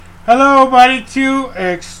Hello, everybody, to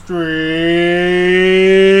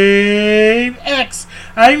ExtremeX.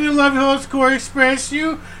 I'm your lovely host, Corey Express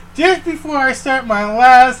You. Just before I start my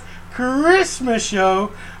last Christmas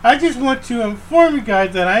show, I just want to inform you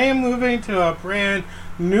guys that I am moving to a brand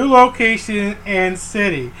new location and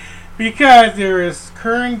city because there is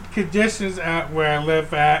current conditions at where I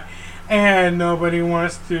live at, and nobody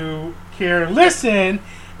wants to care and listen.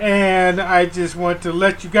 And I just want to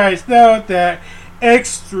let you guys know that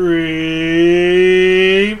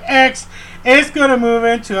ExtremeX is going to move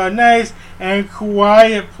into a nice and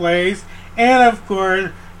quiet place. And of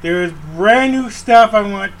course, there's brand new stuff I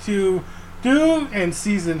want to do in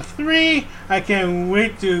season 3. I can't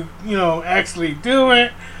wait to, actually do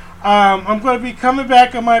it. I'm going to be coming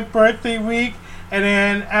back on my birthday week. And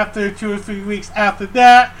then after 2 or 3 weeks after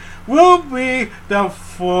that, will be the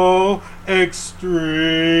full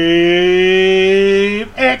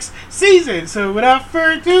ExtremeX season. So without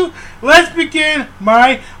further ado, let's begin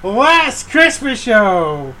my last Christmas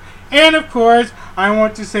show. And of course, I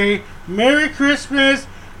want to say Merry Christmas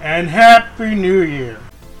and Happy New Year.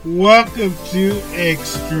 Welcome to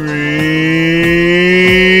ExtremeX.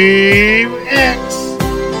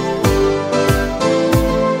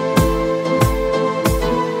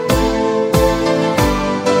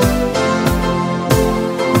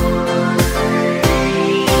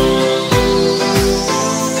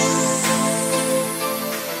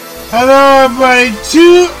 Hello, everybody,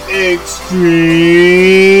 to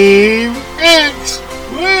ExtremeX,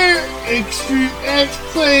 where ExtremeX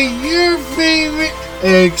play your favorite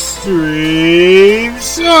extreme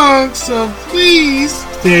songs, so please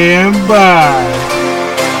stand by.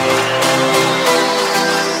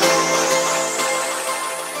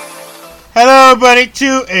 Hello, everybody,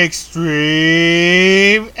 to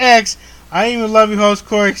ExtremeX. I am your lovely host,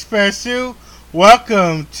 Corey Express You.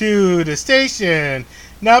 Welcome to the station.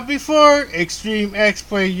 Now, before ExtremeX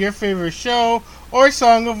play your favorite show or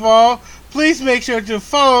song of all, please make sure to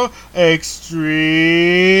follow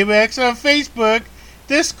ExtremeX on Facebook,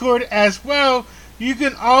 Discord as well. You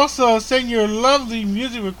can also send your lovely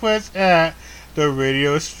music requests at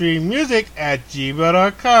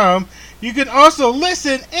thRadiostreammusic@gmail.com. You can also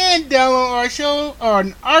listen and download our show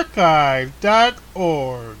on archive.org.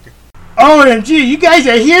 OMG, you guys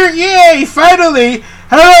are here? Yay, finally!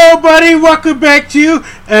 Hello, buddy. Welcome back to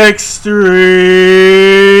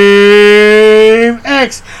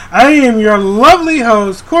ExtremeX. I am your lovely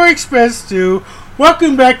host, Corey Express 2.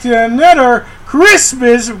 Welcome back to another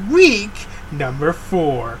Christmas week, number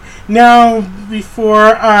 4. Now,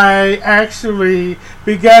 before I actually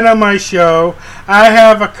begin on my show, I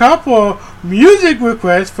have a couple music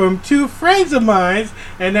requests from 2 friends of mine,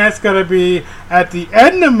 and that's going to be at the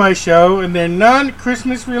end of my show, and they're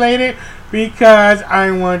non-Christmas related, because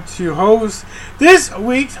I want to host this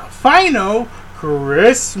week's final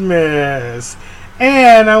Christmas.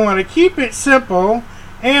 And I want to keep it simple.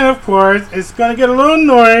 And of course, it's going to get a little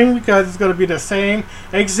annoying because it's going to be the same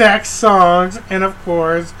exact songs. And of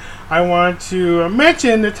course, I want to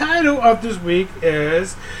mention the title of this week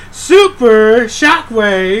is Super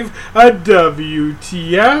Shockwave, a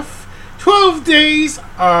WTF, 12 Days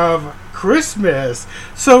of Christmas.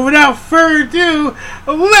 So without further ado,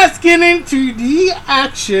 let's get into the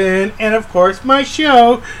action and of course my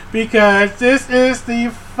show, because this is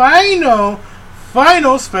the final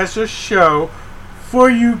special show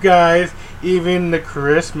for you guys, even the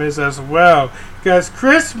Christmas as well, because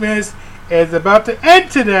Christmas is about to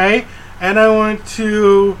end today, and I want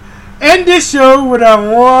to end this show with a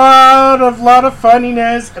lot of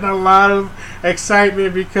funniness and a lot of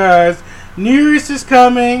excitement because New Year's is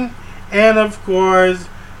coming. And of course,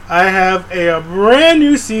 I have a brand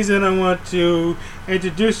new season I want to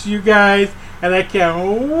introduce you guys. And I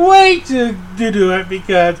can't wait to do it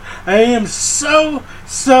because I am so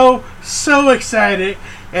excited.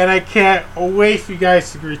 And I can't wait for you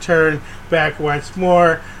guys to return back once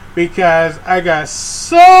more, because I got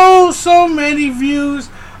so many views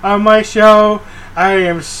on my show. I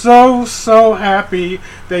am so happy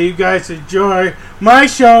that you guys enjoy my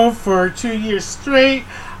show for 2 years straight.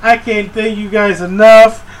 I can't thank you guys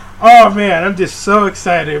enough. Oh man, I'm just so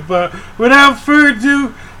excited. But without further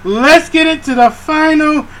ado, let's get into the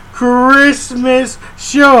final Christmas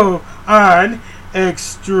show on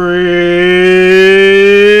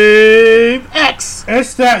ExtremeX.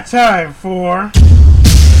 It's that time for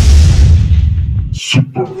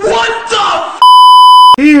Super. What the f***?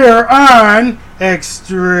 Here on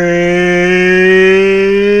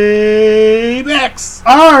ExtremeX.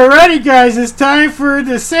 Alrighty guys, it's time for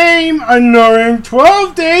the same annoying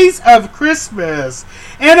 12 days of Christmas.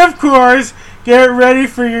 And of course, get ready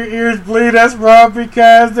for your ears bleed as well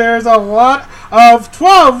because there's a lot of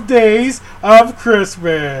 12 days of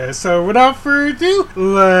Christmas. So without further ado,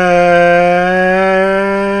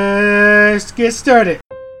 let's get started.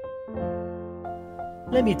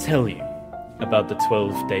 Let me tell you about the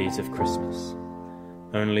 12 days of Christmas,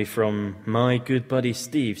 only from my good buddy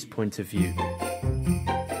Steve's point of view.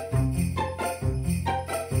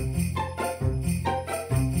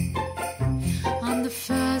 On the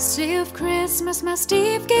first day of Christmas, my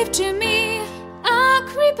Steve gave to me a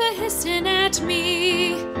creeper hissing at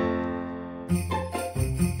me.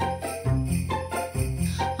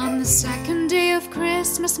 On the second day of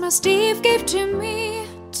Christmas, my Steve gave to me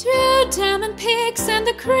 2 diamond pigs and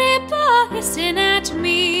the creeper hissing at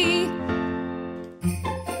me.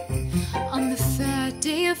 On the third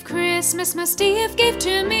day of Christmas, my Steve gave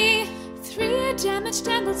to me 3 damaged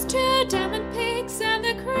dangles, 2 diamond pigs and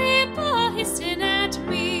the creeper hissing at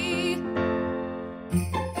me.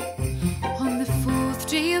 On the fourth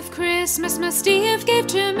day of Christmas, my Steve gave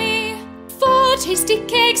to me 4 tasty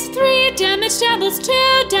cakes, 3 damaged dangles, 2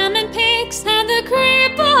 diamond pigs and the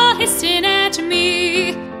creeper hissing at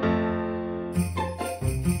me.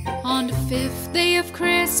 On the fifth day of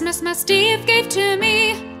Christmas, my Steve gave to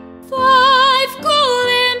me 5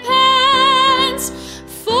 golden pans,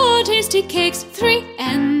 4 tasty cakes, 3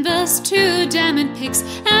 anvils, 2 diamond pigs,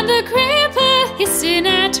 and the creeper hissing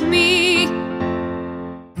at me.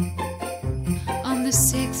 On the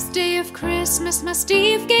sixth day of Christmas, my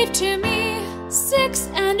Steve gave to me 6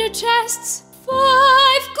 ender chests,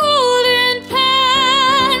 5 golden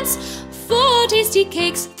pans, 4 tasty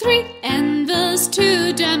cakes, 3 anvils,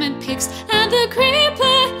 2 diamond pigs, and the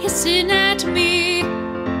creeper hissing at me.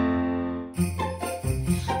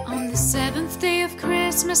 On the seventh day of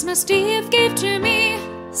Christmas, my Steve gave to me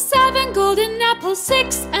 7 golden apples,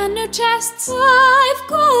 6 ender chests, 5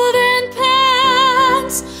 golden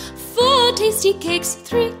pans, 4 tasty cakes,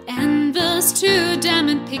 3 anvils, 2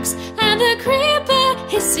 diamond pigs, and the creeper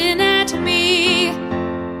hissing at me.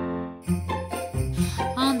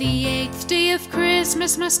 On the 8th day of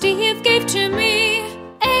Christmas, my Steve gave to me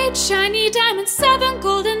 8 shiny diamonds, 7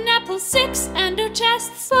 golden apples, 6 ender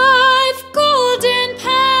chests, 5 golden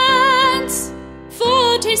pans,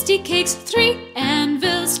 4 tasty cakes, 3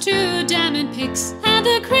 anvils, 2 diamond pigs, and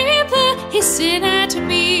the creeper hissing at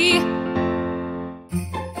me.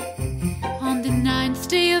 On the 9th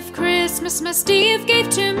day of Christmas, my Steve gave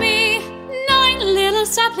to me 9 little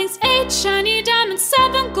saplings, 8 shiny diamonds,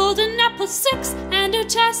 7 golden apples, 6 ender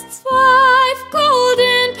chests, 5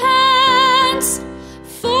 golden pans,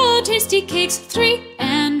 4 tasty cakes, 3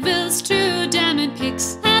 anvils, 2 diamond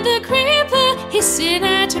pigs, and the creeper hissing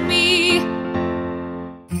at me.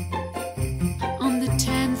 On the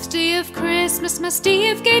 10th day of Christmas, my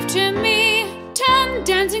Steve gave to me 10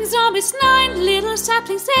 dancing zombies, 9 little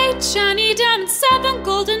saplings, 8 shiny diamonds, 7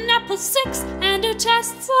 golden apples, 6 ender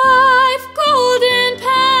chests, 5 golden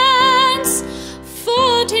pans,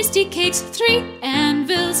 4 tasty cakes, 3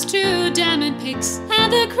 anvils, 2 diamond pigs,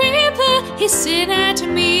 and the creeper hissing at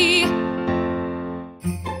me.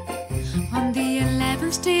 On the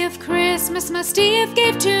 11th day of Christmas, my Steve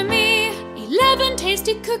gave to me 11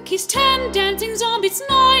 tasty cookies, 10 dancing zombies,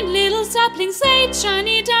 9 little saplings, 8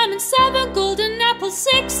 shiny diamonds, 7 golden apples,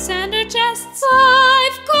 6 ender chests,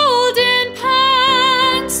 5 golden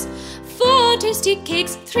pans, 4 tasty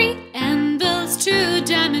cakes, 3 anvils, 2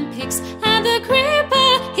 diamond pigs, and the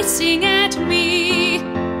creeper hissing at me.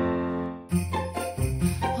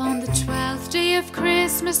 On the 12th day of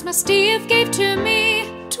Christmas, my Steve gave to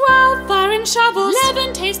me 12 iron shovels,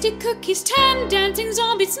 11 tasty cookies, 10 dancing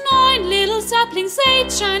zombies, 9 little saplings, 8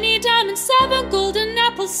 shiny diamonds, 7 golden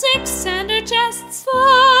apples, 6 ender chests,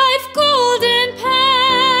 5 golden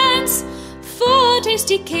pans, 4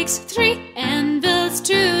 tasty cakes, 3 anvils,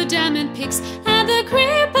 2 diamond pigs, and the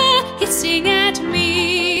creeper hissing at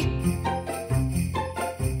me.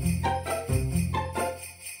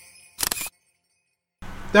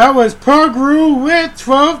 That was Pugru with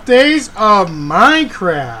 12 Days of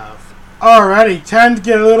Minecraft. Alrighty, time to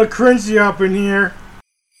get a little cringy up in here.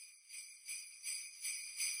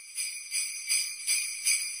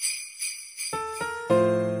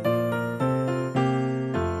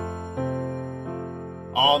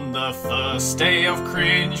 On the first day of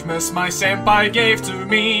Cringemas, my senpai gave to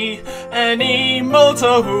me an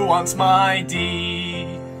emoto who wants my D.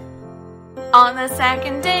 On the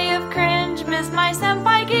second day of Cringemas, my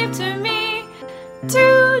senpai gave to me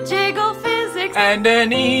 2 jiggle physics and an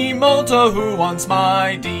emoto who wants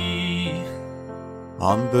my D.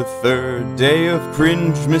 On the third day of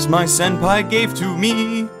Cringemas, my senpai gave to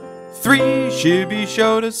me 3 chibi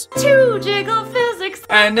sodas, 2 jiggle physics physics.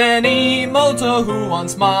 And any motor who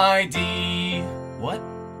wants my D. What?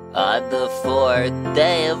 On the 4th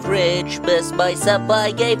day of Christmas, my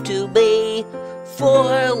senpai gave to me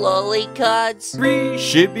 4 lollipops, 3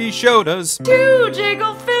 shibby sodas, 2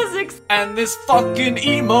 jiggle physics. And this fucking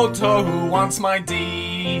emoto who wants my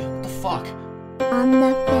D. What the fuck? On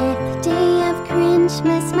the 5th day of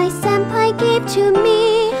Christmas, my senpai gave to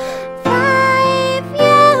me 5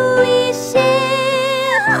 yellow ships.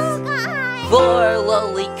 4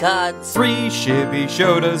 lollipops, 3 shibby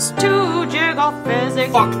sodas, 2 jiggle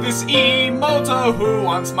physics. Fuck this emoto who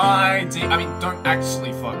wants my D. I mean, don't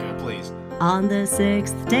actually fuck her, please. On the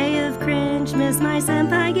 6th day of Christmas, my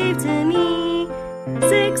senpai gave to me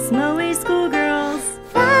 6 moe schoolgirls,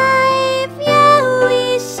 5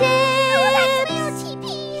 yellow ships.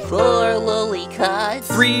 4 lollipops,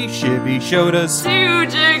 3 shibby sodas, 2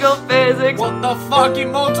 jiggle physics. What the fuck,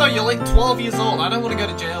 emoto? You're like 12 years old. I don't want to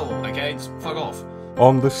go to jail, okay? Just fuck off.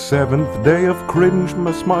 On the 7th day of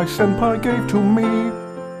Christmas, my senpai gave to me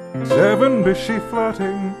 7 bishy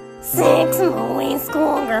flirting, 6 moe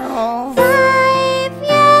schoolgirls, 5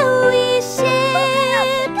 yellow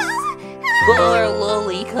ships. 4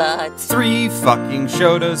 lollipops, 3 fucking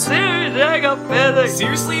sodas, 2 jiggle physics.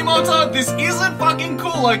 Seriously, emoto? This isn't fucking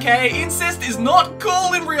cool, okay? Incest is not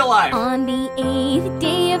cool in real life. On the 8th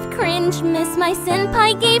day of Christmas, my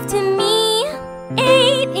senpai gave to me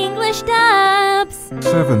 8 English dubs,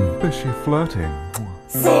 7 bishy flirting,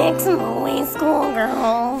 6 moe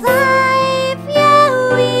schoolgirls, 5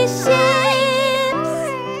 yellow ships.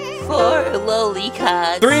 4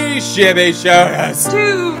 lollipops, 3 shibby sodas.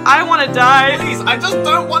 2 I wanna die. Please, I just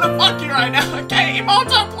don't want to fuck you right now, okay?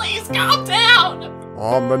 Emoto, please, calm down.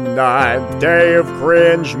 On the 9th day of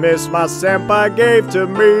Christmas, my senpai gave to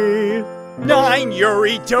me 9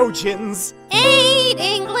 Yuri Dojins, 8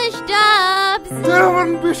 English dubs,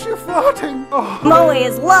 7 bishy flirting, Moe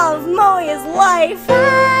is love, Moe is life.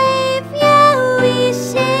 5 yellow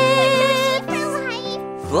ships.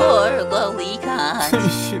 4 lollipops,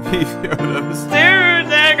 Shibby sodas. 2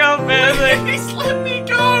 jiggle physics. Please let me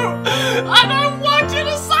go. I don't want you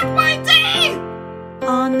to suck my dick.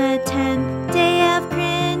 On the 10th day of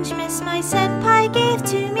Christmas, my senpai gave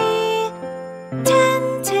to me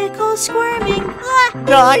 10 tickle squirming,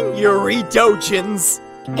 9 Yuri Dojins,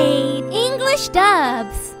 8 English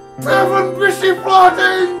dubs, 7 bishy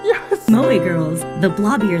flirting. Yes. Moe girls, the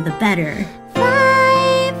blobbier the better.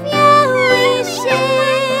 5 yellow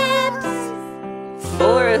ships.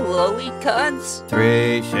 4 lollipops,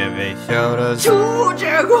 3 shibby sodas, 2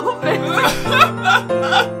 jiggle physics.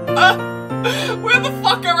 Where the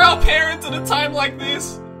fuck are our parents at a time like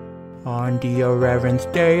this? On the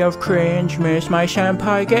 11th day of Christmas, my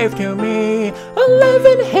senpai gave to me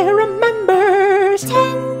 11 hair members,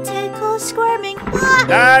 10 tickle squirming,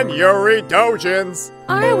 9 Yuri Dojins.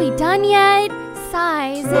 Are we done yet?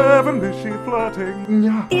 Sighs. 7 bishy flirting,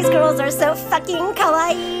 yeah. These girls are so fucking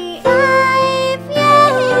kawaii. 5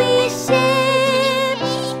 yellow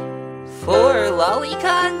ships. 4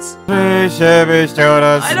 lollipops, 3 shibby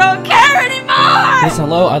sodas. I don't care anymore. Yes,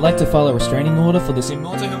 hello, I'd like to file a restraining order for this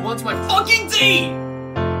Emoto who wants my fucking D.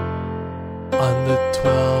 On the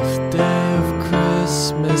 12th day of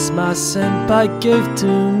Christmas, my senpai gave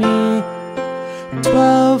to me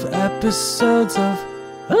 12 episodes of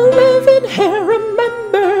 11 hair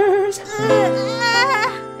members.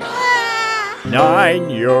 9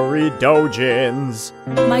 Yuri Dojins,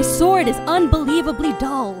 My sword is unbelievably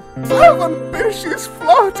dull. 7 bishy's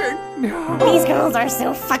flirting, yeah. These girls are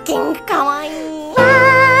so fucking kawaii.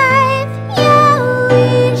 5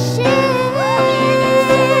 yellow ships.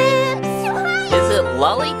 is it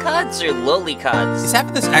lollipops or lollipops? Is half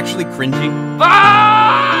of this actually cringy?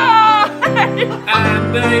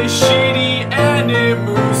 And a shitty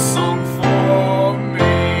anime song for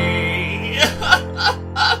me.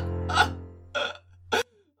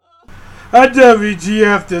 A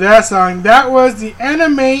WTF to that song. That was the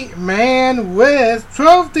Anime Man with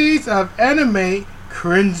 12 Days of Anime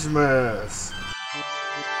Cringemas.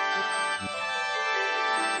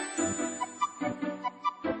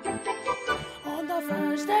 On the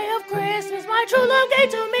first day of Christmas, my true love gave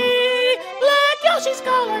to me Black Yoshi's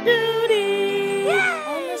Call of Duty.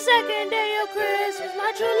 On the second day of Christmas,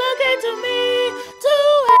 my true love gave to me 2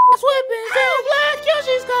 ass whippings and Black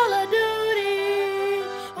Yoshi's Call of Duty.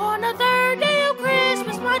 On the third day of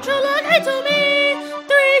Christmas, my true love gave to me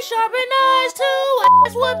 3 sharpened knives, 2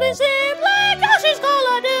 ass whippings and Black Yoshi's Call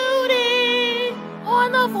of Duty.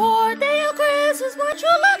 On the fourth day of Christmas, my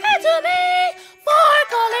true love gave to me 4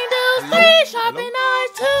 calling dudes, 3 sharpened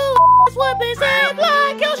knives, 2 ass whippings and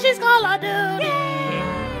Black Yoshi's Call of Duty.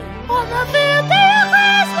 On the 5th day of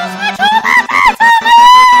Christmas, my true love gave to me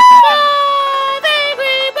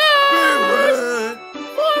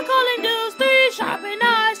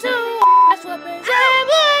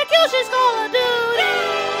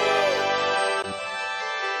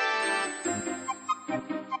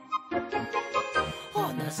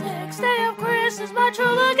true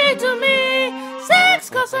love gave to me. 6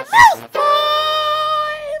 cups of milk. 5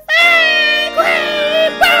 angry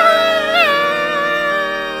birds.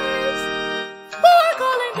 4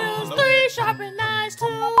 calling bills. 3 sharpened knives. 2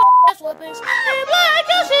 ass whoopings. And Black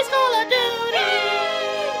Yoshi's Call of Duty.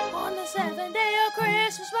 On the 7th day of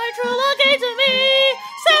Christmas, my true love gave to me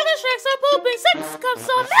 7 shreks of pooping, 6 cups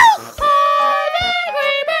of milk, 5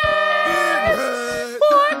 angry birds,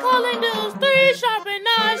 4 calling dudes, 3 sharpened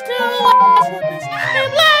knives, 2 ass whoopings,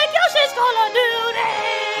 and Black Yoshi's Call of Duty.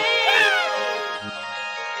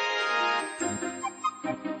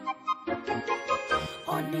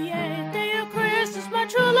 On the 8th day of Christmas, my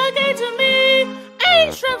true love gave to me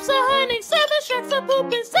 8 strips of honey, 7 shreks of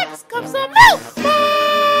pooping, 6 cups of milk, 5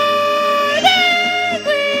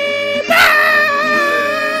 angry birds,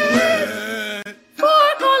 4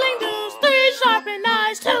 calling dudes, 3 sharpened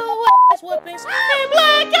knives, 2 ass whoopings, and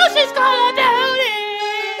Black Yoshi's Call of Duty.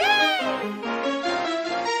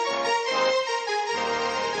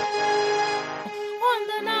 On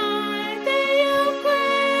the 9th day of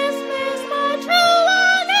Christmas, my true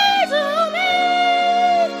love gave to me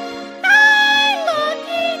 9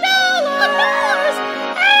 lucky dollars,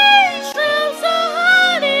 8 strips of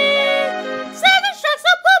honey, 7 shreks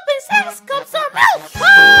of pooping, 6 cups of milk,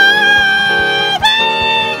 5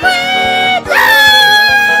 angry birds,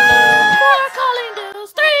 4 calling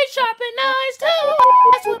dudes, 3 sharpened knives, 2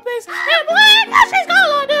 ass whoopings, and Black Yoshi's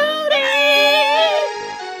Call of Duty.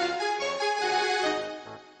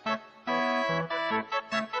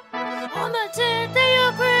 On the 10th day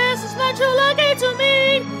of Christmas, my true love gave to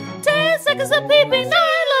me 10 seconds of peeping, 9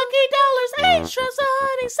 lucky dollars, 8 strips of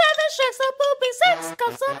honey, 7 shreks of pooping, 6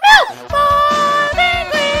 cups of milk, 5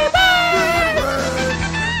 angry birds,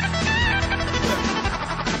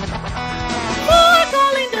 4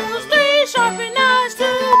 calling dudes, 3 sharpened knives, 2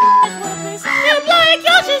 ass whoopings, and Black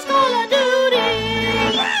Yoshi's Call of Duty.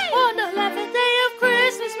 On the 11th day of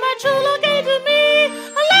Christmas, my true love gave to me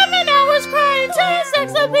 11 hours crying, 10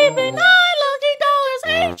 seconds of peeping, 9 lucky dollars,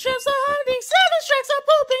 8 strips of honey, 7 shreks of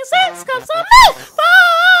pooping, 6 cups of milk, 5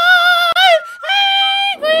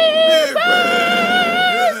 angry birds,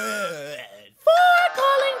 4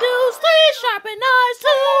 calling dudes, 3 sharpened knives, 2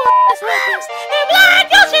 ass whoopings, and Black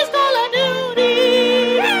Yoshi's Call of Duty.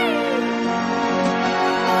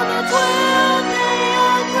 On the 12th day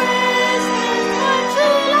of Christmas, my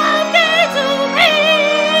true love gave to me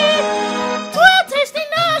 12 tasty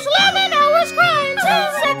nuts, 11 hours crying, 10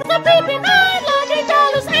 seconds of peeping, 9 lucky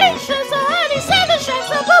dollars, 8 strips of honey, 7 shreks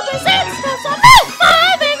of pooping, 6 cups of milk,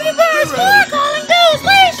 5 angry birds, 4 calling dudes,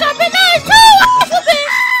 3 sharpened knives, 2 ass whooping,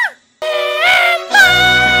 and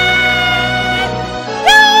Black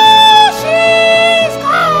Yoshi's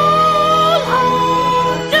Call of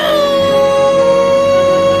Duty.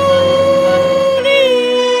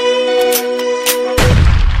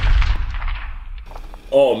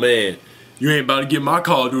 Oh man, you ain't about to get my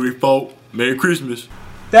Call of Duty, folk. Merry Christmas.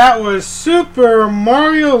 That was Super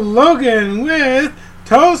Mario Logan with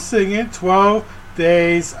Toad singing 12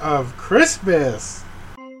 Days of Christmas.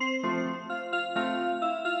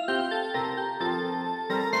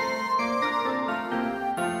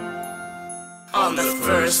 On the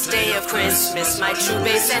first day of Christmas, my true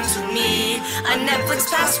babe sent to me a Netflix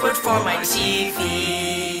password for my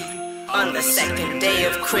TV. On the second day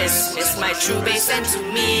of Christmas, my true babe sent to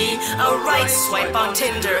me a right swipe on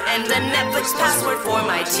Tinder and a Netflix password for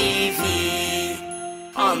my TV.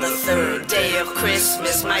 On the third day of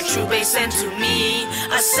Christmas, my true babe sent to me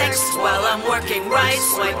a sext while I'm working, right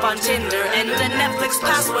swipe on Tinder and a Netflix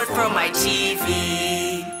password for my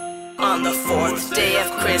TV. On the fourth day of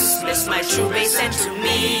Christmas, my true babe sent to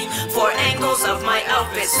me 4 angles of my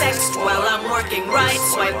outfit, sext while I'm working, right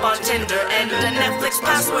swipe on Tinder and a Netflix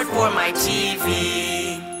password for my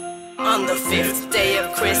TV. On the fifth day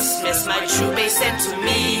of Christmas, my true babe sent to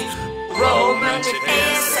me romantic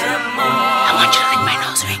ASMR. I want you to lick my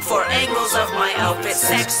nose ring. 4 angles of my outfit,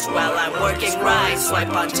 sext while I'm working, right swipe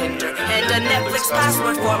on Tinder and a Netflix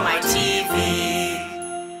password for my TV.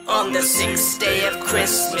 On the 6th day of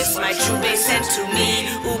Christmas, my true babe sent to me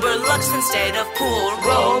Uber Lux instead of pool,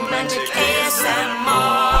 romantic ASMR.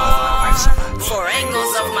 4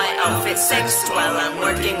 angles of my outfit, sext while I'm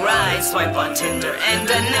working, right swipe on Tinder and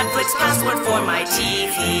a Netflix password for my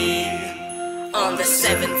TV. On the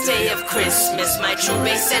 7th day of Christmas, my true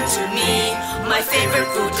babe sent to me my favorite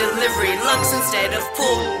food delivery, Lux instead of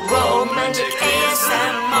pool, romantic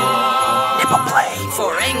ASMR. Nipple play.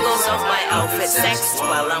 4 angles of my outfit, sext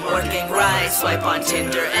while I'm working, right swipe on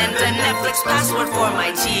Tinder and a Netflix password for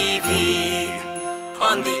my TV.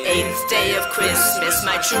 On the 8th day of Christmas,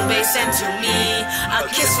 my true base sent to me a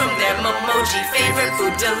kiss from their memoji, favorite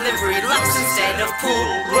food delivery, Lux instead of pool,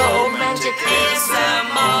 romantic ASMR.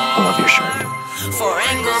 I love your shirt. 4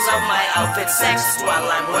 angles of my outfit sexed while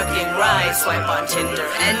I'm working right, swipe on Tinder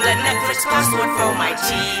and a Netflix password for my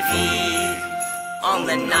TV. On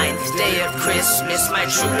the 9th day of Christmas, my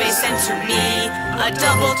true base sent to me a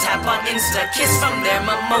double tap on Insta, kiss from their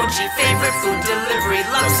memoji, favorite food delivery,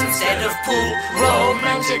 Lux instead of pool,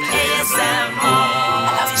 romantic ASMR.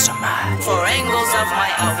 I love you so much. 4 angles of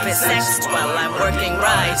my outfit sexed while I'm working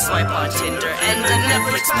right, swipe on Tinder and a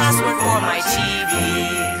Netflix password for my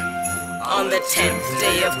TV. On the 10th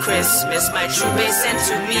day of Christmas, my true base sent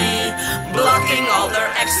to me blocking all their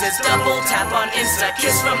exes, double tap on Insta,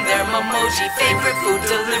 kiss from their memoji, favorite food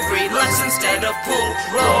delivery, Lux instead of pool,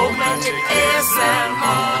 romantic ASMR.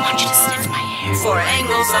 I want you to sniff my hair. 4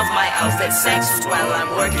 angles of my outfit sexed while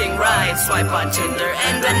I'm working right, swipe on Tinder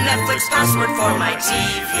and a Netflix password for my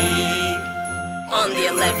TV. On the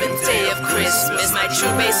 11th day of Christmas, my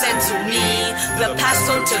true base sent to me the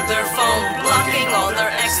passcode to their phone, blocking all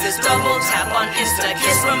their exes, double tap on Insta,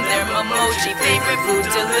 kiss from their memoji, favorite food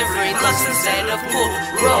delivery, Lux instead of pool,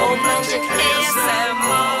 romantic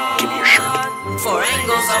ASMR. Give me your shirt. 4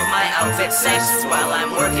 angles of my outfit sexed while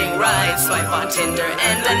I'm working right, swipe on Tinder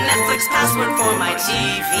and a Netflix password for my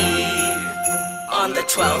TV. On the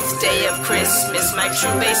 12th day of Christmas, my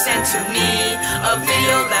true base sent to me a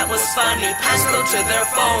video that was funny, passcode to their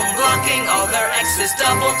phone, blocking all their exes,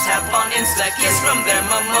 double tap on Insta, kiss from their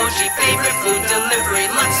memoji, favorite food delivery,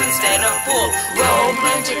 Lux instead of pool,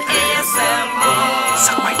 romantic ASMR.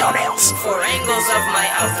 Suck my toenails. 4 angles of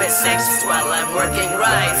my outfit sexed while I'm working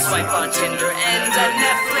right, swipe on Tinder and a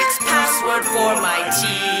Netflix password for my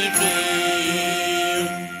TV.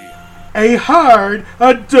 A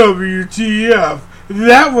WTF.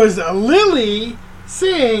 That was Lily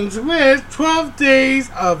Sings with 12 Days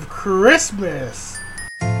of Christmas.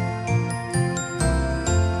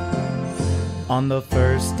 On the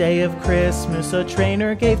first day of Christmas, a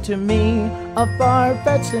trainer gave to me a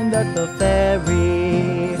far-fetched and duck the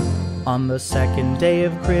fairy. On the second day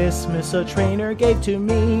of Christmas, a trainer gave to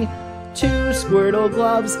me 2 Squirtle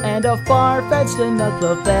gloves and a far-fetched and duck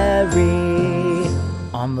the fairy.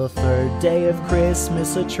 On the third day of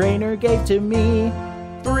Christmas, a trainer gave to me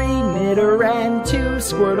 3 knitter and 2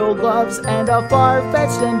 Squirtle gloves and a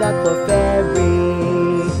far-fetched and duck the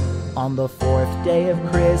fairy. On the fourth day of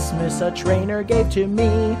Christmas, a trainer gave to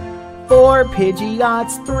me 4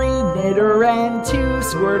 Pidgeots, 3 knitter and 2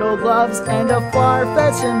 Squirtle gloves and a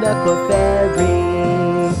far-fetched and duck the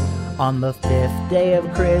fairy. On the 5th day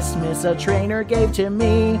of Christmas, a trainer gave to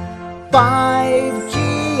me 5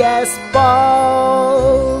 GS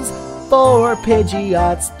balls, 4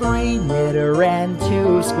 Pidgeots, 3 knitter and 2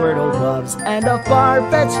 Squirtle gloves and a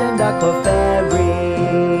far-fetched and duck the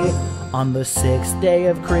fairy. On the 6th day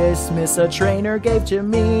of Christmas, a trainer gave to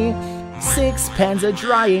me 6 pens of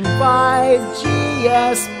drying, 5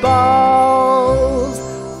 GS balls,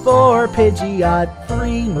 4 Pidgeot,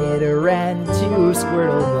 3 knitter and 2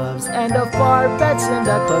 Squirtle gloves and a far-fetched and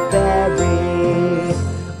duck the fairy.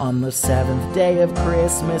 On the 7th day of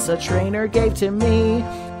Christmas, a trainer gave to me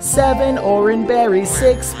 7 orange berries,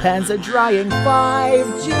 6 pens of drying, 5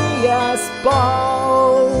 GS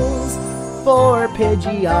balls, 4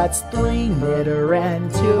 Pidgeots, 3 knitter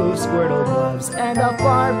and 2 Squirtle gloves and a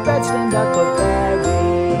far-fetched and duck the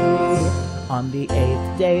fairy. On the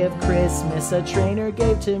 8th day of Christmas, a trainer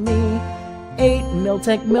gave to me 8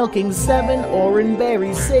 Miltank milking, 7 orange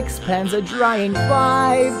berries, 6 pens of drying,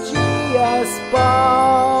 5 GS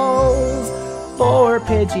balls, 4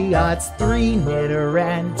 Pidgeots, 3 knitter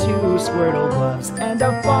and 2 Squirtle gloves and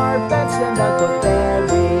a far-fetched and duck the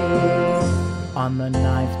fairy. On the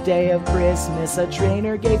 9th day of Christmas, a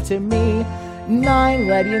trainer gave to me 9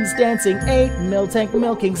 Ledians dancing, 8 Miltank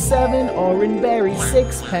milking, 7 orange berries,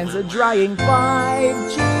 6 pens of drying, 5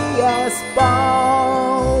 GS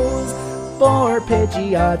balls, 4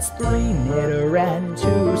 Pidgeots, 3 knitter and 2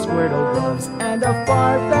 Squirtle gloves and a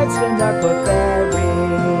far-fetched and duck the fairy.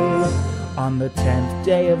 On the 10th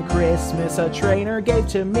day of Christmas, a trainer gave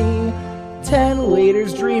to me 10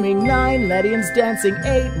 liters dreaming, 9 Ledians dancing,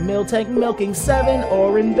 8 Miltank milking, 7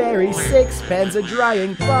 orange berries, 6 pens of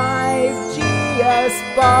drying, 5 GS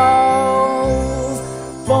balls,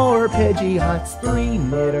 4 Pidgeots, 3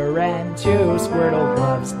 knitter and 2 Squirtle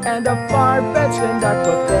gloves and a far-fetched and duck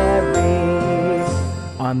the fairy.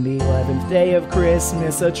 On the 11th day of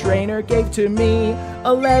Christmas, a trainer gave to me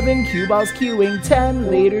 11 cue balls queuing,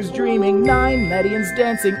 10 liters dreaming, 9 Ledians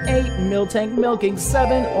dancing, 8 Miltank milking,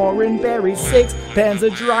 7 orange berries, 6 pens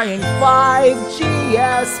of drying, 5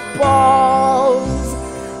 GS balls,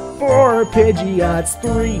 4 Pidgeots,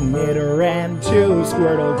 3 Knitter and 2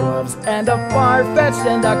 Squirtle gloves, and a Farfetch'd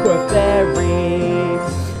and Aquafairy.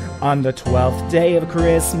 On the 12th day of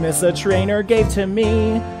Christmas, a trainer gave to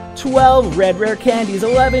me 12 red rare candies,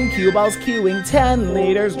 11 cue balls queuing, 10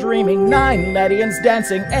 liters dreaming, 9 Ledians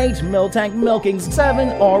dancing, 8 Miltank milkings, 7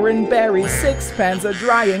 orange berries, 6 Panza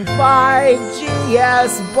drying, 5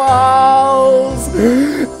 GS balls,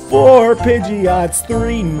 4 Pidgeots,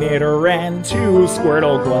 3 Knitter and 2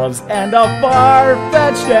 Squirtle gloves, and a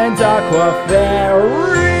Farfetch'd and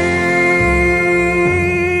Aquafairy.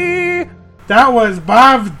 That was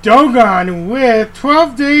Bob Dogon with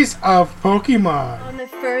 12 Days of Pokemon. On the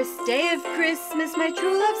first day of Christmas, my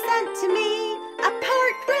true love sent to me a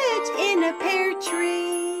partridge in a pear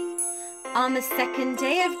tree. On the second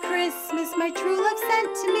day of Christmas, my true love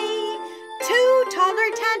sent to me 2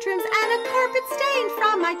 toddler tantrums and a carpet stain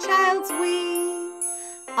from my child's wee.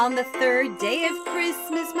 On the third day of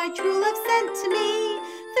Christmas, my true love sent to me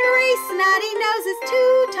 3 snotty noses,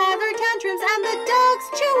 2 toddler tantrums, and the dogs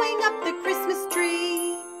chewing up the Christmas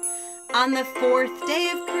tree. On the fourth day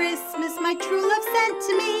of Christmas, my true love sent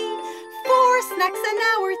to me 4 snacks an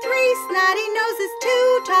hour, 3 snotty noses,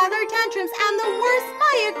 2 toddler tantrums, and the worst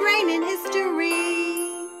migraine in history.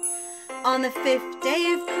 On the 5th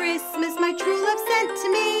day of Christmas, my true love sent to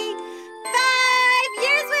me 5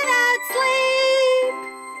 years without sleep,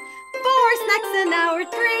 4 snacks an hour,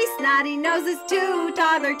 3 snotty noses, 2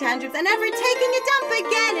 toddler tantrums, and never taking a dump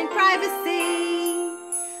again in privacy.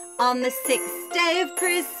 On the 6th day of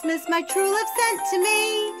Christmas, my true love sent to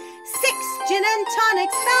me 6 gin and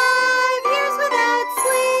tonics, 5 years without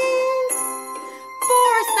sleep,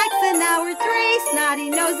 4 snacks an hour, 3 snotty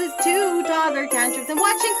noses, 2 toddler tantrums, and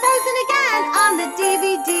watching Frozen again on the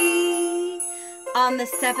DVD. On the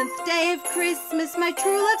 7th day of Christmas, my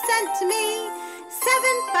true love sent to me 7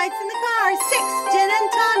 fights in the car, 6 gin and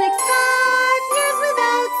tonics, 5 years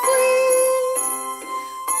without sleep,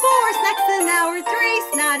 4 snacks an hour, 3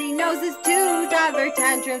 snotty noses, 2 toddler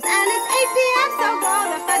tantrums, and it's 8 p.m. so go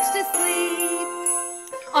the fetch to sleep.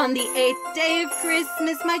 On the 8th day of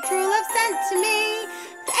Christmas, my true love sent to me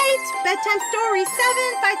 8 bedtime stories,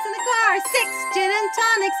 7 fights in the car, 6 gin and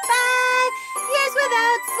tonics, 5 years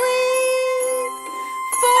without sleep,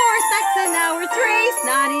 4 snacks an hour, 3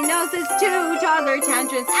 snotty noses, 2 toddler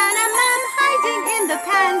tantrums, and a mom hiding in the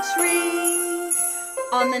pantry.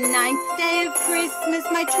 On the 9th day of Christmas,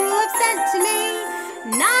 my true love sent to me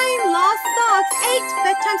 9 lost socks, 8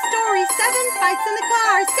 bedtime stories, 7 fights in the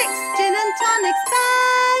car, 6 gin and tonics,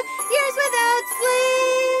 5 years without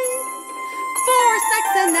sleep, 4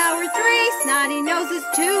 snacks an hour, 3 snotty noses,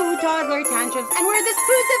 2 toddler tantrums, and where the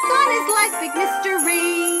spoons have gone is life's big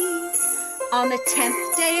mystery. On the 10th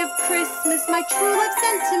day of Christmas, my true love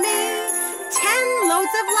sent to me 10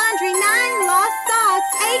 loads of laundry, 9 lost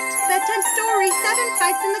socks, 8 bedtime stories, 7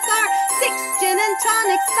 fights in the car, 6 gin and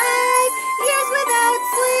tonics, 5 years without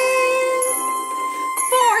sleep,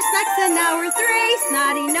 4 snacks an hour, 3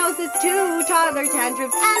 snotty noses, 2 toddler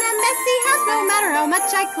tantrums, and a messy house no matter how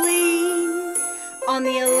much I clean. On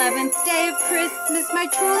the 11th day of Christmas,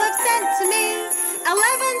 my true love sent to me 11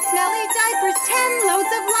 smelly diapers, 10 loads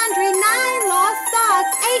of laundry, 9 lost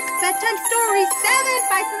socks, 8 bedtime stories, 7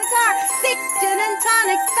 fights in the car, 6 gin and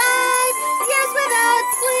tonics, 5 years without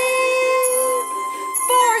sleep,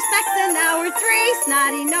 4 snacks an hour, 3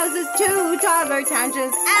 snotty noses, 2 toddler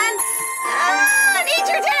tantrums, and eat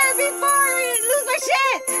your dinner before I lose my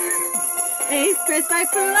shit. 8th Christmas, my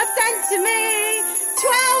true love sent to me 12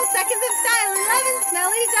 seconds of style, 11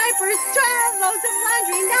 smelly diapers, 12 loads of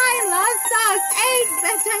laundry, 9 lost socks, 8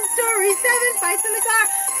 bedtime stories, 7 fights in the car,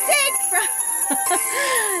 6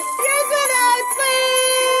 years without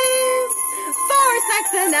sleep, 4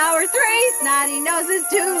 snacks an hour, 3 snotty noses,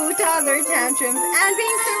 2 toddler tantrums, and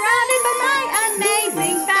being surrounded by my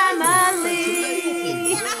amazing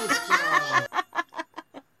family.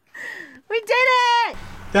 We did it!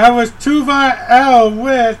 That was Tuva L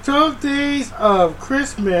with 12 Days of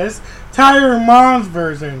Christmas, Tire Mom's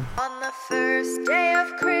version. On the first day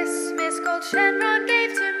of Christmas, Gold Shenron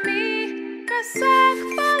gave to me a sack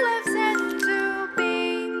full of Zendu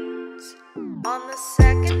beans. On the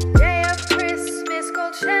second day of Christmas,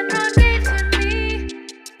 Gold Shenron gave to me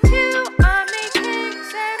 2 army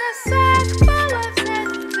cakes and a sack full of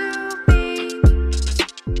Zendu beans.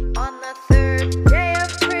 On the third day of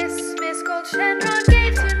Christmas, Gold Shenron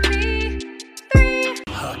gave to me 3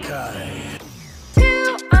 Hawkeye.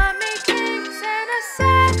 2 army cakes and a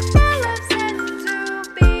sack full of Zendu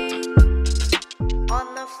beans. On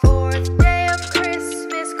the fourth day of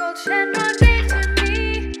Christmas, Gold Shenron gave to me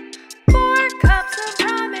 4 cups of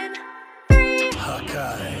ramen, 3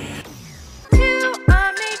 Hawkeye. 2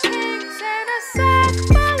 army cakes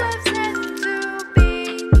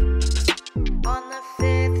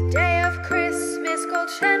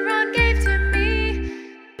Shenron gave to me.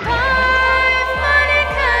 5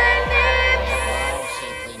 money-colored nibs.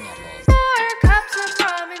 4 cups of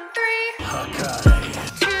rum and 3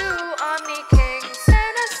 2 Omni Kings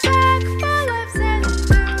and a sack full of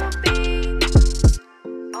senzu beans.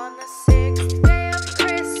 On the 6th day of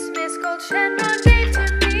Christmas, Gold Shenron gave to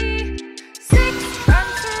me 6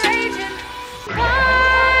 trunks of ragin', 5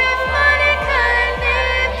 money-colored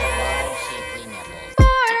nibs. 4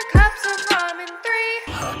 cups of rum and 3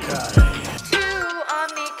 2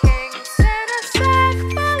 Omni Kings and a sack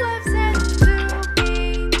full of senzu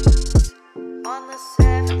beans. On the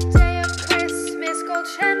 7th day of Christmas, Gold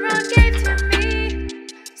Shenron gave to me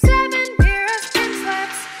 7 beer spin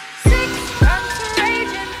slaps, 6 trunks of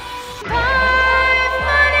ragin', 5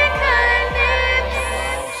 money-colored nibs.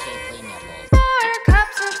 4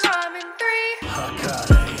 cups of rum and 3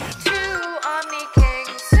 2 Omni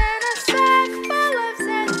Kings and a sack full of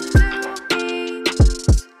senzu beans.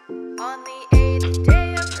 On the 8th day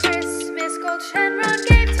of Christmas, Gold Shenron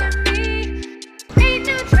gave to me 8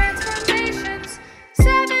 new transformations,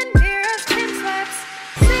 7 beer spin slaps,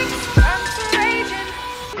 6 trunks of ragin',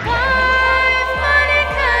 5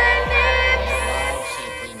 money-colored nibs.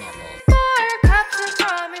 4 cups of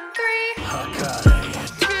rum and 3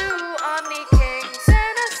 2 Omni Kings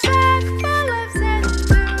and a sack full of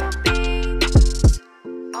senzu beans.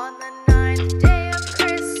 On the 9th day of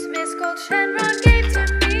Christmas, Gold Shenron gave to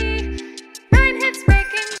me 9 hits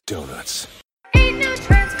making Donuts. 8 new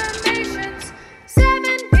transformations,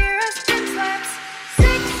 7 beer spin slaps, 6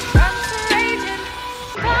 trunks of ragin',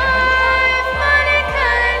 5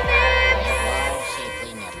 money-colored nibs.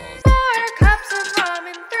 4 cups of rum and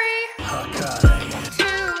 3 2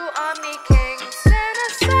 Omni Kings and a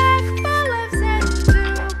sack full of senzu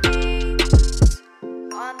beans.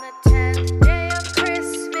 On the 10th day of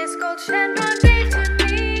Christmas, Gold Shenron gave to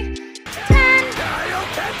me 10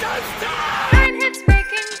 9 hits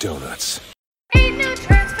making Donuts. 8 new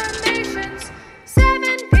transformations,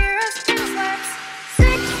 7 beer spin slaps,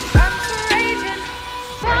 6 trunks of ragin',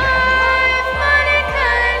 5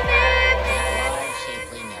 money-colored nibs.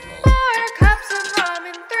 4 cups of rum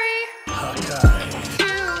and 3 2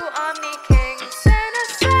 Omni Kings and a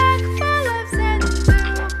sack full of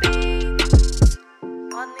senzu beans.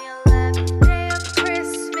 On the 11th day of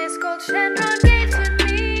Christmas, Gold Shenron gave to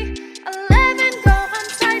me 11 go-home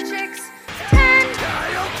side chicks, 10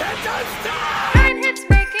 9 hits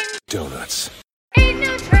making Donuts. 8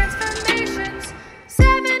 new transformations,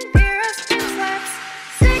 7 beer spin slaps,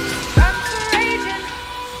 6 trunks of ragin',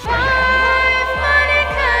 5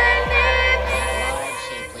 money-colored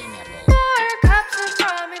nibs. 4 cups of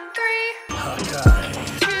rum and 3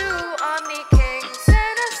 2 Omni Kings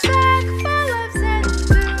and a sack full of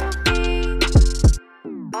senzu beans.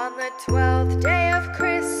 On the 12th day of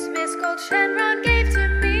Christmas, Gold Shenron gave to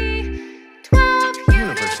me 12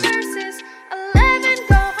 universes, 11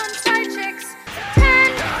 go-home side chicks,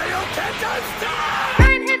 10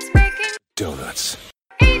 9 hits making Donuts.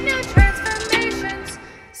 8 new transformations,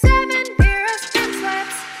 7 beer spin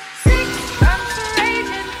slaps, 6 trunks of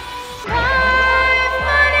ragin', 5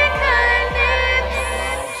 money-colored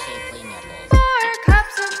nibs. 4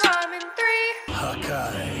 cups of rum and 3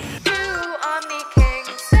 2 Omni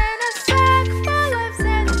Kings and a sack full of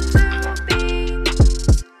senzu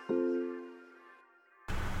beans.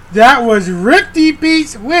 That was Rick D.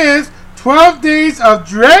 Beats with 12 Days of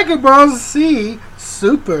Dragon Ball Z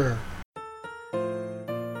Super.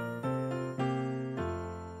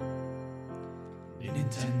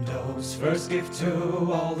 Nintendo's first gift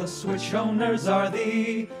to all the Switch owners are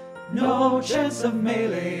the No Chance of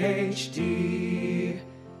Melee HD.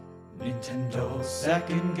 Nintendo's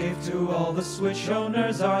second gift to all the Switch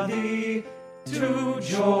owners are the 2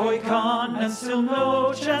 Joy-Con and still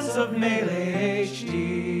No Chance of Melee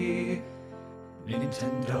HD.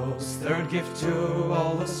 Nintendo's third gift to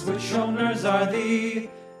all the Switch owners are the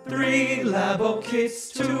 3 Labo kits,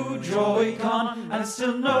 2 Joy-Con, and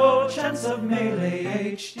still No Chance of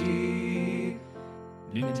Melee HD.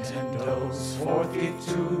 Nintendo's fourth gift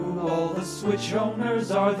to all the Switch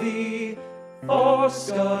owners are the 4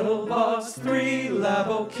 Scuttlebugs, 3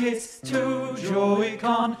 Labo kits, 2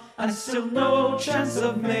 Joy-Con, and still No Chance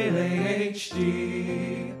of Melee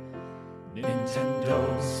HD.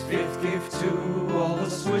 Nintendo's fifth gift to all the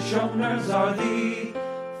Switch owners are the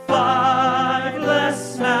 5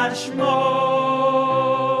 less Smash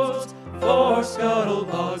modes, 4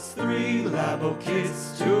 Scuttlebugs, 3 Labo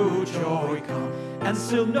kits, 2 Joy-Con, and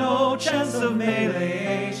still No Chance of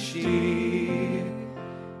Melee HD.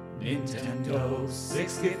 Nintendo's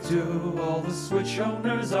sixth gift to all the Switch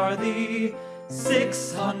owners are the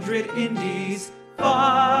 600 indies,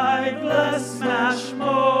 5 less smash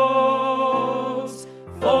modes,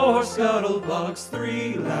 4 scuttlebugs,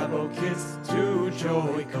 3 Labo kits, 2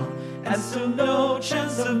 Joy-Con, and still no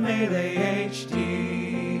chance of Melee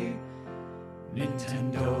HD.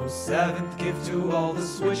 Nintendo's 7th gift to all the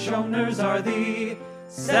Switch owners are the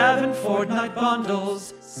 7 Fortnite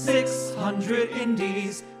bundles, 600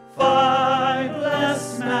 indies, 5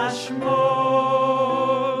 less smash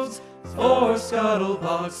modes, 4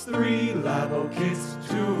 scuttlebugs, 3 Labo kits,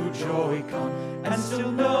 2 Joy-Con, and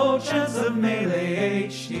still no chance of Melee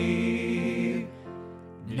HD.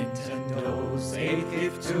 Nintendo's 8th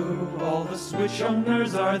gift to all the Switch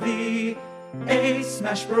owners are the 8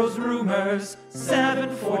 Smash Bros. Rumors, 7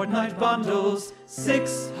 Fortnite bundles,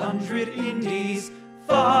 600 indies,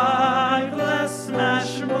 5 less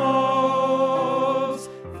Smash modes,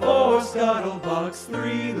 4 scuttlebugs,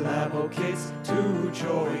 3 Labo kits, 2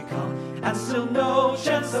 Joy-Con, and still no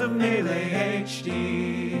chance of Melee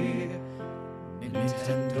HD.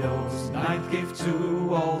 Nintendo's 9th gift to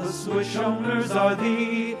all the Switch owners are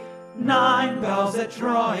the 9 Bowser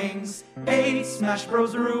drawings, 8 Smash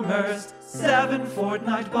Bros. Rumors, 7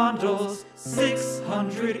 Fortnite bundles,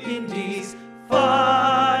 600 indies,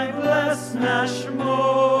 5 less Smash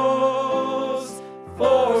modes,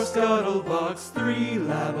 4 scuttlebugs, 3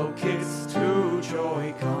 Labo kits, 2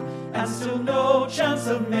 Joy-Con, and still no chance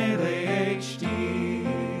of Melee HD.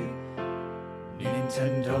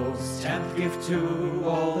 Nintendo's 10th gift to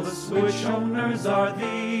all the Switch owners are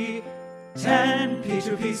the 10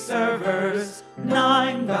 P2P servers,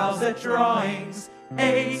 9 Bowser drawings,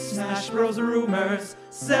 8 Smash Bros. Rumors,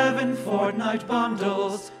 7 Fortnite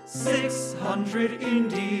bundles, 600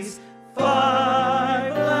 indies,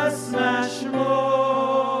 5 less Smash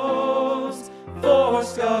modes, 4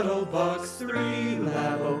 scuttlebugs, 3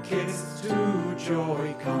 Labo kits, 2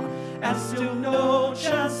 Joy-Con, and still no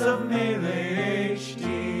chance of Melee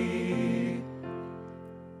HD.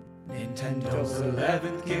 Nintendo's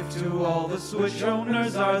 11th gift to all the Switch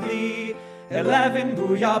owners are the 11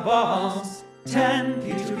 Booyah Bombs, 10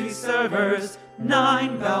 P2P servers,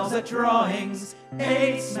 9 Bowser drawings,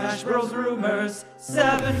 8 Smash Bros. Rumors,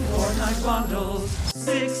 7 Fortnite bundles,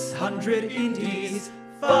 600 indies,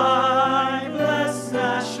 5 less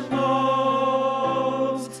Smash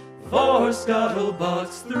modes, 4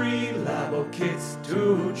 scuttlebugs, 3 Labo kits,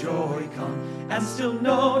 2 Joy-Con, and still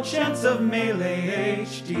no chance of Melee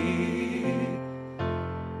HD.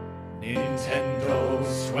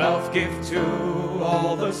 Nintendo's 12th gift to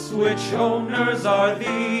all the Switch owners are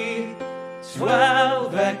the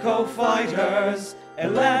 12 Echo Fighters,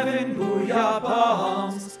 11 Booyah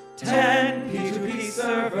Bombs, 10 P2P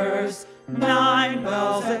servers, 9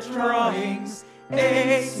 Bowser drawings,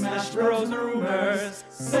 8 Smash Bros. Rumors,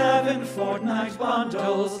 7 Fortnite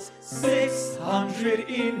bundles, 600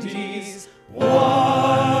 indies,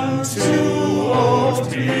 1, 2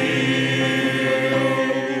 OD,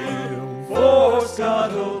 4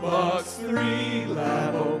 scuttlebugs, 3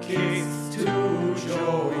 Labo kits, 2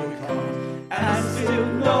 Joy-Con, and still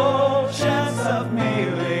no chance of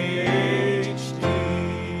Melee HD.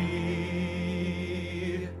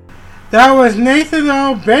 That was Nathan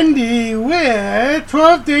O. Bendy with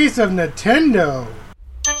 12 Days of Nintendo.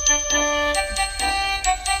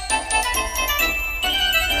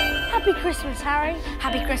 Happy Christmas, Harry.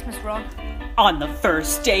 Happy Christmas, Ron. On the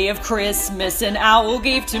first day of Christmas, an owl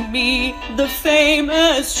gave to me the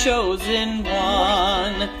famous chosen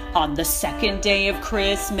one. On the second day of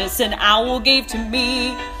Christmas, an owl gave to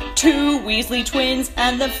me 2 Weasley twins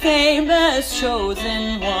and the famous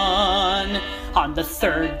chosen one. On the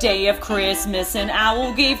third day of Christmas, an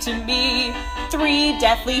owl gave to me 3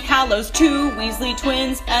 Deathly Hallows, 2 Weasley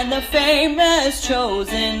twins, and the famous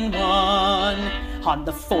chosen one. On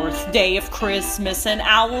the fourth day of Christmas, an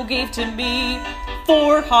owl gave to me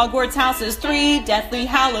 4 Hogwarts houses, 3 Deathly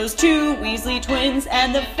Hallows, 2 Weasley twins,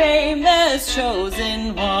 and the famous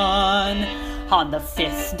chosen one. On the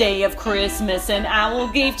fifth day of Christmas, an owl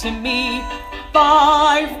gave to me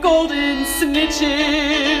 5 golden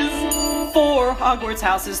snitches, 4 Hogwarts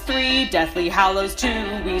houses, 3 Deathly Hallows, 2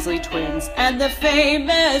 Weasley twins, and the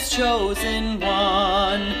famous chosen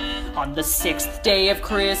one. On the sixth day of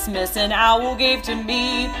Christmas, an owl gave to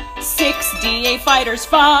me 6 DA fighters,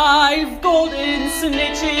 5 golden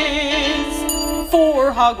snitches,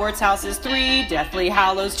 4 Hogwarts houses, 3 Deathly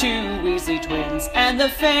Hallows, 2 Weasley twins, and the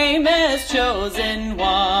famous chosen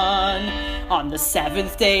one. On the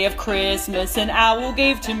seventh day of Christmas, an owl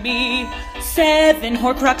gave to me 7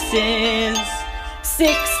 Horcruxes,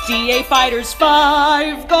 6 DA fighters,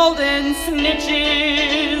 5 golden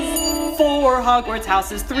snitches, 4 Hogwarts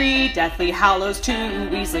houses, 3 Deathly Hallows, 2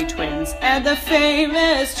 Weasley twins, and the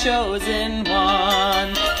famous chosen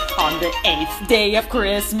one. On the 8th day of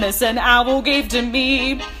Christmas, an owl gave to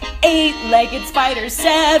me 8-legged spiders,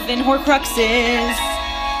 7 Horcruxes,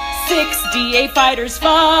 6 DA fighters,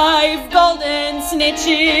 5 golden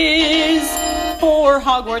snitches, 4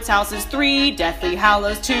 Hogwarts houses, 3 Deathly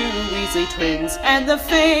Hallows, 2 Weasley twins, and the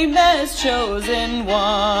famous chosen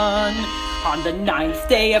one. On the 9th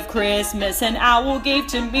day of Christmas, an owl gave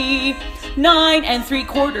to me 9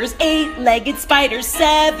 3/4 8-legged spiders,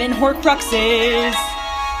 7 Horcruxes,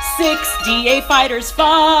 6 DA fighters,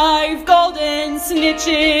 5 golden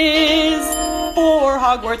snitches, 4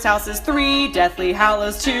 Hogwarts houses, 3 Deathly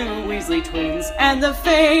Hallows, 2 Weasley twins, and the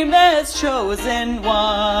famous chosen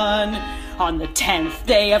one. On the 10th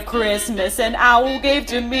day of Christmas, an owl gave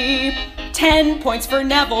to me 10 points for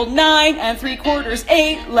Neville, 9 3/4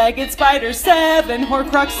 8-legged spiders, 7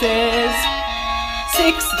 Horcruxes,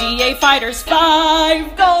 6 DA fighters,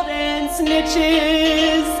 5 golden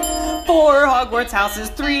snitches, 4 Hogwarts houses,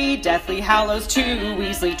 3 Deathly Hallows, 2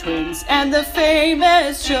 Weasley twins, and the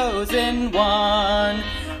famous chosen one.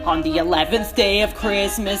 On the 11th day of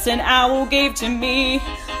Christmas, an owl gave to me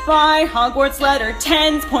by Hogwarts letter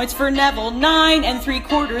 10 points for Neville, 9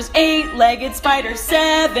 3/4 8-legged spiders,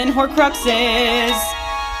 7 Horcruxes,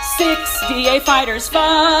 6 DA fighters,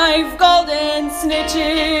 5 golden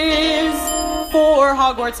snitches, 4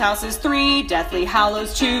 Hogwarts houses, 3 Deathly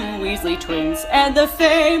Hallows, 2 Weasley twins, and the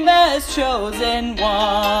famous chosen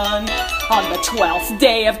one. On the 12th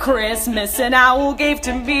day of Christmas, an owl gave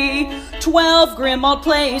to me 12 Grimmauld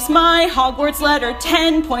Place, my Hogwarts letter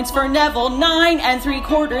 10 points for Neville, 9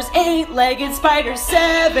 3/4 8-legged spiders,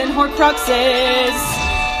 7 Horcruxes,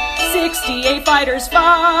 6 DA fighters,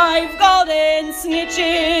 5 golden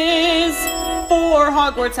snitches, 4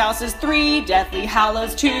 Hogwarts houses, 3 Deathly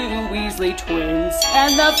Hallows, 2 Weasley twins,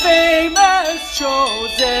 and the famous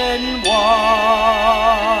chosen one.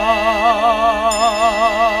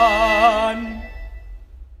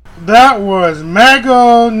 That was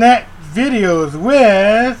MagoNet Videos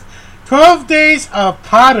with 12 Days of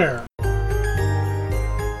Potter.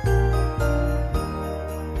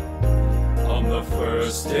 On the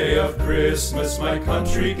first day of Christmas, my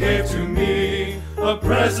country gave to me a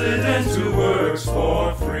president who works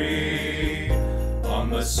for free. On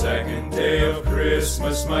the second day of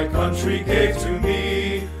Christmas, my country gave to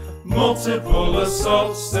me multiple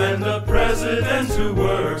assaults and a president who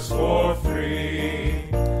works for free.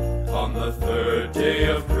 On the third day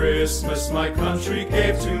of Christmas, my country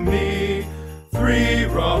gave to me 3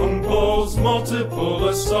 wrong polls, multiple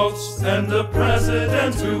assaults, and a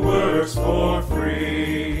president who works for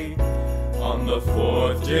free. On the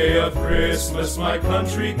 4th day of Christmas, my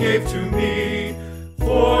country gave to me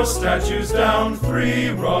 4 statues down, 3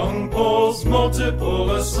 wrong polls,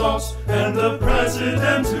 multiple assaults, and a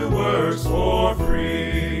president who works for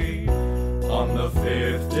free. On the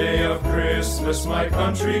 5th day of Christmas, my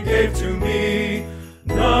country gave to me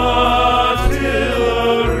not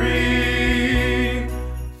Hillary.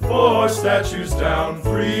 4 statues down,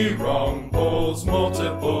 3 wrong polls,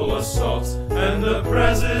 multiple assaults, and a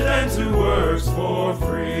president who works for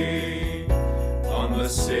free. On the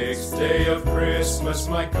 6th day of Christmas,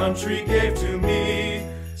 my country gave to me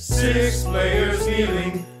 6 players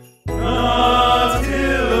kneeling, not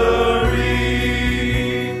Hillary.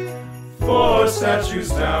 4 statues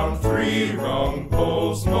down, 3 wrong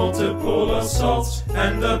polls, multiple assaults,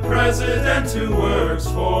 and a president who works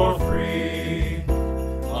for free.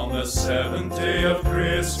 On the 7th day of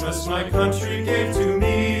Christmas, my country gave to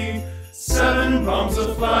me 7 bombs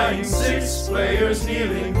of flying, 6 players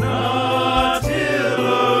kneeling, not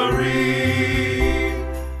Hillary.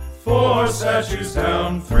 4 statues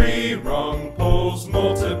down, 3 wrong polls,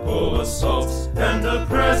 multiple assaults, and a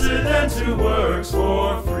president who works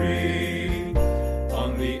for free.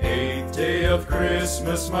 On the 8th day of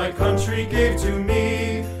Christmas, my country gave to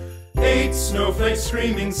me 8 snowflakes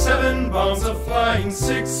screaming, 7 bombs of flying,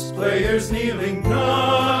 6 players kneeling,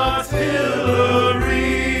 not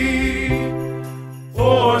Hillary.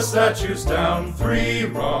 4 statues down, 3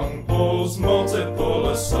 wrong polls, multiple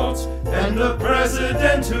assaults, and a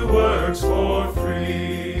president who works for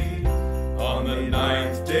free. On the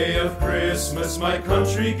 9th day of Christmas, my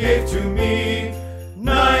country gave to me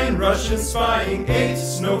 9 Russians spying, 8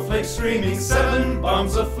 snowflakes screaming, 7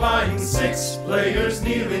 bombs of flying, 6 players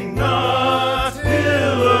kneeling, not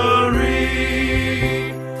Hillary.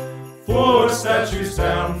 4 statues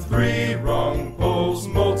down, 3 wrong polls,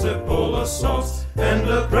 multiple assaults, and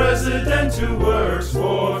a president who works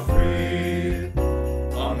for free.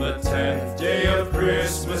 On the 10th day of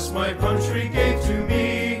Christmas, my country gave to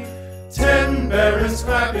me 10 barons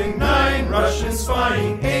clapping, 9 Russians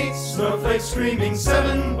spying, 8 snowflakes screaming,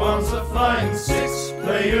 7 bombs a flying, 6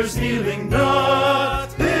 players kneeling,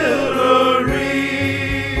 not Hillary.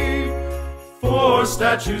 4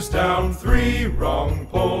 statues down, 3 wrong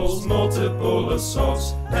poles, multiple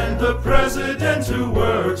assaults, and the president who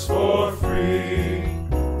works for free.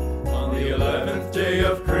 On the 11th day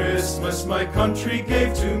of Christmas, my country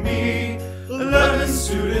gave to me 11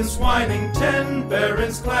 students whining, 10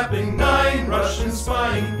 barons clapping, 9 Russians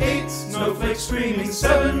spying, 8 snowflakes screaming,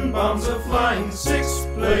 7 bombs a flying, 6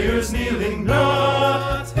 players kneeling,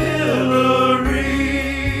 not Hillary.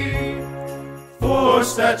 4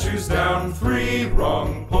 statues down, 3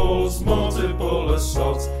 wrong poles, multiple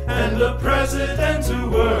assaults, and a president who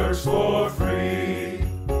works for free.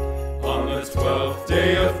 On the 12th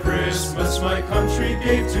day of Christmas, my country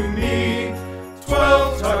gave to me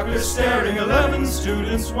 12 talkers staring, 11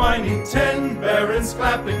 students whining, 10 barons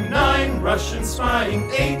clapping, 9 Russians spying,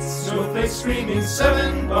 8 snowflakes screaming,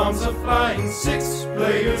 7 bombs a flying, 6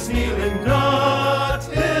 players kneeling, not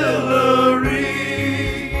Hillary.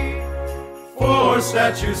 4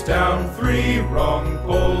 statues down, 3 wrong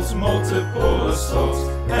poles, multiple assaults,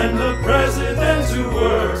 and the president who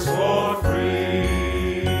works for free.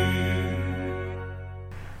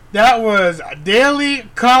 That was Daily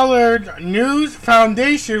Colored News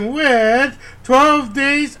Foundation with 12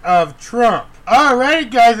 Days of Trump.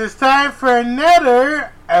 Alright guys, it's time for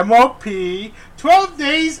another MOP 12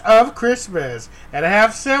 Days of Christmas. And I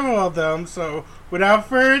have several of them, so without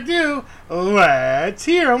further ado, let's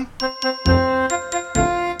hear them.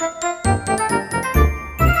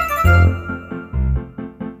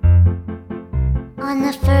 On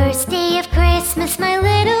the first day of Christmas, my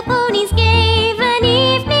little ponies gave an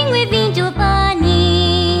evening with Angel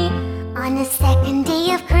Bunny. On the second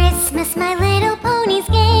day of Christmas, my little ponies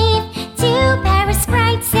gave 2 Paris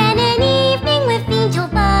sprites and an evening with Angel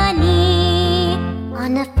Bunny.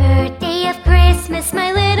 On the third day of Christmas,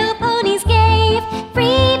 my little ponies gave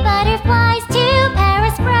 3 butterflies, 2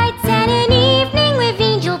 Paris sprites and an evening with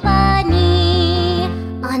Angel Bunny.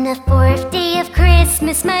 On the fourth day of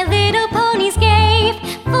Christmas, my little ponies gave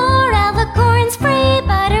 4 alicorns, 3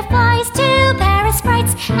 butterflies, 2 Paris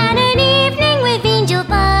sprites, and an evening with Angel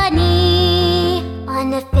Bunny. On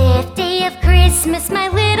the 5th day of Christmas, my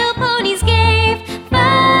little ponies gave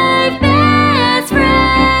 5 best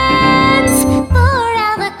friends, 4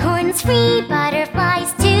 alicorns, 3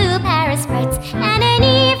 butterflies, 2 Paris sprites, and an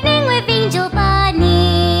evening with Angel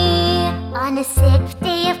Bunny. On the 6th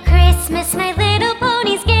day of Christmas, my little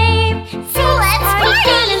ponies gave 6 party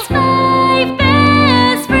cannons, 5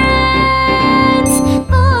 best friends,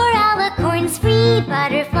 4 alicorns, 3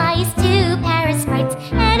 butterflies, 2 Paris sprites,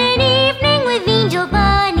 and an evening with Angel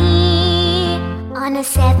Bunny. On the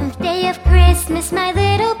 7th day of Christmas, my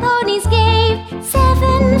little ponies gave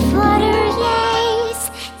 7 flutter yays,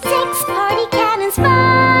 6 party cannons,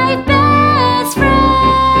 5 best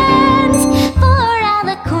friends, 4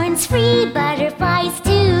 alicorns, 3 butterflies,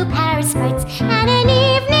 2 Paris sprites, and an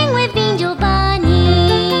evening with Angel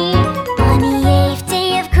Bunny. On the 8th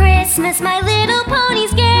day of Christmas, my little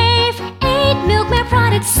ponies gave 8 milkman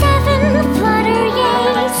products, 7 flutter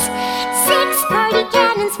yays, 6 party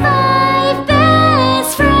cannons, 5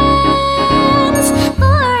 best friends,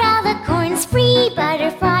 4 alicorns, 3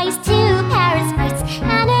 butterflies, 2 Paris sprites,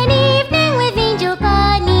 and an evening with Angel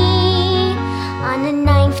Bunny. On the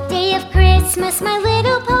 9th day of Christmas, my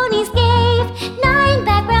little ponies gave 9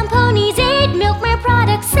 background ponies, 8 milkman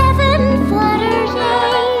products, 7 flutter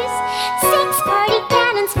yays, 6 party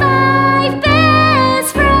cannons, 5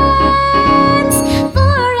 best friends,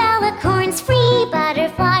 4 alicorns, 3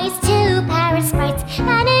 butterflies, 2 Paris sprites,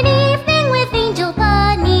 and an evening with Angel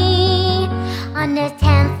Bunny. On the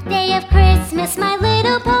 10th day of Christmas, my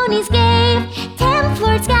little ponies gave 10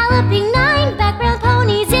 flirts galloping, 9 background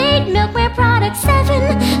ponies, 8 milkman products,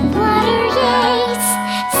 7 flutter yays,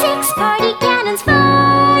 6 party cannons,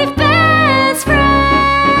 5 best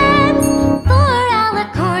friends, 4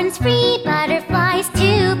 alicorns, 3 butterflies,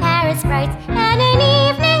 2 Paris sprites, and an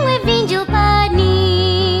evening with Angel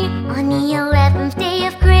Bunny. On the 11th day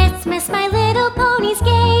of Christmas, my little ponies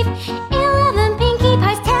gave 11 pinkie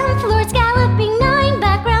pies, 10 flirts galloping, 9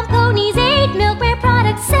 background ponies, 8 milkman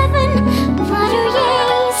products, 7 flutter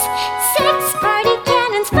yays, 6 party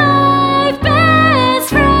cannons, 5 best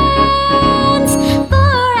friends,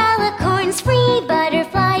 4 alicorns, 3 butterflies,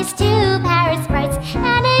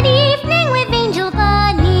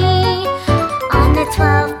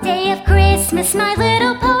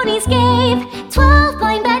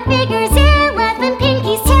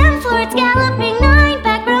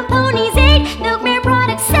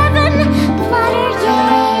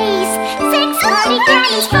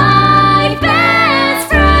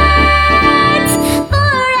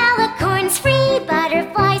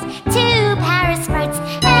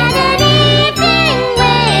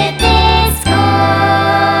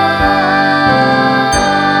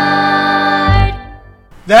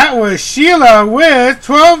 That was Sheila with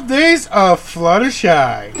 12 Days of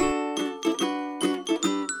Fluttershy.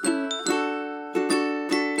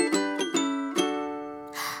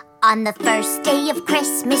 On the first day of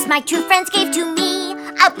Christmas, my true friends gave to me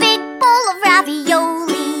a big bowl of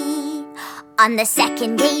ravioli. On the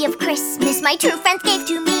second day of Christmas, my true friends gave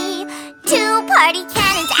to me 2 party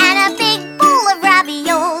cannons and a big bowl of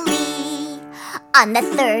ravioli. On the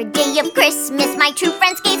third day of Christmas, my true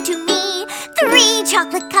friends gave to me 3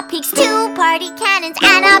 chocolate cupcakes, 2 party cannons,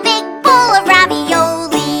 and a big bowl of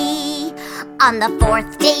ravioli. On the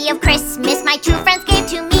fourth day of Christmas, my true friends gave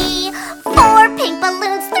to me 4 pink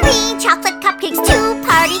balloons, 3 chocolate cupcakes, 2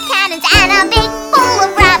 party cannons, and a big bowl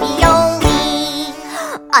of ravioli.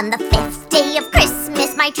 On the fifth day of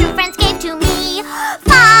Christmas, my true friends gave to me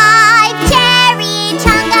 5 cherry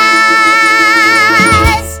chungas.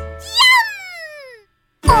 Yum!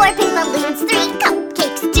 4 pink balloons, 3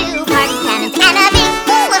 cupcakes, 2 party cannons, and a big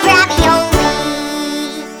bowl of ravioli.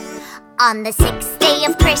 On the sixth day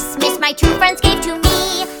of Christmas, my true friends gave to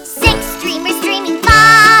me 6 streamers streaming,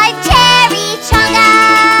 5 cherry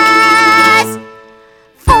chungas.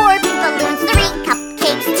 4 pink balloons, 3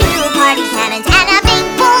 cupcakes, 2 party cannons, and a big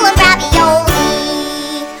bowl of ravioli.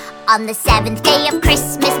 On the seventh day of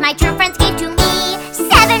Christmas, my true friends gave to me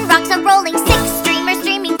 7 rocks of rolling, 6 streamers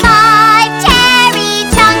streaming, 5 cherry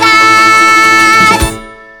chungas.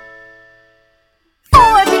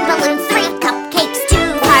 4 pink balloons, 3 cupcakes,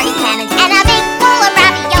 2 party cannons, and a big bowl of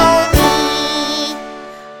ravioli.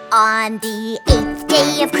 On the 8th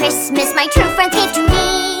day of Christmas, my true friends gave to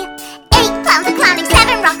me 8 clowns of clowning,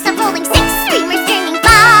 7 rocks of rolling, 6 streamers streaming,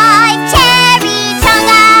 5 cherry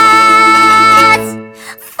chungas.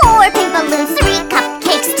 4 pink balloons, 3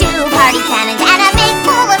 cupcakes, 2 party cannons, and a big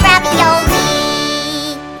bowl of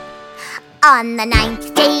ravioli. On the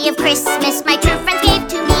 9th day of Christmas, my true friends gave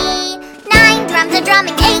to me 9 drums a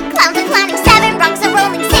drumming, 8 clowns a clowning, 7 rocks a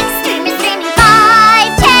rolling, 6 streamers streaming,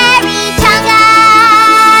 5 cherry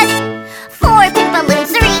chungas. 4 pink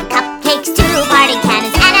balloons, 3 cupcakes, 2 party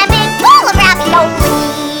cannons, and a big bowl of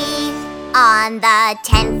ravioli. On the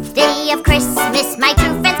 10th day of Christmas, my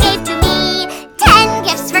true friends gave to me 10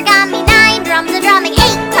 gifts for gummy, 9 drums a drumming, 8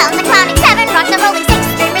 clowns a clowning, 7 rocks a rolling, 6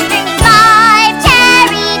 streamers streaming, 5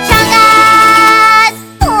 cherry chungas.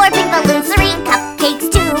 4 pink balloons, 3 cupcakes,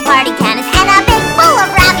 2 party cannons, and a big bowl of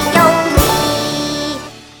ravioli.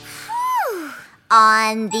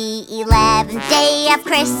 On the 11th day of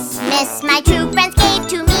Christmas, my true friends gave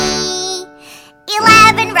to me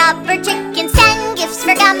 11 rubber chickens, 10 gifts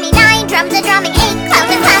for gummy, 9 drums a drumming, 8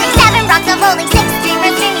 clowns a clowning, 7 rocks a rolling, 6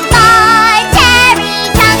 streamers streaming, 5 cherry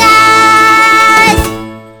chungas.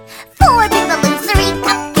 4 big balloons, 3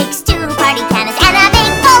 cupcakes, 2 party cannons, and a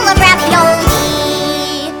big bowl of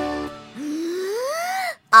ravioli.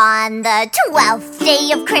 On the 12th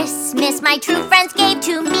day of Christmas, my true friends gave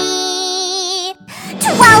to me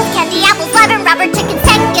 12 candy apples, 11 rubber chickens,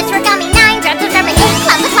 10 gifts for gummy, 9 drums of drumming, 8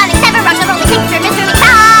 clowns of clowning, 7 rocks of rolling, 6 streamers streaming,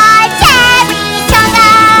 5 cherry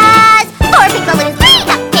chungas. 4 pink balloons, 3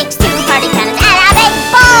 cupcakes, 2 party cannons, and a big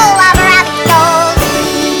bowl of ravioli.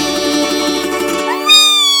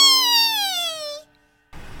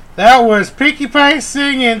 That was Pinkie Pie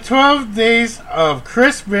singing 12 Days of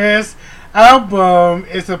Christmas. Album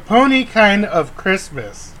is a pony kind of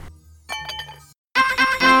Christmas.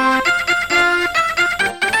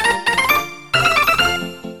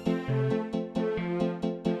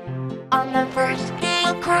 On the first day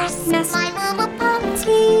of Christmas, my little pony,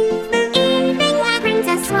 the evening light brings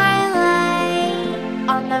us twilight.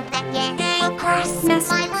 On the second day of Christmas,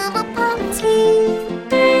 my little pony,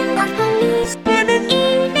 the ponies, the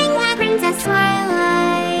evening light brings us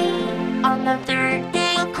twilight. On the third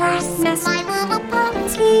day of Christmas, my little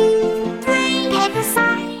pony, 3 head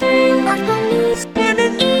aside, the ponies, the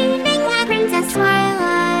evening light brings us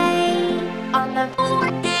twilight. On the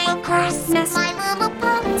fourth day of Christmas, my little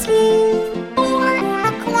pony, 4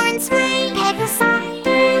 unicorns, 3 head aside,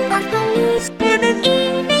 the ponies, the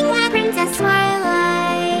evening light brings us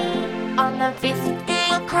twilight. On the 5th day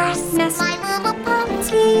of Christmas, my little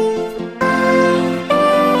pony, 5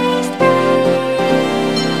 days,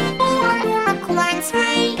 4 unicorns,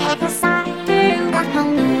 3 head aside, the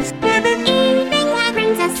ponies, the evening light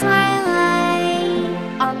brings us twilight.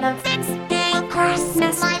 On the 6th day of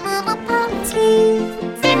Christmas, my little pony,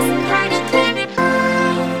 6 party cannon,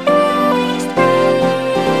 5 days,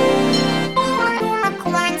 4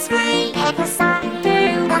 unicorns, 3 head aside,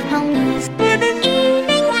 the ponies, the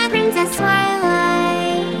evening light brings us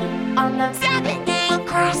twilight. On the 7th day of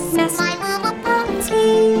Christmas, my little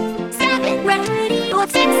pony, 7 ready,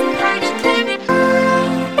 6 party cannon,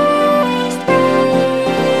 5 days,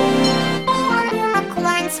 4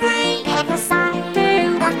 unicorns, 3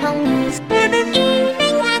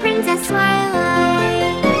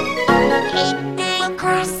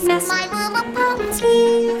 Christmas, my little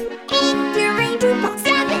pony. 8 your reindeer box,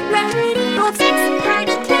 7 ready, box 6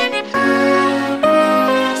 party planet 5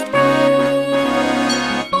 first three.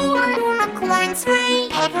 4 unicorns, 3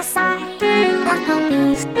 Pegasus, 3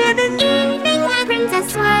 ponies. In the evening, what brings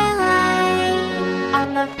us twilight? On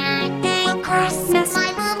the 5th day of Christmas, my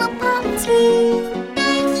little pony.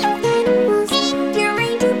 8 your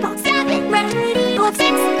reindeer box, 7 ready, box 6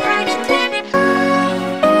 party planet 5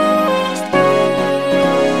 first three.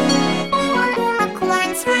 4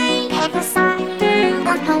 unicorns, 3 Pegasus, 3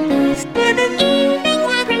 ponies. In the evening,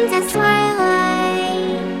 what brings us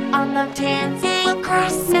twilight? On the 10th day of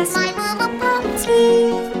Christmas, my little pony.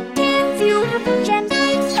 10 beautiful gems, 9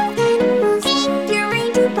 animals. Your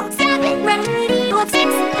reindeer box, 7 ready, box 6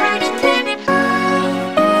 party planet 5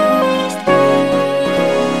 first three.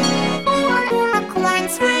 4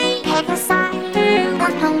 unicorns, 3 Pegasus, 3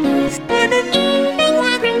 ponies. In the evening,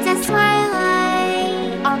 what brings us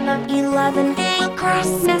twilight? On the 11th day of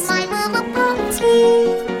Christmas, my little pony.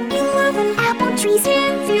 11 apple trees,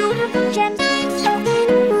 10 beautiful gems, 9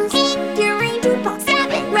 animals. Your reindeer box,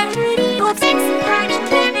 7 ready, box 6 party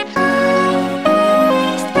planet 5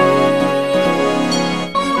 first three.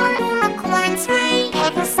 4 unicorns, 3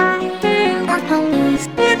 Pegasus, 3 ponies.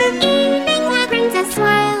 In the evening, what brings us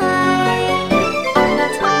twilight? On the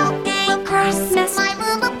 12th day of Christmas, my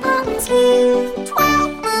little pony.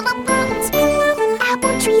 12 little ponies, 11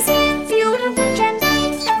 apple trees, 10 beautiful gems, 9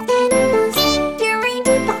 animals. Your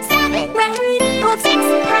reindeer box, 7 ready, box 6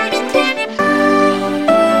 party planet 5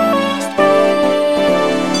 first three.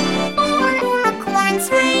 4 unicorns,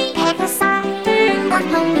 3 Pegasus, 3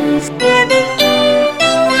 ponies. In the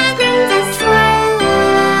evening, what brings us twilight?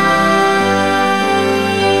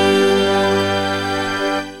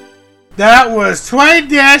 That was Twilight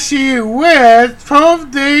Dashie with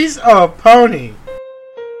 12 Days of Pony.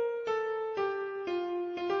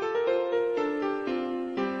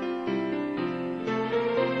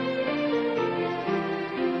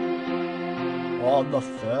 On the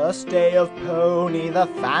first day of Pony, the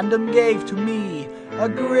fandom gave to me a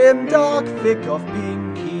grim dark thick of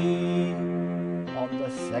Pinky. On the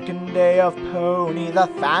second day of Pony, the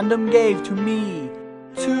fandom gave to me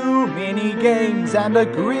 2 mini games and a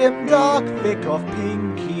grim dark thick of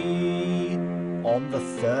Pinky. On the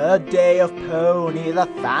third day of Pony, the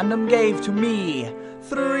fandom gave to me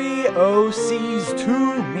 3 OCs,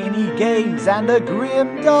 2 mini games and a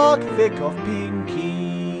grim dark thick of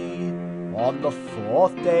Pinky. On the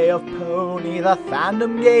fourth day of Pony, the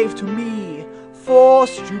fandom gave to me 4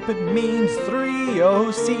 stupid memes, 3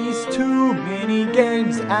 OCs, 2 mini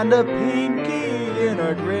games, and a Pinky in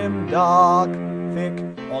a grim dark thick.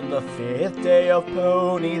 On the fifth day of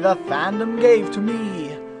Pony, the fandom gave to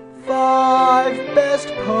me 5 best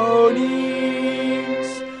ponies,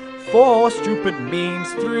 4 stupid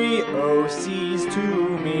memes, 3 OCs,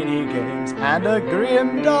 2 mini games, and a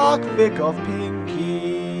grim dark thick of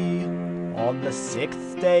Pinky. On the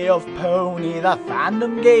sixth day of Pony, the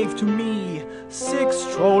fandom gave to me 6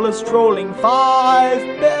 trollers trolling,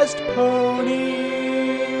 5 best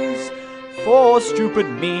ponies, 4 stupid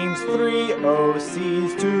memes, 3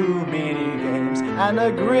 OCs, 2 mini games, and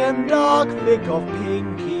a grim dark thick of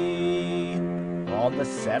Pinky. On the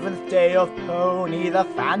seventh day of Pony, the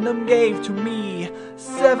fandom gave to me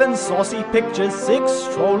 7 saucy pictures, 6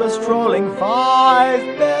 trollers trolling,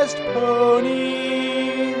 5 best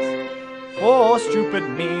ponies, 4 stupid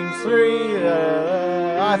memes, 3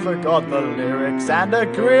 I forgot the lyrics, and a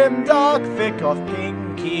grim dark thick of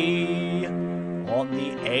Pinky. On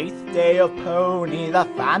the 8th day of Pony, the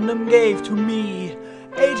fandom gave to me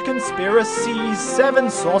 8 conspiracies, 7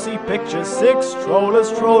 saucy pictures, 6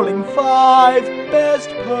 trollers trolling, 5 best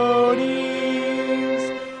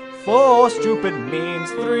ponies, 4 stupid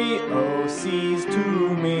memes, 3 OCs,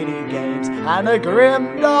 2 mini games, and a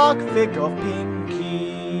grim dark thick of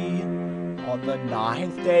Pinky. On the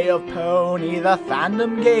 9th day of Pony, the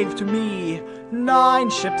fandom gave to me 9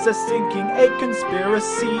 ships are sinking, 8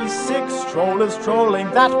 conspiracies, 6 trollers trolling,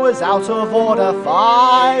 that was out of order,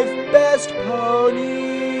 5 best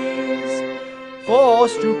ponies, 4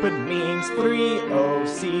 stupid memes, 3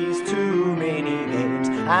 OCs, 2 mini games,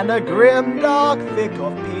 and a grim dark thick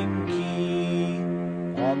of Pinky.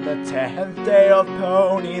 On the 10th day of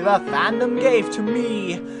Pony, the fandom gave to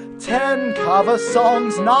me 10 cover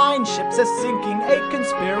songs, 9 ships are sinking, 8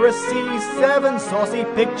 conspiracies, 7 saucy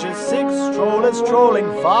pictures, 6 trollers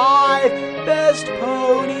trolling, 5 best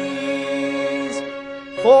ponies,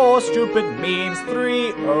 4 stupid memes,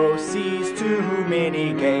 3 OCs, 2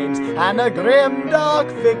 mini games, and a grim dark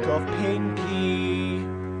thick of Pinky.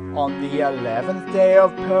 On the 11th day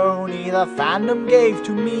of Pony, the fandom gave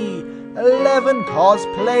to me 11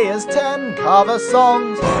 cosplayers, 10 cover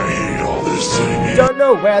songs. I hate all this singing. Don't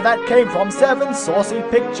know where that came from. 7 saucy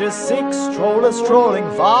pictures, 6 strollers trolling,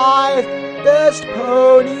 5 best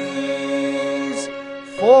ponies,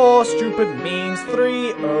 4 stupid memes,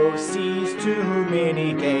 3 OCs, 2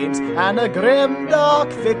 mini games, and a grim dark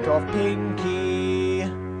fic of Pinky.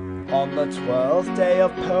 On the 12th day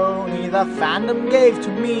of Pony, the fandom gave to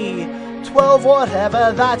me 12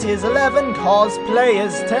 whatever that is, 11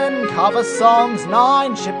 cosplayers, 10 cover songs,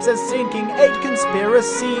 9 ships are sinking, 8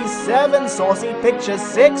 conspiracies, 7 saucy pictures,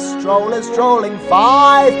 6 strollers trolling,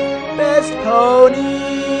 5 best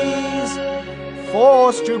ponies,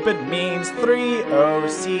 4 stupid memes, 3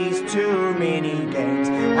 OCs, 2 mini games,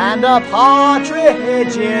 and a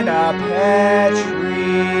partridge in a pear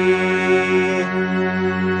tree.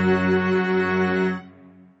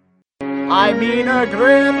 I mean a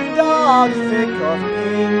grim dog fic of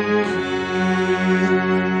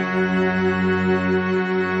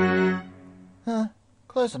Pinky.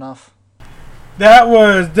 Close enough. That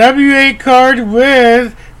was WA Card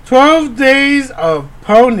with 12 Days of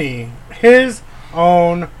Pony, his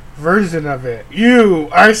own version of it. You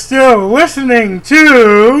are still listening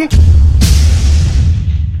to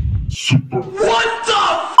What the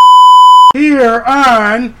f***? Here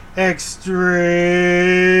on ExtremeX.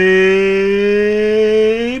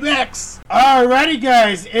 Alrighty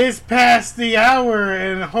guys, it's past the hour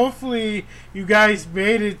and hopefully you guys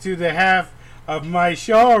made it to the half of my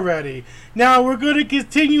show already. Now we're going to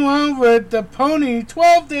continue on with the Pony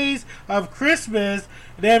 12 Days of Christmas,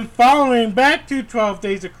 then following back to 12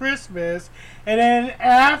 Days of Christmas, and then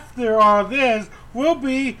after all this will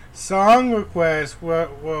be song requests,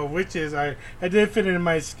 which is I did fit in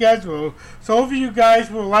my schedule. So hopefully you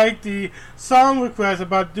guys will like the song requests I'm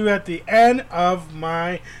about to do at the end of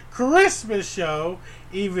my Christmas show,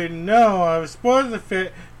 even though I was supposed to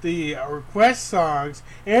fit the request songs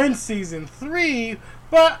in season 3,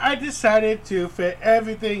 but I decided to fit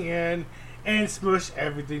everything in and smush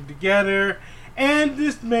everything together and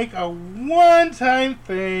just make a one-time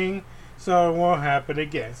thing so it won't happen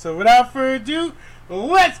again. So without further ado,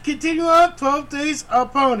 let's continue on 12 Days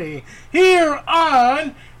of Pony here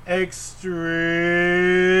on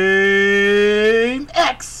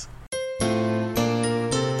ExtremeX.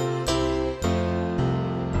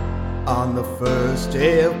 On the first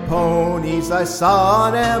day of ponies, I saw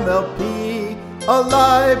an MLP, a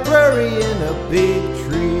library in a big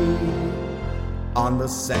tree. On the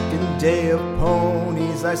second day of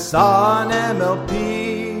ponies, I saw an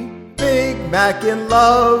MLP, Big Mac in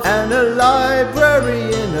love, and a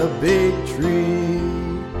library in a big tree.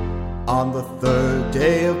 On the third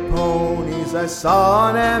day of ponies, I saw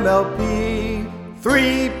an MLP,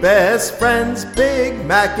 3 best friends, Big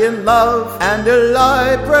Mac in love, and a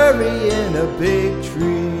library in a big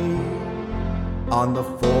tree. On the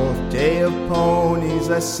fourth day of ponies,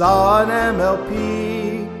 I saw an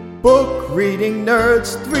MLP, book reading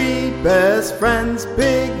nerds, 3 best friends,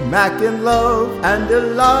 Big Mac in love, and a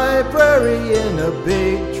library in a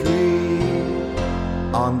big tree.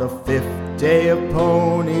 On the 5th day of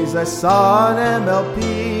ponies, I saw an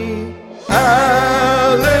MLP,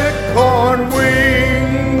 Alicorn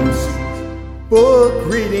Wings, book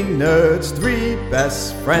reading nerds, 3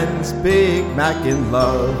 best friends, Big Mac in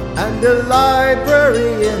love, and a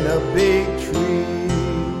library in a big tree.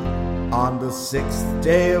 On the 6th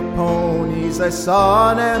day of ponies, I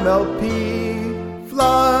saw an MLP,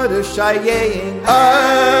 Fluttershying,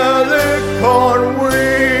 Alicorn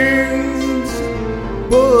Wings,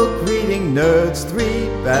 book reading nerds, 3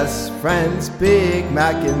 best friends, Big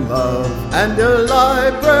Mac in love, and a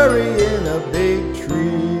library in a big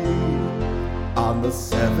tree. On the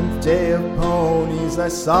 7th day of ponies, I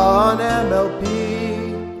saw an MLP,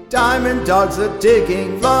 Diamond dogs are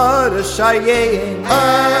digging, Fluttershying,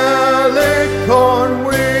 Alicorn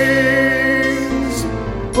Wings,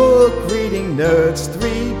 book reading nerds,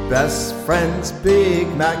 3 best friends, Big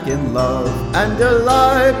Mac in love, and a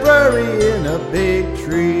library in a big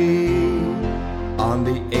tree. On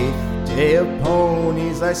the 8th day of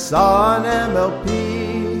ponies, I saw an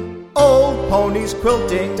MLP, old ponies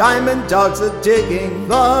quilting, diamond dogs are digging,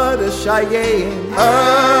 Fluttershying,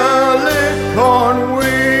 Alicorn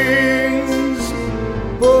Wings,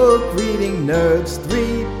 book reading nerds,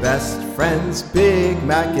 3 best friends, Big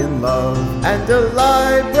Mac in love, and a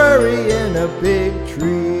library in a big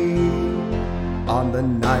tree. On the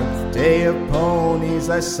 9th day of ponies,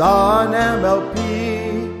 I saw an MLP,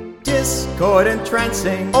 Discord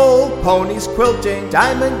entrancing, old ponies quilting,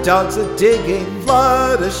 diamond dogs are digging,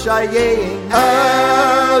 Fluttershying,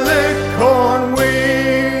 Alicorn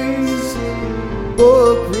Wings,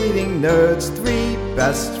 book reading nerds, 3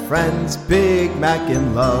 best friends, Big Mac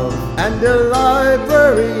in love, and a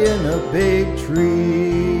library in a big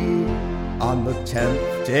tree. On the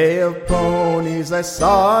 10th day of ponies, I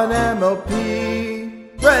saw an MLP.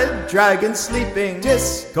 Red dragon sleeping,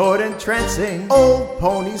 discord entrancing, old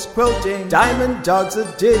ponies quilting, diamond dogs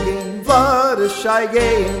a-digging, Fluttershy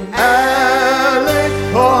gaying,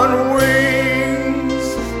 Alec on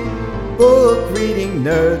wings. Book reading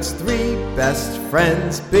nerds, 3 best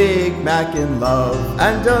friends, Big Mac in love,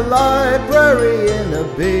 and a library in a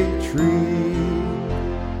big tree.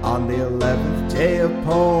 On the 11th day of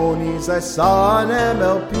ponies, I saw an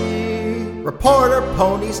MLP. Reporter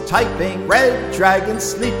ponies typing, red dragon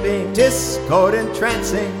sleeping, discord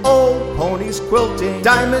entrancing, old ponies quilting,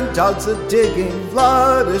 diamond dogs a-digging,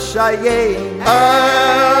 Fluttershy yaying,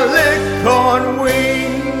 Alec on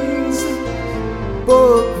wings.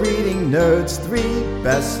 Book reading nerds, 3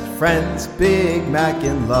 best friends, Big Mac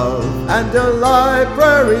in love, and a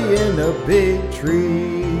library in a big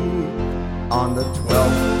tree. On the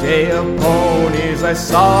 12th day of ponies, I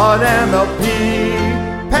saw an MLP.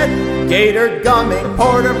 Pet gator gumming,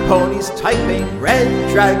 porter ponies typing, red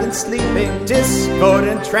dragon sleeping, discord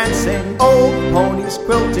entrancing, old ponies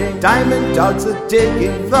quilting, diamond dogs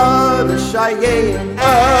a-digging, Fluttershy yaying,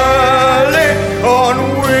 Alec on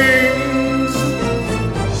wings.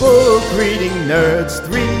 Book reading nerds,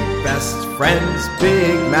 3 best friends,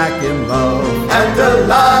 Big Mac in love, and a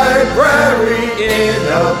library in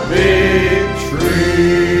a big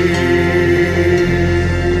tree.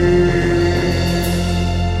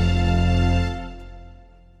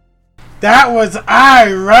 That was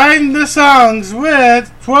I writing the songs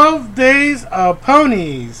with 12 Days of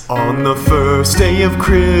Ponies. On the first day of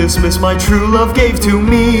Christmas, my true love gave to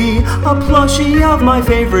me a plushie of my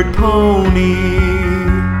favorite pony.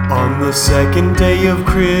 On the second day of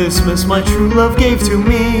Christmas, my true love gave to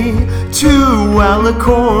me 2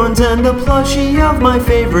 alicorns and a plushie of my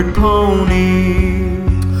favorite pony.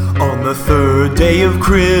 On the third day of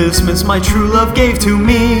Christmas, my true love gave to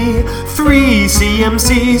me 3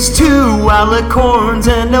 CMCs, 2 alicorns,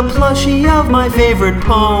 and a plushie of my favorite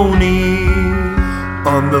pony.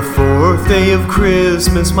 On the 4th day of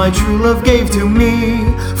Christmas, my true love gave to me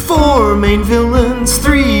 4 main villains,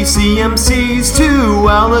 3 CMCs, 2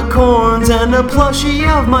 alicorns, and a plushie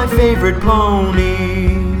of my favorite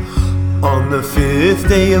pony. On the 5th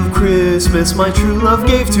day of Christmas, my true love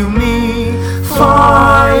gave to me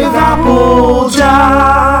 5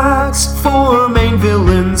 Applejacks, 4 main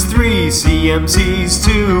villains, 3 CMCs,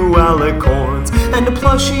 2 alicorns, and a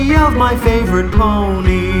plushie of my favorite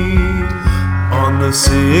pony. On the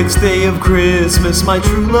 6th day of Christmas, my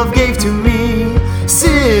true love gave to me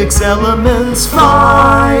 6 elements,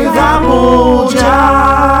 5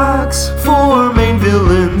 Applejacks, 4 main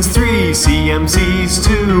villains, 3 CMCs,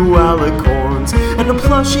 2 alicorns, and a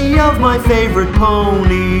plushie of my favorite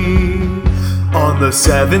pony. On the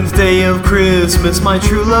 7th day of Christmas, my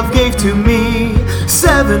true love gave to me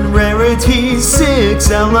 7 rarities, 6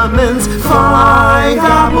 elements, 5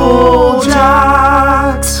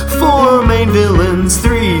 Applejacks, 4 main villains,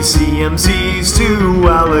 3 CMCs, 2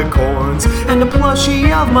 alicorns, and a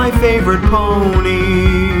plushie of my favorite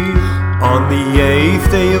pony. On the 8th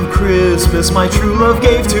day of Christmas, my true love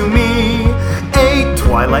gave to me 8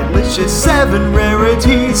 Twilightlicious, 7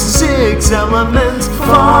 rarities, 6 elements,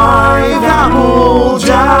 5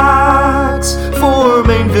 Applejacks, 4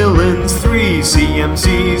 main villains, 3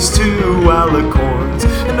 CMCs, 2 alicorns,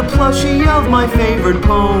 and a plushie of my favorite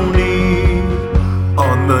pony.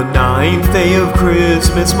 On the 9th day of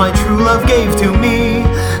Christmas, my true love gave to me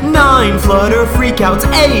 9 Flutter Freakouts,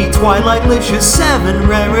 8 Twilightlicious, 7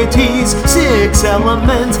 rarities, 6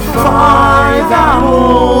 elements, 5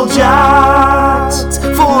 Applejacks,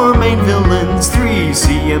 4 main villains, 3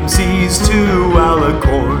 CMCs, 2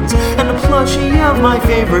 alicorns, and a plushie of my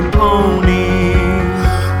favorite pony.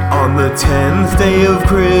 On the 10th day of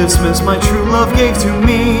Christmas, my true love gave to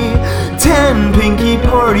me 10 Pinky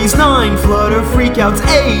Parties, 9 Flutter Freakouts,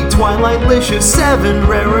 8 Twilightlicious, 7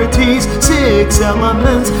 rarities, 6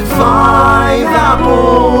 elements, 5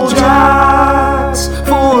 Applejacks,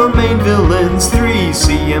 4 main villains, 3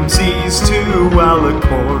 CMCs, 2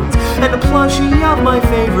 alicorns, and a plushie of my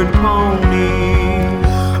favorite pony.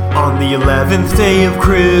 On the 11th day of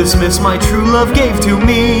Christmas, my true love gave to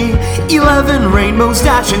me 11 Rainbows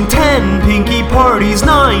Dash and 10 Pinky Parties,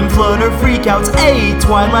 9 Flutter Freakouts, 8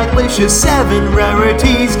 Twilightlicious, 7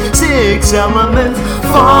 rarities, 6 elements,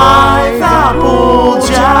 5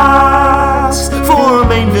 Applejacks, 4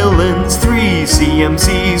 main villains, 3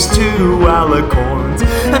 CMCs, 2 alicorns,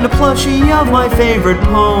 and a plushie of my favorite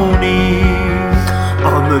pony.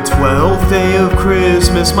 On the 12th day of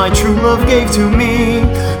Christmas, my true love gave to me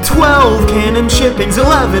 12 cannon shippings,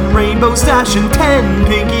 11 rainbow stash, and 10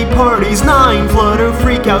 pinky parties, 9 flutter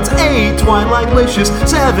freakouts, 8 twilight wishes,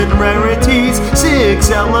 7 rarities, 6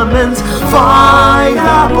 elements, 5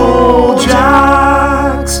 apple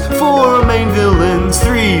jacks, 4 main villains,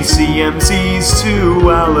 3 CMCs, 2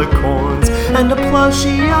 alicorns, and a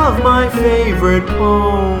plushie of my favorite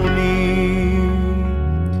pony.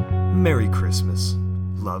 Merry Christmas.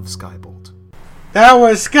 Love, Skybolt. That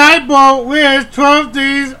was Skybolt with 12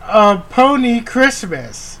 Days of Pony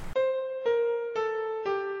Christmas.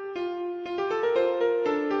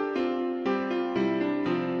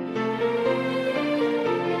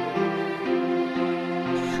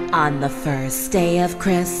 On the first day of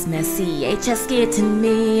Christmas, EHS gave to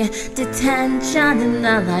me detention in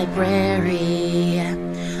the library.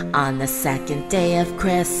 On the second day of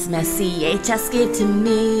Christmas, EHS gave to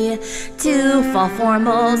me 2 fall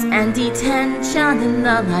formals and detention in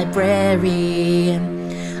the library.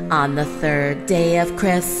 On the third day of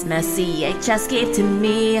Christmas, EHS gave to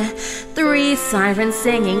me 3 sirens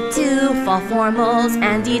singing, 2 fall formals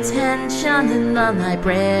and detention in the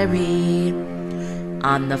library.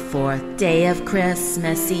 On the fourth day of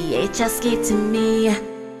Christmas, EHS gave to me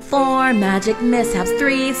 4 magic mishaps,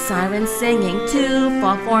 3 sirens singing, 2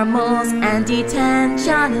 fall formals, and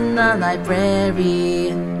detention in the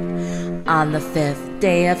library. On the fifth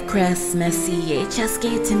day of Christmas, EHS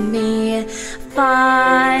gave to me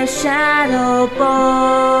 5 shadow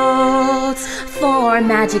bolts, 4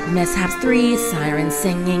 magic mishaps, 3 sirens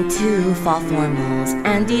singing, 2 fall formals,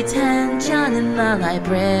 and detention in the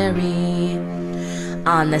library.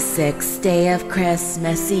 On the sixth day of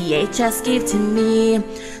Christmas, EHS gave to me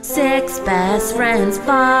 6 best friends,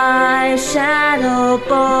 5 shadow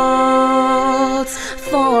bolts,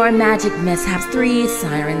 4 magic mishaps, 3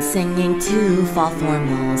 sirens singing, 2 fall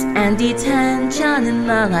formals, and detention in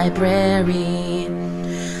the library.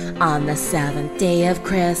 On the seventh day of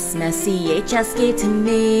Christmas, EHS gave to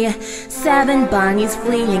me 7 bunnies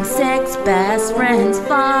fleeing, 6 best friends,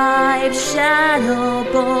 5 shadow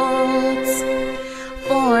bolts,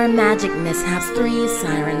 4 magic mishaps, 3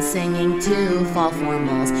 sirens singing, 2 fall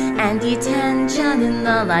formals, and detention in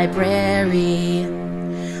the library.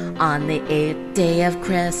 On the 8th day of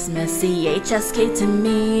Christmas, EHS gave to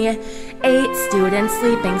me 8 students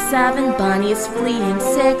sleeping, 7 bunnies fleeing,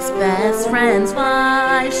 6 best friends,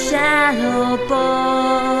 5 shadow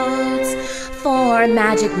bolts, 4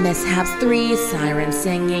 magic mishaps, 3 sirens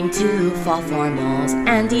singing, 2 fall formals,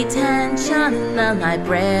 and detention in the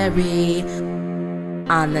library.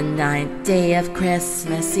 On the 9th day of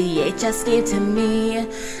Christmas, EHS gave to me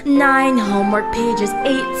 9 homework pages,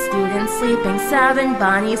 8 students sleeping, 7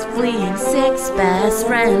 bunnies fleeing, 6 best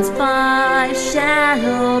friends, 5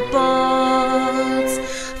 shadow bolts,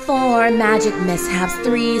 4 magic mishaps,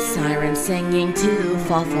 3 sirens singing, 2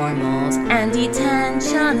 fall formals, and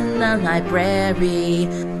detention in the library.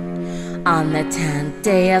 On the 10th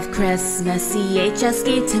day of Christmas, EHS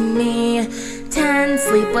gave to me 10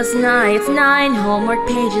 sleepless nights, 9 homework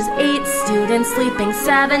pages, 8 students sleeping,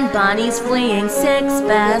 7 bunnies fleeing, 6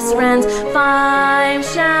 best friends, 5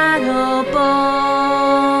 shadow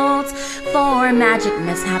bolts, 4 magic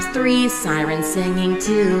mishaps, 3 sirens singing,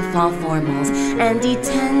 2 fall formals, and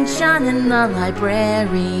detention in the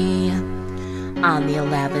library. On the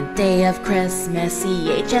 11th day of Christmas,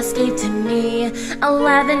 EHS gave to me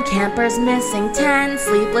 11 campers missing, 10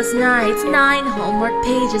 sleepless nights, 9 homework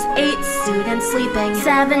pages, 8 students sleeping,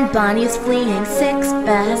 7 bunnies fleeing, 6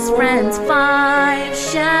 best friends, 5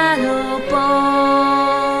 shadow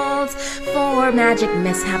bolts, 4 magic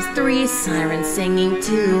mishaps, 3 sirens singing,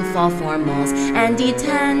 2 fall formals, and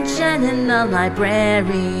detention in the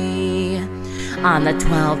library. On the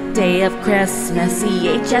 12th day of Christmas,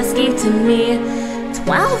 EHS gave to me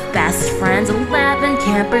 12 best friends, 11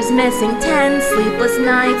 campers missing, 10 sleepless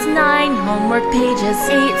nights, 9 homework pages,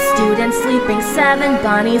 8 students sleeping, 7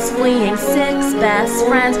 bunnies fleeing, 6 best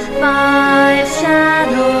friends, 5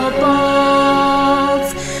 shadow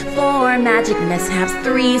bolts, 4 magic mishaps,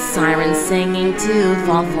 3 sirens singing, 2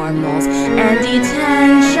 fall formals, and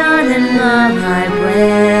detention in the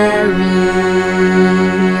library.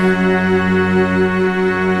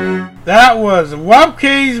 That was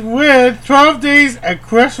Wubcase with 12 Days at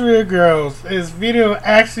Equestria Girls. This video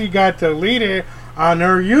actually got deleted on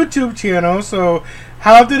her YouTube channel, so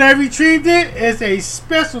how did I retrieve it? It's a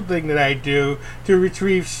special thing that I do to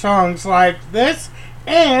retrieve songs like this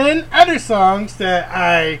and other songs that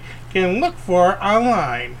I can look for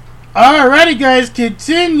online. Alrighty guys,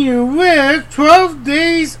 continue with 12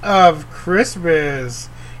 Days of Christmas.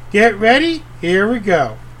 Get ready, here we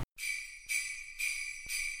go.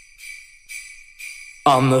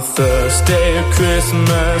 On the first day of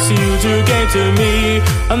Christmas, you two gave to me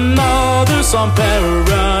another song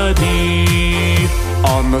parody.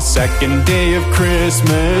 On the second day of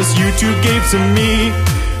Christmas, you two gave to me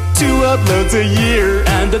 2 uploads a year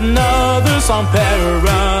and another song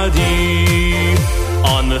parody.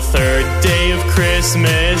 On the third day of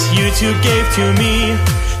Christmas, you two gave to me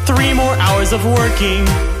 3 more hours of working,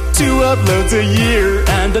 2 uploads a year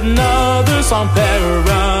and another song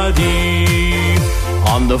parody.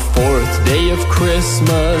 On the 4th day of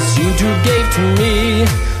Christmas, you two gave to me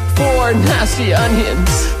 4 nasty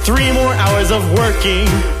onions, 3 more hours of working,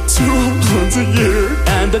 2 uploads a year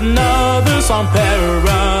and another song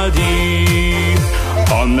parody.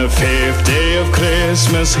 On the 5th day of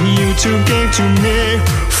Christmas, you two gave to me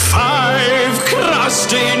 5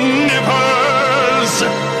 crusty nippers,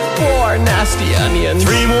 4 nasty onions,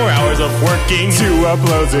 3 more hours of working, 2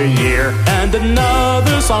 uploads a year and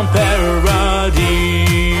another song parody.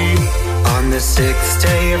 On the 6th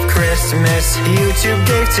day of Christmas, you two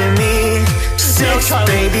gave to me 6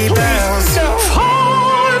 baby bells,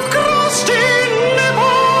 5 crusty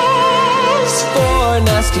nipples, 4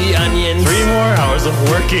 nasty onions, 3 more hours of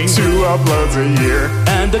working, 2 uploads a year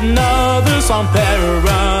and another song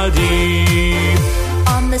parody.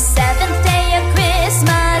 On the 7th day of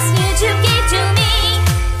Christmas, you two gave to me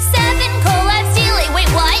 7 cold steely. Wait,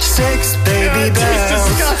 what? 6 baby bells,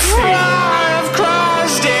 5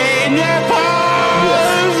 crusty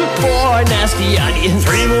nipples, 4 nasty onions,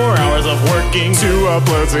 3 more hours of working, 2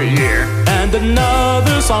 uploads a year and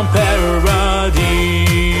another song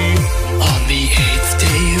parody. On the 8th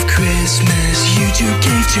day of Christmas, you two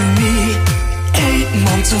gave to me 8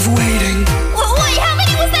 months of waiting. Wait, how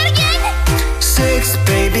many was that again? 6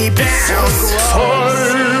 baby bells,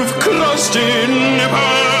 5 crusty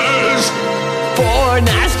nipples, 4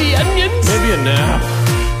 nasty onions, maybe a nap,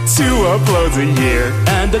 2 uploads a year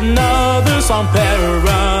and another song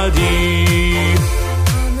parody.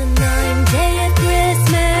 On the 9th day of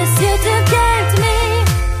Christmas, you two gave to me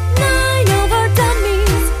 9 over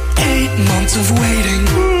dummies, 8 months of waiting.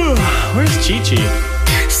 Where's Chi-Chi?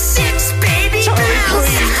 6 baby Charlie, bells,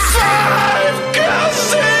 please. 5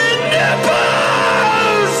 crusty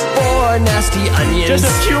nipples, 4 nasty onions, just a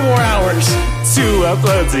few more hours, 2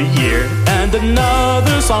 uploads a year and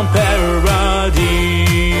another song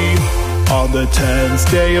parody. On the 10th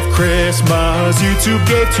day of Christmas, you two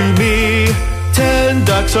gave to me 10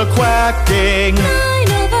 ducks a quacking,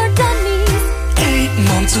 9 over dummies, 8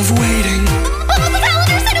 months of waiting. But the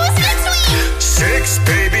calendar said it was next week. 6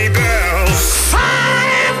 baby bells,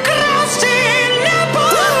 5 crusty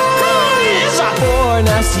nipples, 4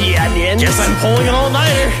 nasty onions, guess I'm pulling an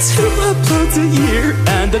all-nighter, 2 uploads a year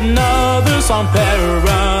and another song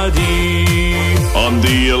parody. On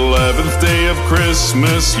the 11th day of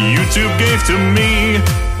Christmas, YouTube gave to me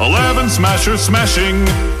 11 smashers smashing,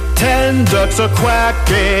 10 ducks a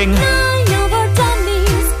quacking, 9 over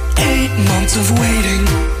dummies, 8 months of waiting.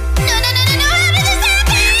 No, how did this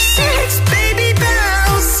happen? 6 baby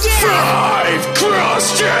bells, yeah. 5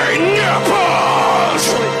 crusty nipples.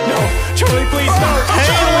 No, Charlie, please no.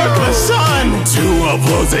 Hey, look, the sun. 2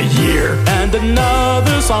 uploads a year and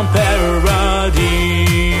another song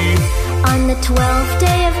parody. On the 12th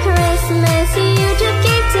day of Christmas, you two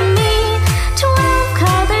gave to me 12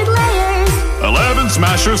 colored layers, 11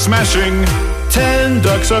 smashers smashing, 10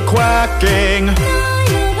 ducks a quacking, 9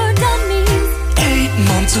 over dummies, 8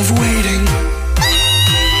 months of waiting.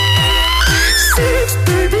 6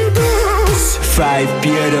 baby bells, 5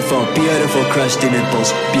 beautiful, beautiful crusty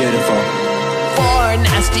nipples. Beautiful. 4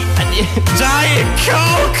 nasty onions, Diet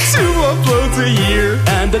Coke, 2 uploads a year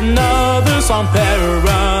and another song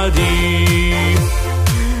parody.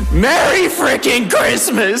 Merry freaking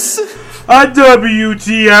Christmas! A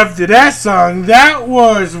WTF to that song. That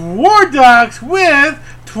was War Dogs with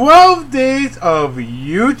 12 Days of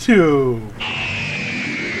YouTube.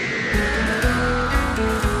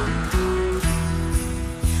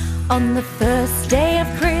 On the first day of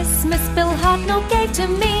Christmas, Bill Hartnell gave to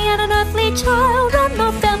me an unearthly child on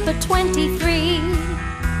November 23.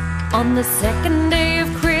 On the second day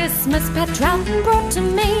of Christmas, Pat Troughton brought to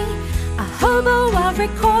me a hobo, a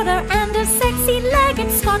recorder, and a sexy-legged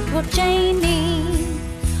Scot called Janie.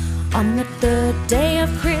 On the third day of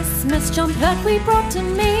Christmas, John Pertwee brought to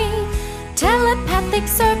me telepathic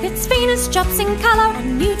circuits, Venus drops in color,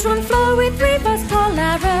 and neutron flow with reverse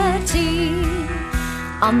polarity.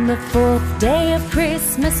 On the fourth day of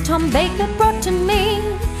Christmas, Tom Baker brought to me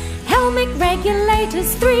helmic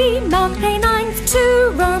regulators, 3 milk canines,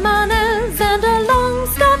 2 romaners, and a long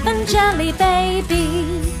staff and jelly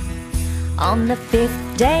baby. On the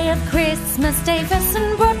 5th day of Christmas,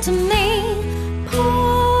 Davison brought to me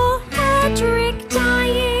Poor Hedrick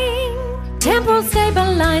dying. Temporal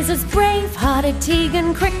stabilizers, brave-hearted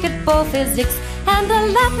Tegan, cricket ball physics, and the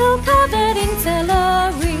lapel covered in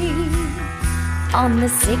celery. On the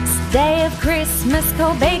 6th day of Christmas,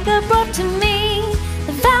 Cole Baker brought to me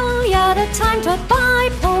the Valyard of time taught by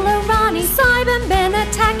Paul O'Rani. Cybermen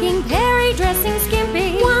attacking, Perry dressing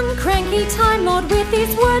skimpy. One cranky Time Lord with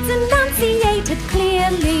his words enunciated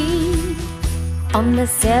clearly. On the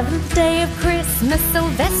 7th day of Christmas,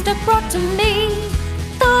 Sylvester brought to me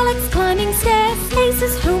Daleks climbing stairs,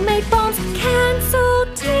 Aces homemade bombs, cancelled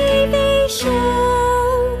TV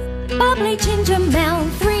show. Bubbly Ginger Mel,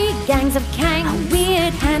 3 gangs of Kang, a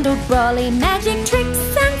weird-handled brawly, magic tricks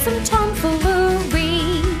and some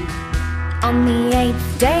tomfoolery. On the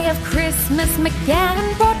 8th day of Christmas,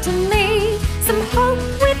 McGann brought to me some hope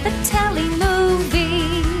with the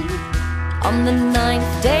telly-movie. On the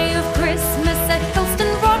 9th day of Christmas,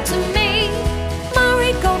 Eccleston brought to me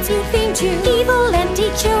Murray Goldstein theme tune, evil empty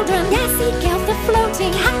children, Gassy Gelf the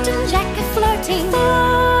floating, Captain Jack a flirting,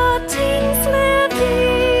 14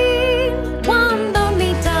 Slitheen, one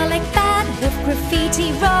lonely Dalek bad with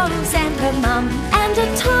graffiti, Rose and her mum, and a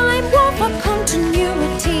time war for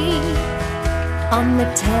continuity. On the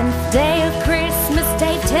 10th day of Christmas,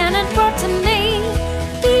 Dave Tennant brought to me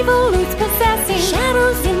evil loots possessing,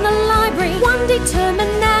 shadows in the library, one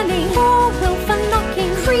determined nanny, 4 Wilfer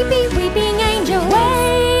knocking, creepy weeping angel,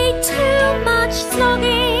 way too much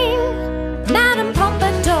snogging, Madam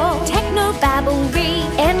Pompadour, techno babblery,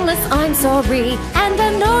 endless I'm sorry, and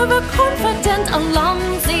an overconfident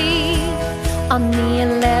Alonzi. On the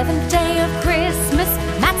 11th day of Christmas,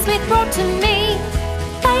 Matt Smith brought to me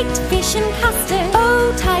baked fish and custard,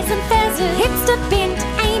 bow ties and feathers, hipster bint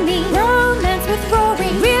Amy, romance with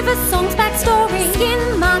Rory, river songs backstory,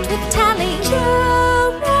 skin marked with Tally,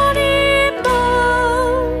 Geronimo,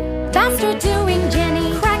 Bastard doing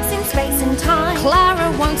Jenny, cracks in space and time,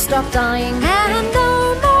 Clara won't stop dying, and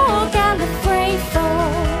no more Gallifrey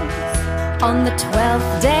Falls. On the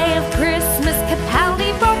 12th day of Christmas,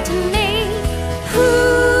 Capaldi brought to me who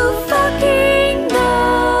fucking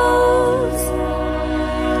knows?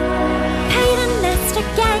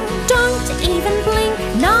 Gang, don't even blink.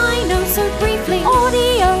 Nino so briefly,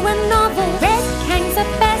 audio and novel. Red Kang's at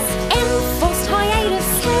best, enforced hiatus.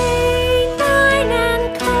 K9 and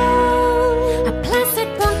Cole, a placid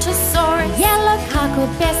Brontosaurus, yellow cargo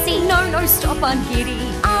Bessie. No, stop on Giddy.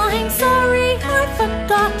 I'm sorry, I've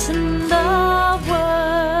forgotten the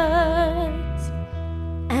words.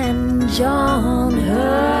 And John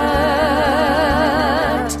Hurt.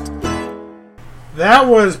 That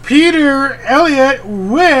was Peter Elliott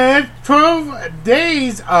with 12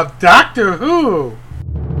 Days of Doctor Who.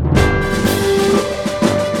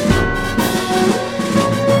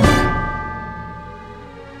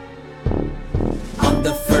 On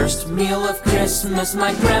the first meal of Christmas,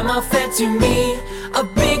 my grandma fed to me a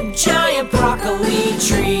big giant broccoli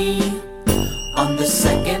tree. On the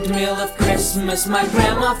second meal of Christmas, my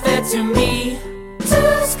grandma fed to me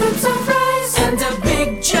 2 scoops of rice and a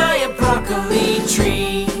big giant broccoli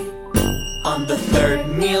tree. On the third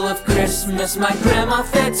meal of Christmas, my grandma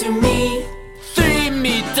fed to me 3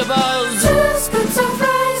 meatballs, 2 scoops of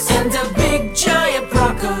rice and a big giant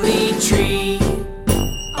broccoli tree.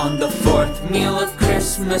 On the fourth meal of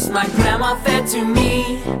Christmas, my grandma fed to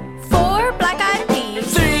me 4 black-eyed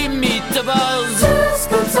peas, 3 meatballs, 2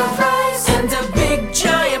 scoops of rice and a big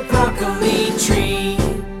giant broccoli tree.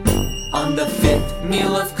 On the fifth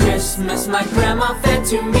meal of Christmas, my grandma fed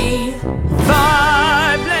to me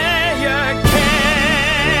 5-layer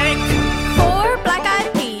cake, 4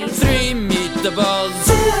 black-eyed peas, 3 meatballs,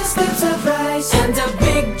 2 scoops of rice and a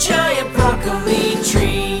big giant broccoli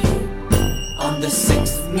tree. On the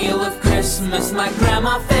sixth meal of Christmas, my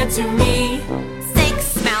grandma fed to me 6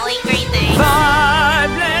 smelly green things,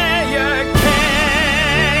 5-layer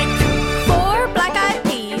cake, 4 black-eyed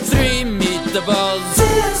peas, 3 meatballs, 2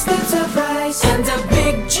 scoops of rice and a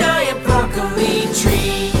big giant broccoli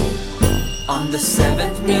tree. On the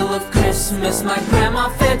seventh meal of Christmas, my grandma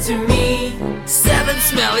fed to me 7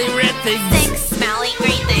 smelly red things, 6 smelly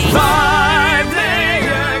green things,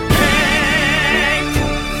 5-layer cake,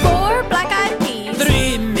 4 black-eyed peas,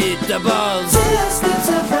 3 meatballs, 2 scoops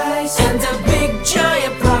of rice and a big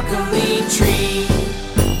giant broccoli tree.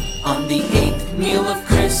 On the eighth meal of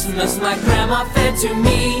Christmas, my grandma fed to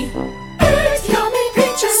me 8 yummy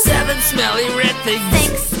peaches, 7 smelly red things,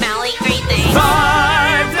 6 smelly green things,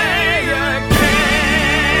 5-layer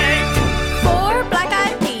cake, 4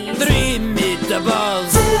 black-eyed peas, 3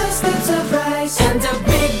 meatballs, 2 scoops of rice and a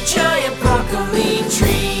big giant broccoli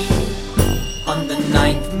tree. On the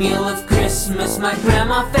ninth meal of Christmas, my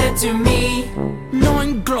grandma fed to me.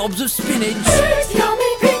 9 globs of spinach. 8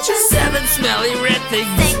 yummy peaches. 7 smelly red things.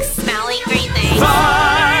 6 smelly green things.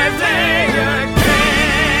 5 layer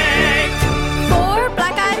cake. 4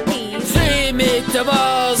 black-eyed peas. 3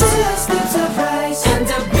 meatballs. 2 scoops of rice. And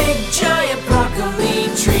a big giant broccoli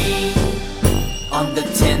tree. On the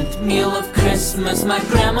 10th meal of Christmas, my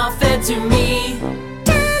grandma fed to me.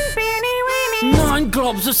 9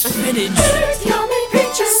 globs of spinach. 8 yummy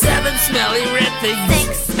peaches. 7 smelly red things.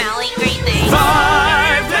 6 smelly green things.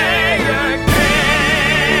 5 layer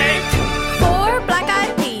cake. 4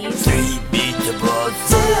 black-eyed peas. 3 meatballs.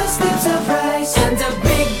 2 scoops of rice. And a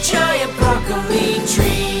big giant broccoli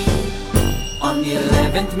tree. On the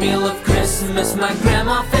 11th meal of Christmas, my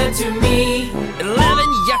grandma fed to me. 11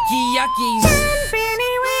 yucky yuckies.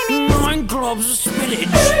 9 globs of spinach.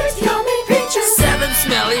 8 yummy peaches. 7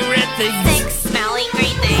 smelly red things. 6 smelly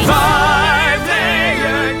green things. 5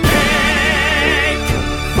 layer cake.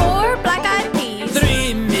 4 black-eyed peas.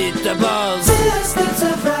 3 meatballs. 2 scoops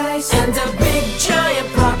of rice. And a big giant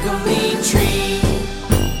broccoli tree.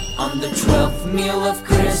 On the 12th meal of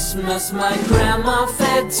Christmas, my grandma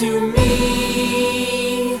fed to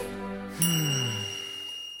me.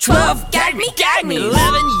 12 gag me.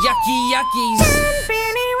 11 yucky yuckies.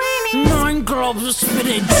 9 globs of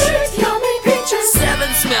spinach. 8 yummy peaches.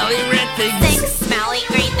 7 smelly red things. 6 smelly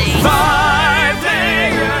green things. 5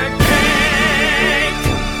 layer cake.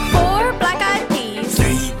 4 black-eyed peas.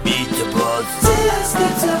 3 meatballs. 2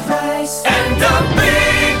 scoops of rice. And a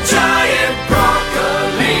big giant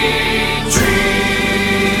broccoli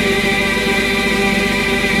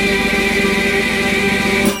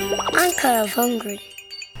tree. I'm kind of hungry.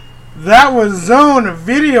 That was Zone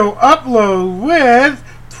Video Upload with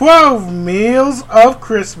 12 Meals of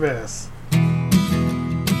Christmas.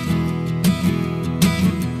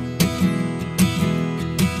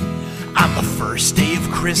 On the first day of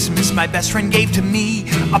Christmas, my best friend gave to me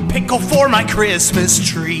a pickle for my Christmas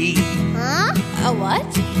tree. Huh? A what? A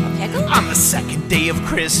pickle? On the second day of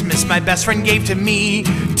Christmas, my best friend gave to me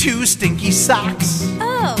 2 stinky socks.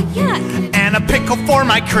 Oh, yuck. And a pickle for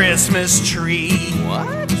my Christmas tree. What?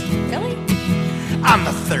 Really? On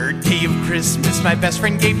the third day of Christmas, my best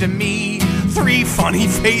friend gave to me 3 funny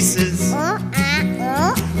faces.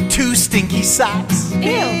 2 stinky socks.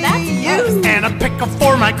 Ew, that's gross. And a pickle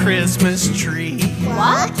for my Christmas tree.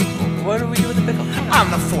 What? What do we do with the pickle?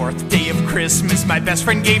 On the 4th day of Christmas, my best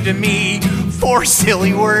friend gave to me 4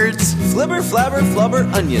 silly words. Flibber, flabber, flubber,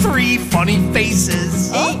 onion. 3 funny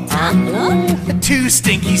faces. 2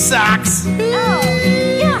 stinky socks. Oh,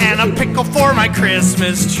 yeah. And a pickle for my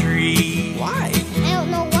Christmas tree. Why? I don't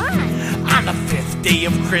know why. On the 5th day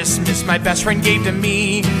of Christmas, my best friend gave to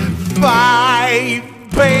me 5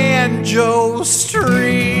 banjo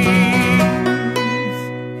strings.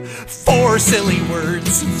 4 silly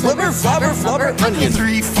words. Flibber, flabber, flubber, onion.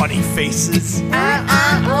 3 funny faces.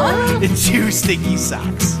 2 stinky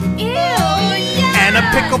socks. Ew, yeah. And a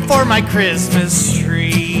pickle for my Christmas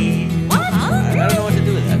tree. What? I don't know what to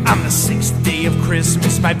do with that. On the 6th day of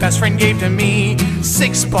Christmas, my best friend gave to me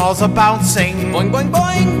 6 balls of bouncing. Boing, boing,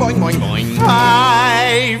 boing, boing, boing, boing.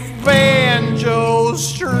 5 banjo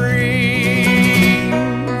strings.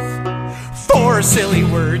 4 silly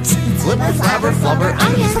words. Flibber, flabber, flubber,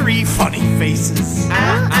 onion. 3 funny faces.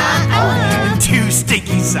 2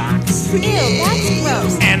 stinky socks. Ew, that's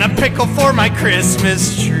gross. And a pickle for my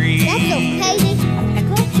Christmas tree. That's so crazy. A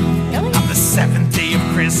pickle? Really? On the 7th day of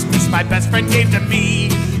Christmas, my best friend gave to me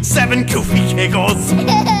 7 goofy giggles.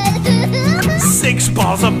 6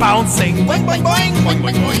 balls of bouncing. Boing, boing, boing, boing,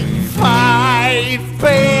 boing, boing. 5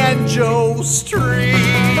 banjo strings.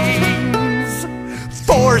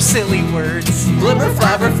 4 silly words. Flibber,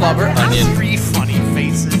 flabber, flubber, onion. 3 funny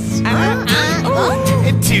faces.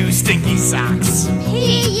 And 2 stinky socks.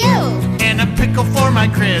 Hey, you. And a pickle for my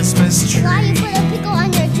Christmas tree. Why you put a pickle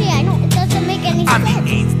on your tree? I don't. It doesn't make any On sense.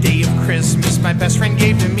 the 8th day of Christmas, my best friend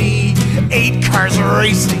gave to me 8 cars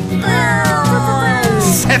racing.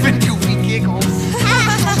 7 goofy giggles.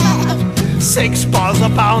 6 balls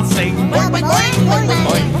of bouncing. Boing, boing, boing, boing,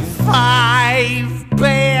 boing. 5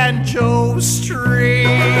 banjo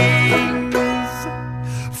strings.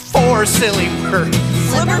 4 silly words.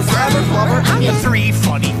 Flibber, flabber, flubber, onion. 3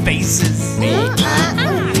 funny faces.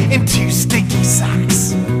 And 2 stinky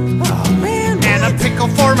socks. Oh, man. And a pickle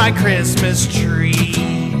for my Christmas tree.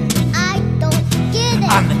 I don't get it.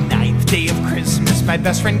 On the 9th day of Christmas, my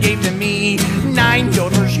best friend gave to me 9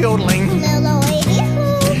 yodelers yodeling. Little lady.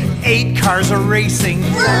 8 cars are racing.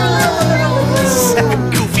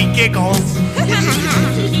 7 goofy giggles.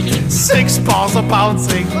 6 balls of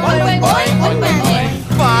bouncing. Boing, boing, boing, boing, boing, boing.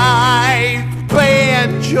 5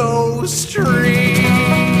 banjo strings.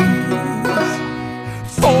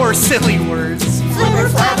 silly words. Flubber,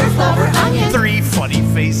 flabber, flubber, onion. 3 funny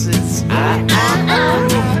faces.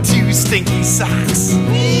 2 stinky socks.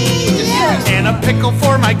 And a pickle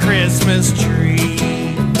for my Christmas tree.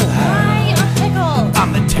 Why a pickle?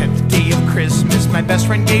 On the 10th day of Christmas, my best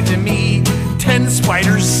friend gave to me 10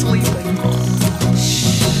 spiders sleeping,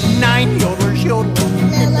 9 yodelers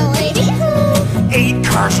yodeling, Little lady who? 8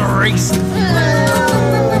 cars are racing,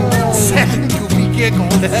 7 goofy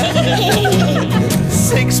giggles,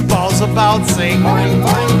 6 balls of bouncing,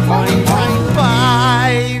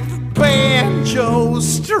 5 banjo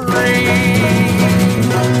strings,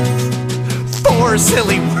 4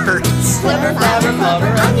 silly words. Flubber, flabber,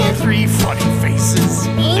 flubber, onion. 3 funny faces.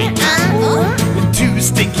 2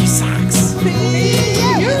 stinky socks.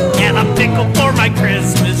 And a pickle for my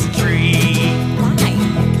Christmas tree.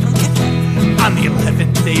 On the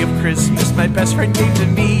 11th day of Christmas, my best friend gave to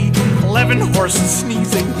me 11 horses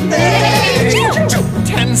sneezing,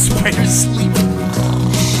 10 spiders sleeping,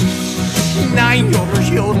 9 yodelers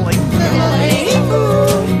yodeling,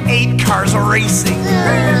 8 cars are racing,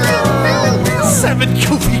 7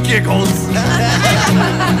 goofy giggles,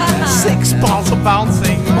 6 balls of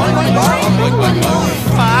bouncing, 5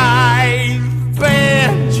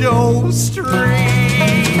 banjo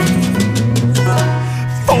strings,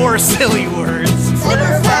 4 silly words,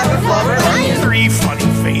 Flubber, flabber, flubber, onion. 3 funny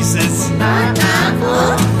faces,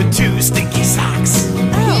 2 stinky socks,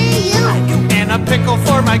 and a pickle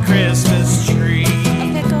for my Christmas tree.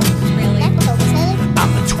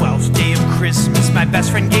 On the 12th day of Christmas, my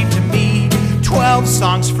best friend gave to me 12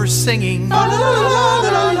 songs for singing,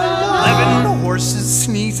 11 horses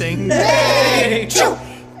sneezing,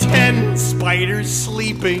 10 spiders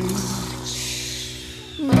sleeping,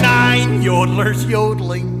 9 yodelers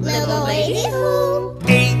yodeling, Little lady who?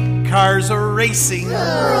 8 cars are racing,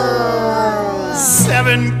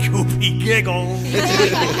 7 goofy giggles,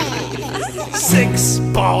 6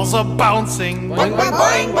 balls of bouncing, Boing, boing,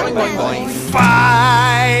 boing, boing, boing, boing.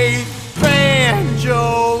 5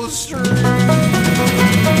 banjo strings,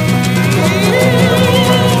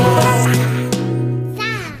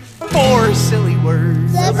 4 silly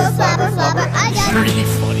words, Flubber, flabber, flubber, onion. 3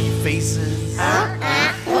 funny faces,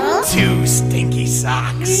 2 stinky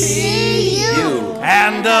socks,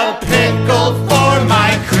 and a pickle for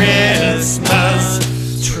my Christmas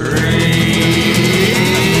tree.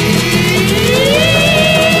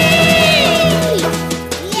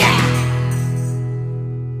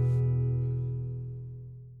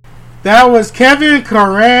 That was Kevin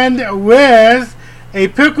Corrand with A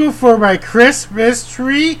Pickle for My Christmas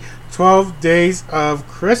Tree, 12 Days of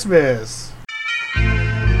Christmas.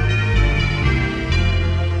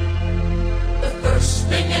 The first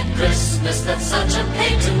thing at Christmas that's such a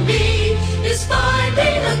pain to me is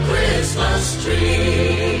finding a Christmas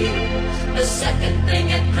tree. The second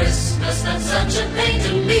thing at Christmas that's such a pain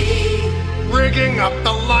to me, Rigging up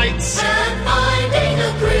the lights and finding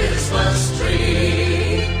a Christmas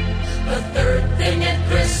tree. The third thing at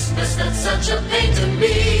Christmas that's such a pain to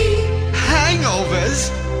me, hangovers,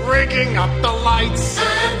 rigging up the lights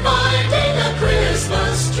and finding a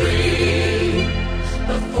Christmas tree.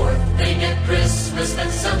 The fourth thing at Christmas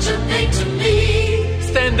that's such a pain to me,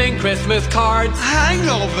 sending Christmas cards,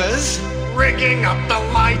 hangovers, rigging up the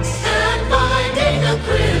lights and finding a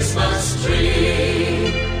Christmas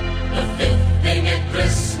tree. The fifth thing at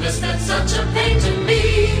Christmas that's such a pain to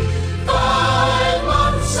me, 5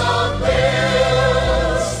 months of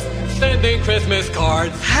bills, sending Christmas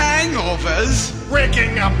cards, hangovers,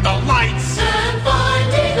 rigging up the lights and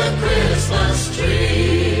finding a Christmas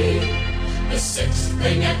tree. The sixth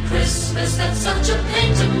thing at Christmas that's such a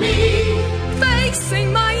pain to me,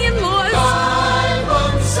 Facing my in-laws. 5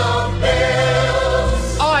 months of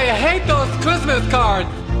bills, I hate those Christmas cards,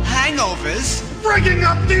 hangovers, rigging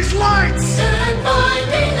up these lights and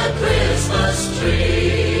finding a Christmas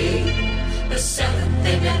tree. The seventh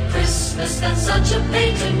thing at Christmas that's such a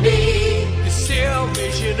pain to me,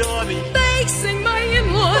 Facing my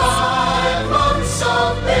in-laws. 5 months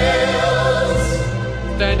of bills,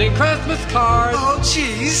 sending Christmas cards. Oh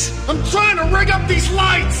jeez, I'm trying to rig up these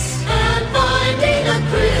lights and finding a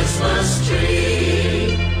Christmas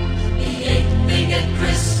tree. The eighth thing at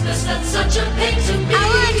Christmas that's such a pain to me, I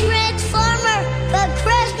want Transformer for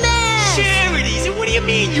Christmas. Charities, and what do you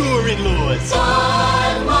mean your in-laws?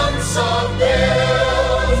 5 months of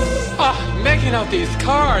bills, Making out these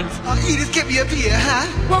cards. Edith, get me up here, huh?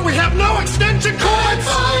 Well, we have no extension and cords.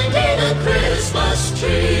 finding a Christmas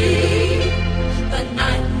tree. The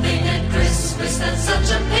ninth thing at Christmas that's such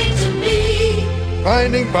a pain to me,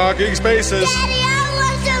 Finding parking spaces. Daddy, I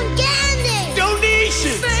want some candy.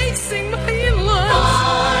 Donations. Facing my in-laws.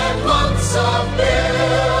 5 months of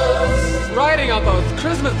bills,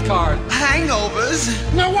 Christmas card. Hangovers?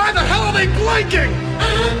 Now why the hell are they blinking?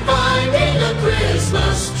 And finding a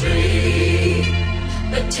Christmas tree.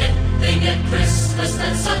 The 10th thing at Christmas,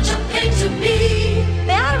 that's such a pain to me.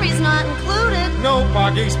 Batteries not included. No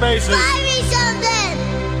parking spaces. Buy me something!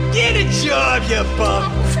 Get a job, you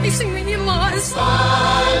bum. Facing the in-laws.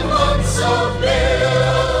 5 months of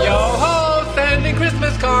bills. Yo ho, sending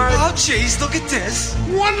Christmas cards. Oh, jeez, look at this.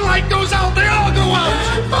 One light goes out, they all go out.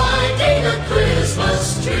 And finding a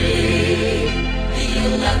Christmas tree. The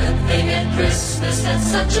 11th thing at Christmas, that's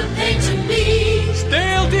such a pain to me.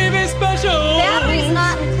 Stale TV special. Batteries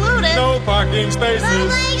not included. No parking spaces. Oh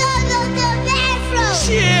my God, go to the bathroom!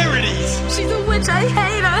 Charities. She's a witch, I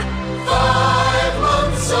hate her. 5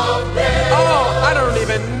 months of bills. Oh, I don't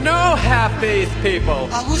even know half these people.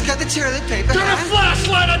 Who's got the toilet paper? Turn a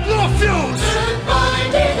flashlight and blow a fuse. And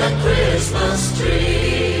finding a Christmas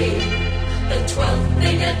tree. The 12th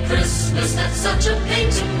thing at Christmas, that's such a pain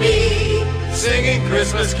to me. Singing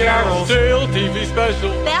Christmas carols. Stale TV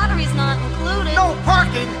special. Batteries not included. No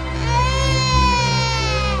parking.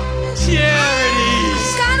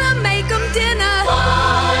 Charities. Gotta make them dinner.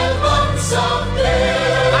 5 months of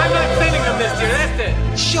bills. I'm not sending them this year, that's it.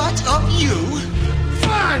 Shut up, you.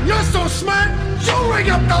 Fine, you're so smart, you ring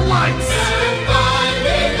up the lights. And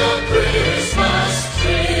finding a Christmas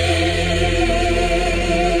tree.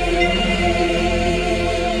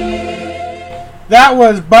 That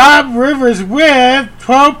was Bob Rivers with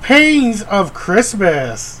 12 Pains of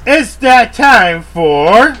Christmas. It's that time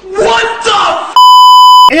for... What the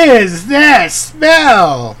Is That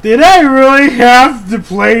Smell? Did I really have to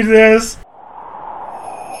play this?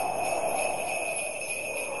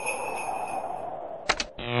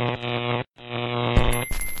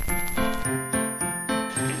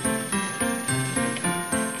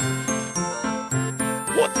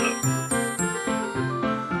 What the?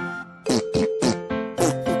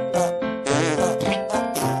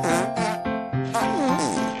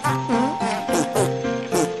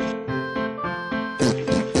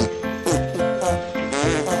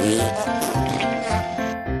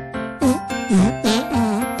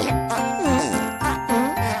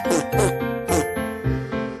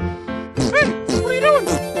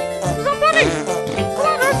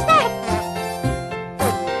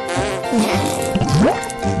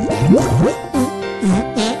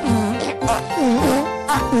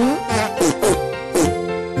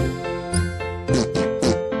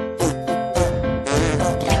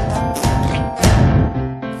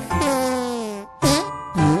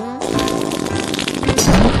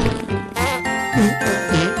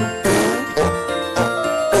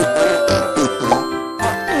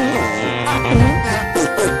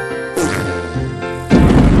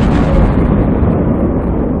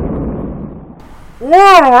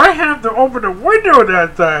 Whoa, I had to open the window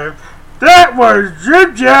that time. That was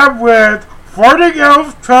Jib Jab with 40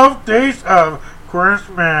 Elves 12 Days of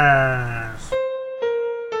Christmas.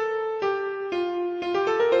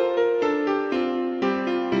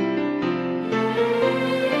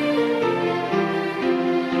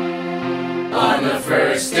 On the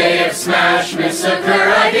first day of Smash Massacre,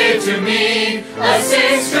 I gave to me a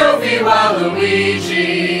 6 trophy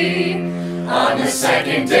Waluigi. On the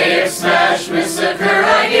second day of Smash Massacre,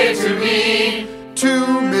 I gave to me 2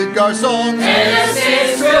 Midgar songs and a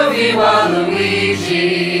 6 trophy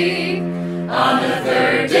Waluigi. On the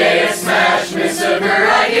third day of Smash Massacre,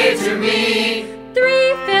 I gave to me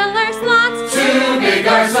 3 filler slots. 2 big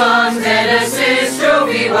garçons and a 6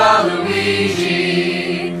 trophy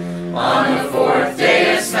Waluigi. On the fourth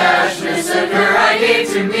day of Smash Massacre, I gave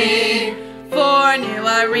to me 4 new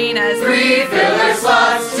arenas. 3 filler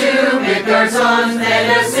slots, 2 big garçons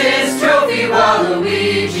and a 6 trophy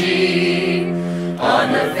Waluigi.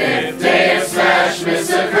 On the fifth day of Smash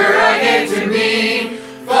Massacre, I gave to me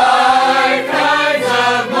 5 kinds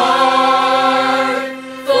of mark,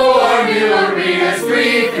 4 new arenas,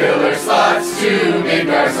 3 filler slots, 2 big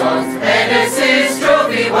garçons and a 6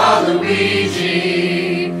 trophy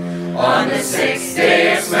Waluigi. On the sixth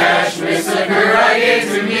day of Smash Massacre, I gave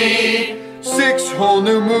to me 6 whole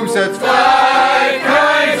new movesets, 5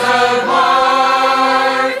 kinds of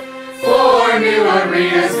mark, 4 new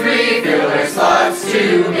arenas, 3 filler slots,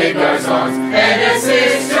 2 big garçons and a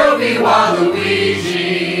 6 trophy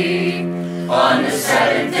Waluigi. On the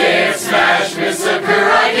seventh day of Smash Massacre,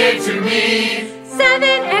 I gave to me 7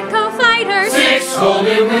 Echo Fighters. 6 whole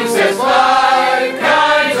new movesets, 5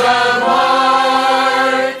 kinds of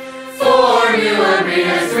mark, 4 new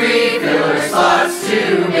arenas, 3 filler slots,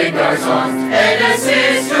 2 big garçons and a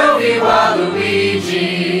 6 trophy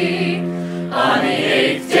Waluigi. On the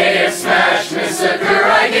eighth day of Smash Massacre,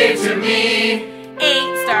 I gave to me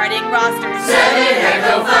 8 starting rosters. 7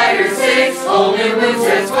 moves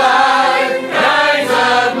and 5 kinds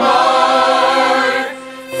of more.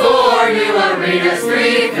 4 new arenas,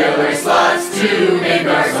 3 filler slots, 2 big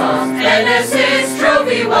garçons, and assist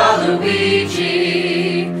trophy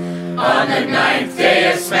Waluigi. On the 9th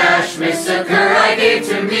day of Smash, Miss Sakura gave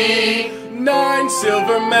to me 9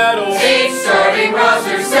 silver medals, 8 starting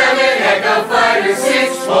rosters, 7 Echo Fighters,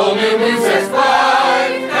 6 whole new movesets,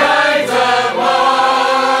 5 kinds of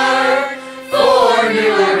more. 4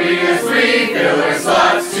 new arenas, 3 filler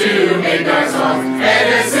slots, 2 main garçons, and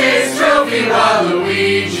assist trophy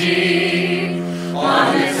Waluigi.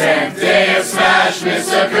 On the 10th day of Smash, Miss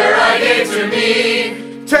Sakura gave to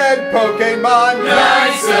me 10 Pokemon,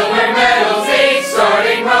 9 silver medals, 8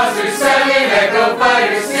 starting rosters, 7 Echo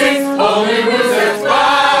Fighters, 6 whole new movesets,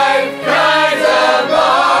 5 kinds of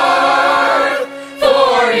more.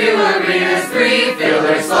 4 new arenas, 3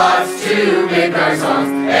 filler slots, 2 mid garçons,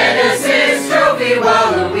 and assist trophy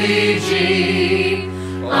Waluigi.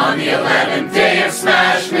 On the 11th day of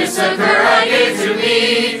Smash, Miss Sakura gave to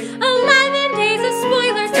me 11 days of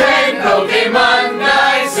spoilers, 10 Pokemon,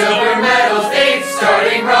 9 silver medals, 8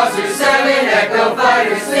 starting rosters, 7 Echo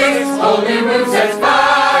Fighters, 6 whole new movesets,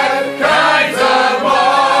 5 kinds of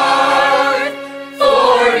more.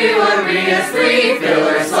 4 new arenas, 3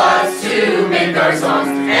 filler slots, 2 main garçons,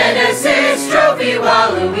 and assist trophy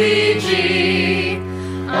Waluigi.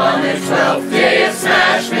 On the 12th day of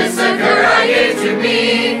Smash, Miss Sakura gave to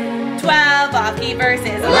me 12 Aki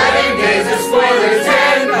versus 11 days of spoilers,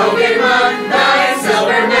 10 Pokemon, 9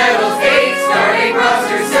 silver medals, 8 starting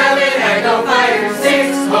rosters, 7 Echo Fighters,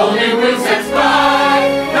 6 whole new movesets,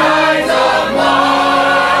 5 kinds of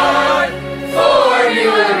more. 4 new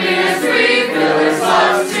arenas, 3 filler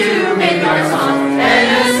slots, 2 main garçons, and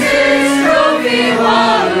assist trophy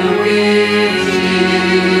Waluigi.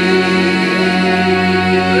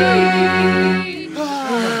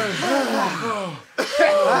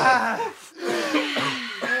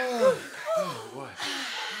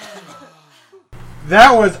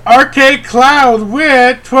 That was Arcade Cloud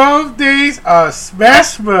with 12 Days of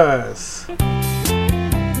Smashmas.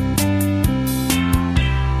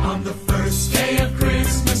 On the first day of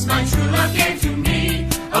Christmas, my true love gave to me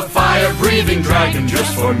a fire-breathing dragon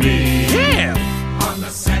just for me. Yeah! On the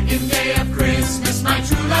second day of Christmas, my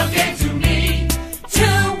true love gave to me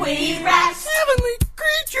 2 wee rats, Heavenly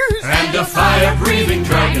creatures! and a fire-breathing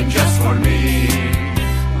dragon just for me.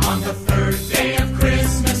 On the third day of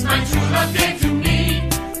Christmas, my true love gave to me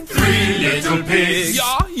 3 little pigs,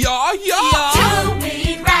 Yeah! 2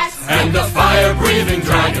 wee rats, and a fire-breathing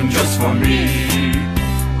dragon just for me.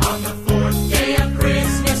 On the 4th day of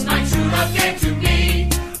Christmas, my true love gave to me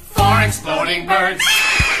 4 exploding birds,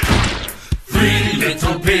 3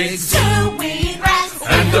 little pigs, 2 wee rats,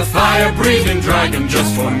 and a fire-breathing dragon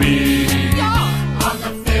just for me. On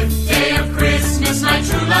the 5th day of Christmas, my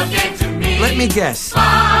true love gave to me. Let me guess.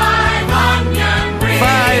 5 onion rings.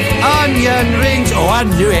 5 onion rings. Oh, I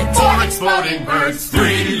knew it. 4 exploding birds,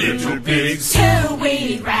 3 little pigs, 2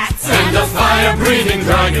 wee rats, and a fire-breathing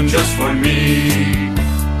dragon just for me.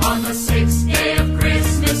 On the 6th day of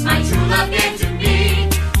Christmas, my true love gave to me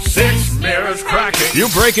 6 mirrors cracking. You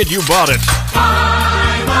break it, you bought it.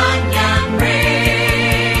 5 onion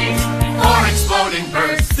rings, 4 exploding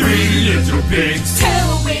birds, 3 little pigs, 2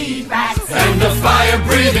 wee rats, and a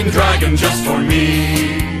fire-breathing dragon just for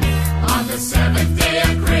me. On the 7th day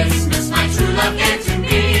of Christmas, my true love gave to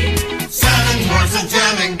me 7 dwarfs of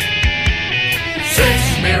jamming,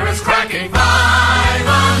 6 mirrors cracking, 5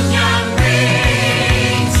 onion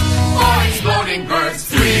rings, 4 exploding birds,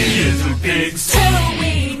 3 little pigs, 2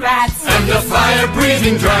 wee rats, and a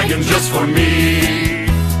fire-breathing dragon just for me.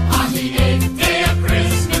 On the 8th day of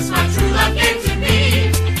Christmas, my true love gave to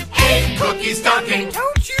me 8 cookies dunking,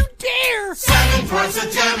 Don't you dare! 7 dwarfs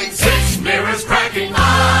of jamming, 6 mirrors cracking,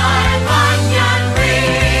 5 onion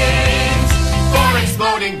rings, 4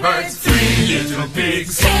 exploding birds, 3 little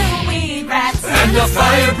pigs, 2 wee rats, and a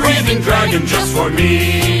fire-breathing dragon just for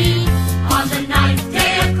me. On the 9th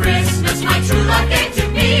day of Christmas, my true love gave to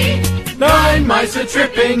me 9 mice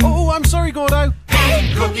a-tripping, Oh, I'm sorry, Gordo.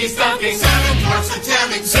 8 cookies dunking, 7 dwarfs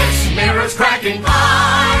a-jamming, 6 mirrors cracking,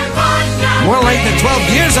 5 onion More like the 12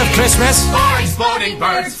 years of Christmas. 4 exploding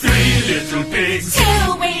birds, 3 little pigs, 2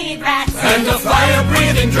 wee rats, and a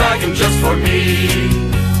fire-breathing dragon just for me.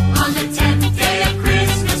 On the 10th day of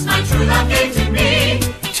Christmas, my true love gave to me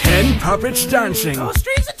 10 puppets dancing.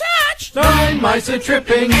 strings attached, 9 mice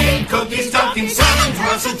a-tripping, 8 cookies dunking, 7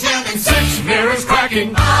 dwarfs a-jamming, 6 mirrors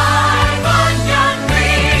cracking, 5 onion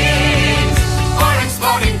rings, 4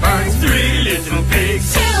 exploding birds, 3 little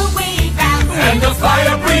pigs, 2 wee rats, and a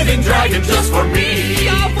fire-breathing dragon just for me.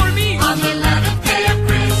 For me. On the 11th day of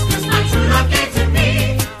Christmas, my true love gave to me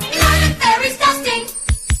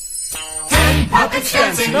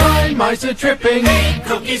mice are tripping, 8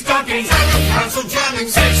 cookies talking, 7 pencils jamming,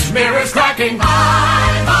 6 mirrors cracking,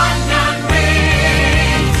 5 onion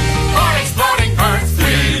rings, 4 exploding birds,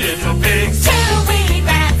 3 little pigs, 2 wee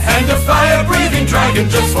bats, and a fire-breathing dragon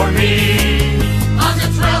just for me. On the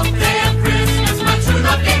 12th day of Christmas, my true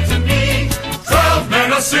love gave to me 12 men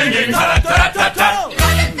are singing, ta-ta-ta-ta,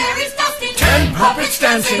 11 fairies dusting, 10 puppets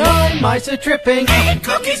dancing, 9 mice are tripping, 8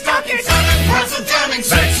 cookies talking, 7 pencils jamming,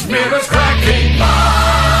 6 mirrors cracking, 5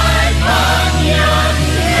 onion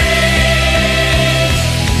rings,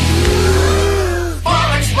 4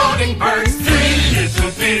 exploding birds, 3 little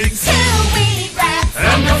pigs, 2 wee rats,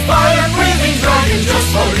 and a fire-breathing dragon just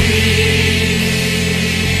for me.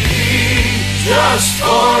 Just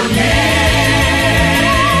for me.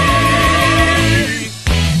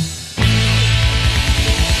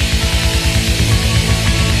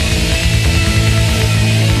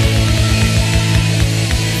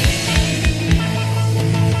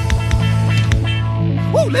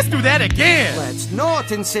 Woo, let's do that again. Let's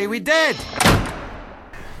not and say we did.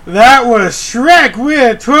 That was Shrek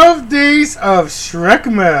with 12 Days of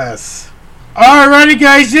Shrekmas. Alrighty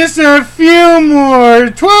guys, just a few more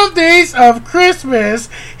 12 Days of Christmas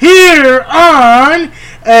here on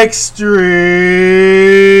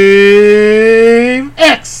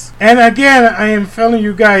ExtremeX. And again, I am filling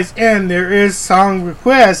you guys in. There is song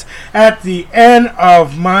requests at the end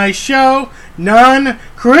of my show.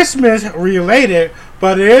 Non-Christmas related,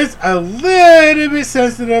 but it is a little bit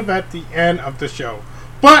sensitive at the end of the show.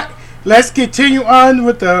 But let's continue on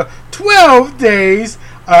with the 12 Days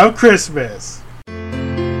of Christmas.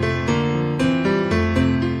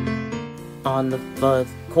 On the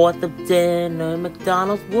first course of dinner,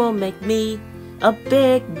 McDonald's will make me a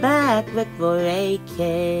Big Mac for a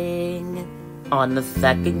king. On the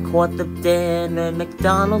second course of dinner,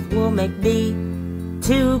 McDonald's will make me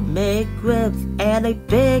 2 McRibs and a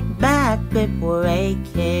Big Mac for a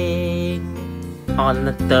king. On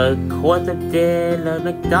the third course of dinner,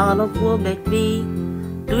 McDonald's will make me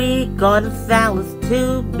 3 garden salads,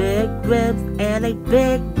 2 McRibs, and a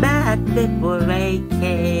Big Mac for a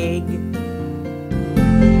king.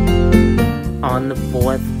 On the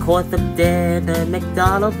fourth course of dinner,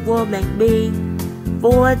 McDonald's will make me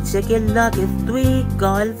 4 chicken nuggets, 3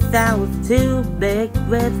 garden salads, 2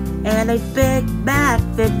 McRibs, and a Big Mac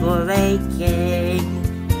for a king.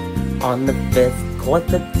 On the fifth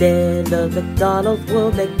course of dinner, McDonald's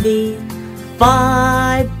will make me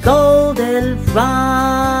 5 golden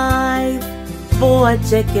fries, 4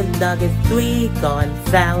 chicken nuggets, 3 garden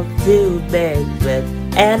salads, 2 McRibs,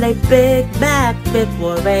 and a Big Mac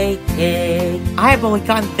for a king. I've only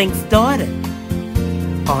gotten things started.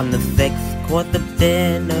 On the sixth course of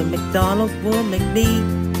dinner, McDonald's will make me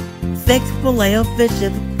 6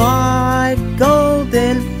 Filet-O-Fishes, 5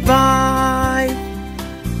 golden fries,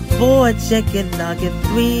 4 chicken nuggets,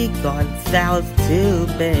 3 garden salads, 2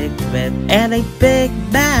 McRibs, and a Big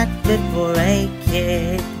Mac for a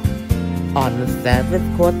king. On the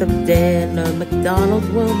seventh course of dinner, McDonald's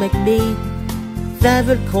will make me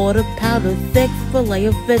 7 quarter pounders, 6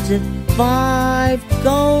 Filet-O-Fishes, 5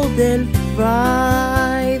 golden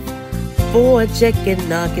fries, 4 chicken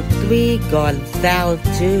nuggets, 3 garden salads,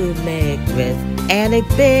 2 McRibs, and a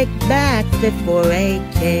Big Mac for a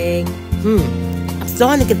king. I'm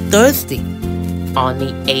starting to get thirsty. On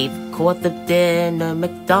the eighth course of dinner,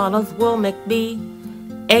 McDonald's will make me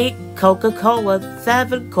 8 Coca-Cola,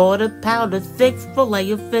 7 quarter pounders, 6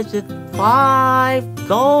 Filet-O-Fishes, 5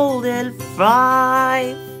 golden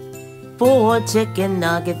fries, 4 chicken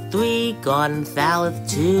nuggets, 3 garden salads,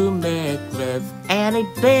 2 McRibs, and a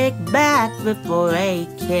Big Mac for a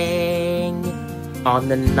king. On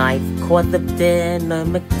the ninth course of dinner,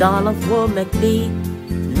 McDonald's will make me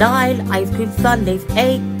 9 ice cream sundaes,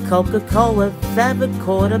 8 Coca-Cola, 7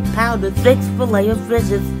 quarter pounders, 6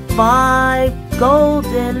 Filet-O-Fishes, 5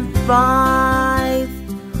 golden fries,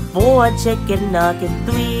 4 chicken nuggets,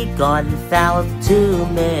 3 garden salads, 2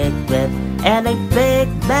 McRibs, and a Big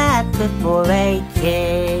Mac for a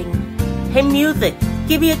king. Hey music,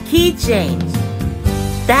 give me a key change.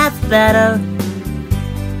 That's better.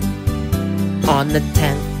 On the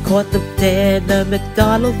 10th course of dinner,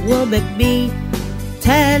 McDonald's will make me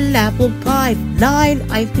 10 apple pies, 9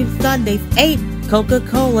 ice cream sundaes, 8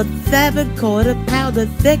 Coca-Cola, 7 quarter pounders,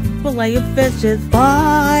 6 Filet-O-Fishes,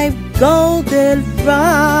 5 golden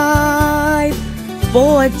fries,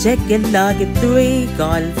 4 chicken nuggets, 3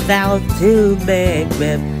 garden salads, 2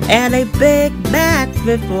 McRibs, and a Big Mac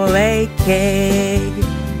for a king.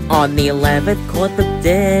 On the 11th course of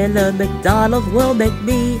dinner, McDonald's will make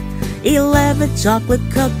me 11 chocolate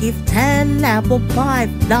cookies, 10 apple pies,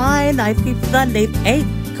 9 ice cream sundaes, 8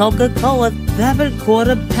 Coca-Cola, 7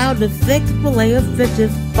 quarter-pounder thick fillet of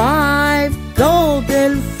fishes, 5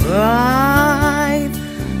 golden fries,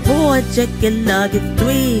 4 chicken nuggets,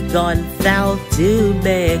 3 gone foul, 2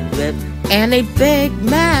 big ribs, and a Big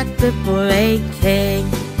Mac for a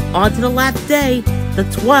king. On to the last day, the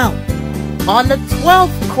 12th. On the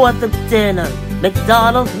 12th course of dinner,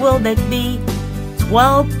 McDonald's will make me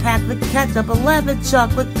 12 packs of ketchup, 11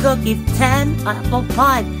 chocolate cookies, 10 apple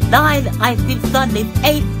pie, 9 ice cream sundaes,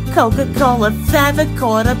 8 Coca-Cola, 7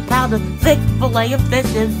 quarter-pounder thick fillet of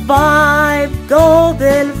fishes, 5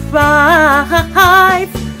 golden fries,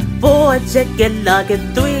 4 chicken nuggets,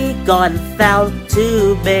 3 gone foul,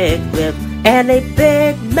 2 big ribs, and a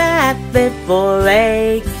Big Mac for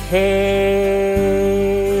a king.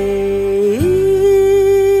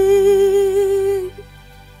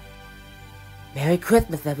 Merry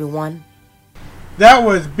Christmas, everyone. That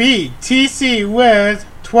was BTC with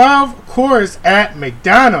 12 course at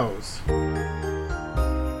McDonald's.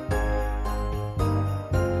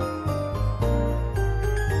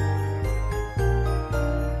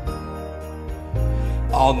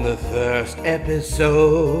 On the first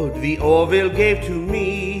episode, the Orville gave to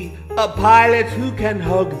me a pilot who can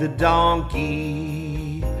hug the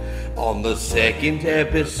donkey. On the second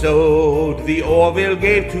episode, the Orville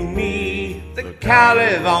gave to me the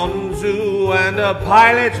Californ Zoo and a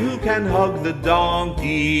pilot who can hug the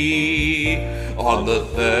donkey. On the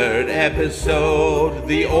third episode,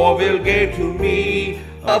 the Orville gave to me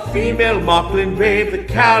a female Mocklin babe, the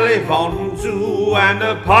Californ Zoo, and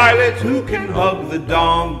a pilot who can hug the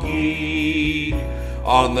donkey.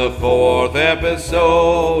 On the fourth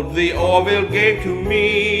episode, the Orville gave to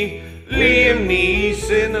me Liam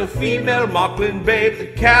Neeson, a female Mocklin babe, the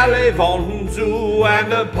Californ Zoo,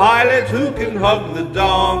 and a pilot who can hug the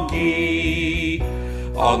donkey.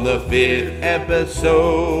 On the fifth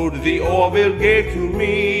episode, the Orville gave to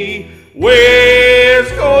me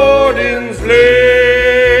Where's Gordon's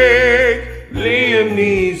Lake? Liam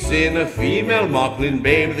Neeson, a female Mocklin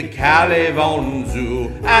babe, the Californ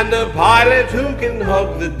Zoo, and a pilot who can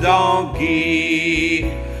hug the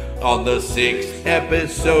donkey. On the sixth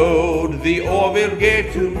episode, the Orville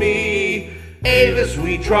gave to me Avis,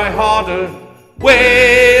 we try harder.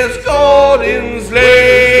 Where's Gordon's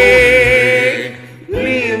Lake?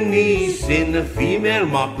 Liam Neeson, a female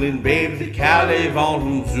Mocklin babe, the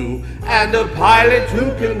Californ Zoo, and a pilot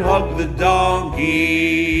who can hug the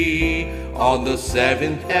donkey. On the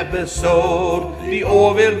seventh episode, the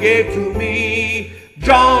Orville gave to me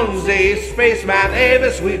John's a spaceman,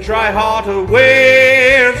 Avis, we try harder.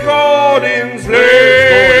 Where's Gordon's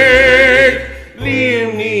Lake?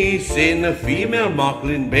 Liam Neeson, a female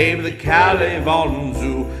Mocklin babe, the Californ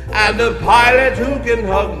Zoo, and a pilot who can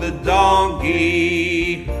hug the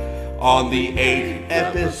donkey. On the eighth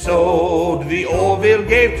episode, the Orville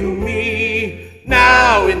gave to me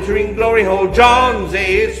now entering glory hole, John's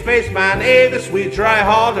a spaceman, Avis, we try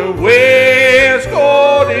harder. Where's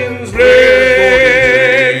Gordon's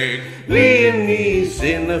Lake? Liam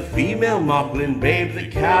Neeson, a female Mocklin babe, the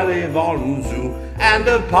Californ Zoo, and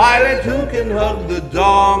a pilot who can hug the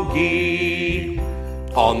donkey.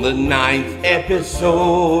 On the ninth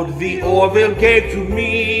episode, the Orville gave to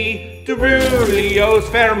me Derulio's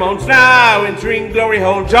pheromones, now entering glory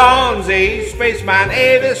hole, John's a spaceman,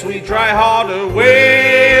 Avis, we try harder.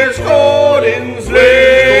 Where's Gordon's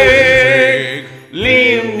Lake?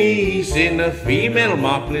 Liam Neeson, a female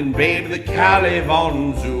Mocklin babe, the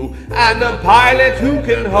Californ Zoo, and a pilot who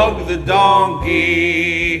can hug the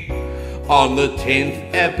donkey. On the 10th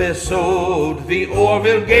episode, the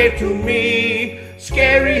Orville gave to me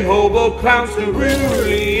scary hobo clowns,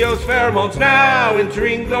 Derulio's pheromones, now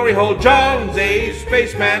entering glory hole, John's a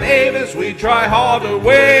spaceman, Avis, we try harder.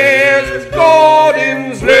 Where's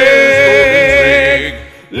Gordon's Lake?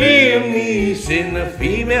 Liam Neeson, a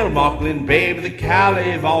female Mocklin babe, the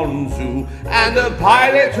Californ Zoo, and a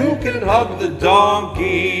pilot who can hug the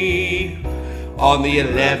donkey. On the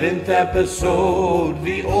 11th episode,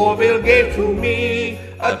 the Orville gave to me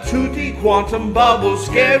a tutti quantum bubble,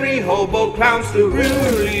 scary hobo clowns,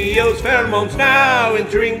 Derulio's pheromones, now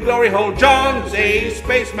entering glory hole, John's a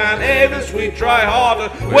spaceman, Avis, we try harder.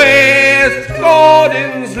 Where's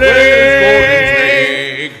Gordon's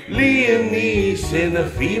Lake? Liam Neeson, a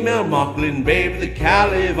female Mocklin babe, the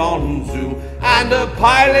Californ Zoo, and a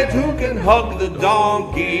pilot who can hug the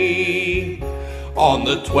donkey. On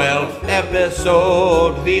the 12th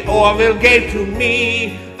episode, the Orville gave to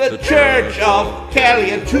me the Church of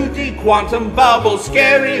Kelly, a tutti quantum bubble,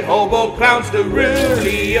 scary hobo clowns,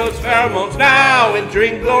 Derulio's pheromones, now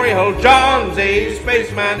entering glory hole, John's a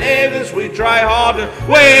spaceman, Avis, we try harder.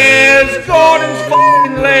 Where's Gordon's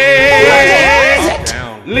f***ing Lake?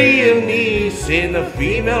 in a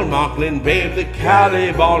female Mocklin babe, the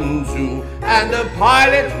Caliban Zoo, and a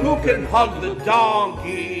pilot who can hug the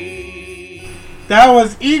donkey. That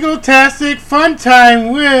was Eagle-tastic fun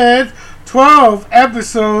time with 12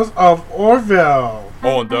 episodes of Orville.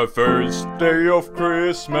 On the first day of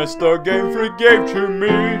Christmas, the Game Freak gave to me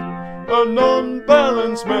an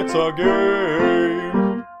unbalanced meta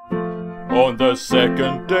game. On the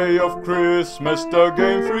second day of Christmas, the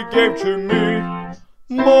Game Freak gave to me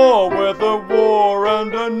more weather war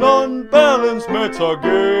and an unbalanced meta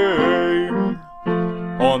game.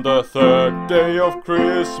 On the third day of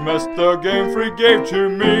Christmas, the Game Freak gave to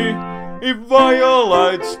me a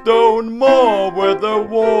Violet Stone, more weather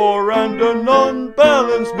war and an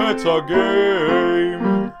unbalanced meta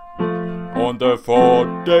game. On the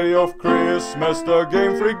fourth day of Christmas, the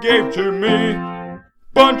Game Freak gave to me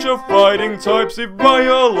bunch of fighting types, a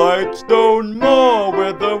Violet Stone, more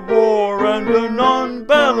weather war and an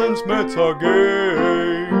unbalanced meta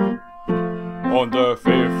game. On the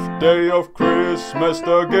fifth day of Christmas,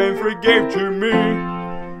 the Game Freak gave to me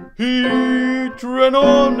Heat Ran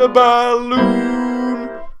on the Balloon,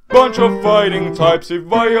 bunch of fighting types, a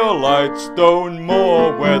Violet Stone,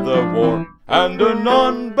 more weather war and an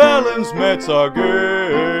unbalanced meta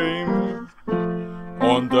game.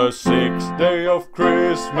 On the sixth day of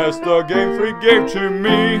Christmas, the Game Freak gave to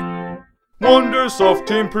me wonders of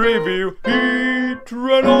Team Preview, Heat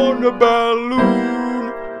Ran on the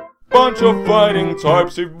Balloon, bunch of fighting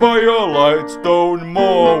types, a Violet Stone,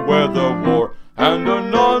 more weather war and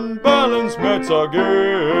an unbalanced meta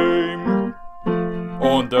game.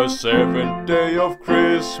 On the seventh day of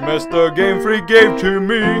Christmas, the Game Freak gave to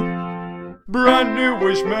me brand new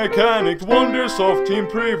wish mechanics, wonders of Team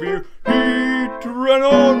Preview, Heat Ran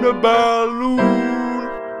on the Balloon,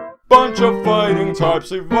 bunch of fighting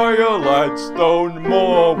types, a Violet Stone,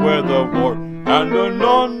 more weather war and an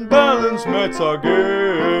unbalanced meta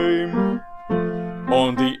game.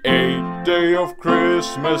 On the eighth day of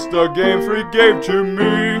Christmas, the Game Freak gave to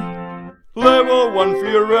me level 1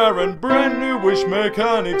 Fear Aaron, brand new wish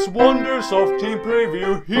mechanics, wonders of Team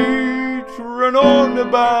Preview, Heat Ran on the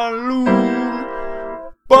Balloon,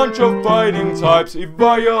 bunch of fighting types, a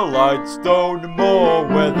Violet Stone, more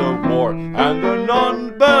weather war and an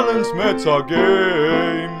unbalanced meta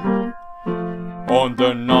game. On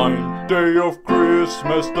the ninth day of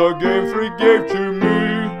Christmas, the Game Freak gave to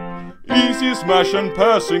me easy smash and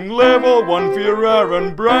passing, level 1 Fear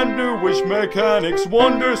Aaron, brand new wish mechanics,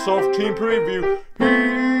 wonders of Team Preview,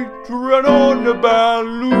 Heat Ran on the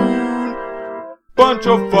Balloon, bunch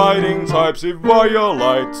of fighting types, a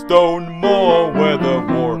Violet Stone, more weather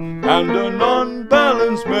war and an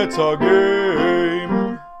unbalanced meta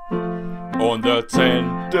game. On the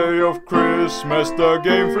 10th day of Christmas, the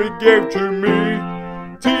Game Freak gave to me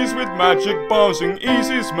tease with magic bouncing,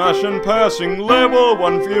 easy smash and passing, level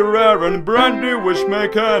 1 Fear Aaron, brand new wish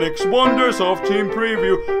mechanics, wonders of Team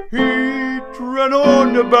Preview, Heat Ran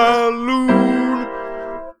on the Balloon,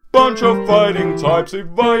 bunch of fighting types, a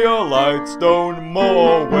Violet Stone,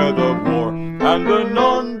 more weather war and an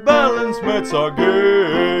unbalanced meta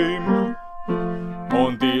game.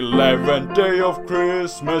 On the 11th day of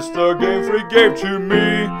Christmas, the Game Freak gave to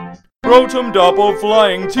me Rotom double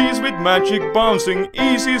flying, tease with magic bouncing,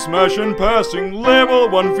 easy smash and passing, level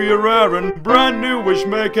 1 Fear Aaron, brand new wish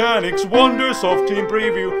mechanics, wonders of Team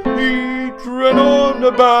Preview, Heat Ran on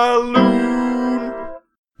the Balloon,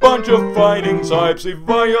 bunch of fighting types, a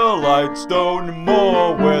Violet Stone,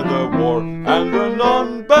 more weather war and an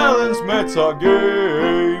unbalanced meta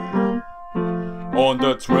game. On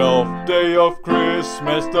the 12th day of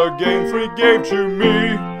Christmas, the Game Freak gave to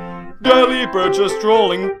me Daily purchase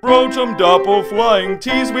strolling, Rotom double flying,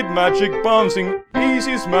 tease with magic bouncing,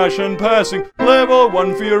 easy smash and passing, level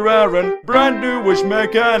 1 Fear Aaron, brand new wish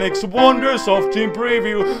mechanics, wonders of Team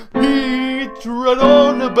Preview, Heat Ran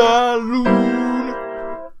on the Balloon,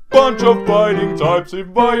 bunch of fighting types, a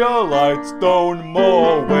Violet Stone,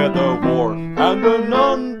 more weather war and an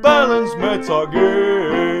unbalanced meta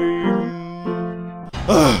game.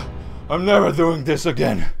 I'm never doing this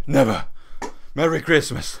again. Never. Merry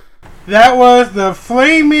Christmas. That was the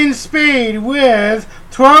Flaming Spade with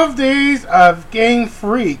 12 Days of Game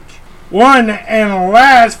Freak. One and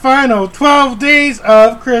last final 12 Days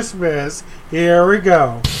of Christmas. Here we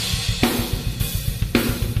go.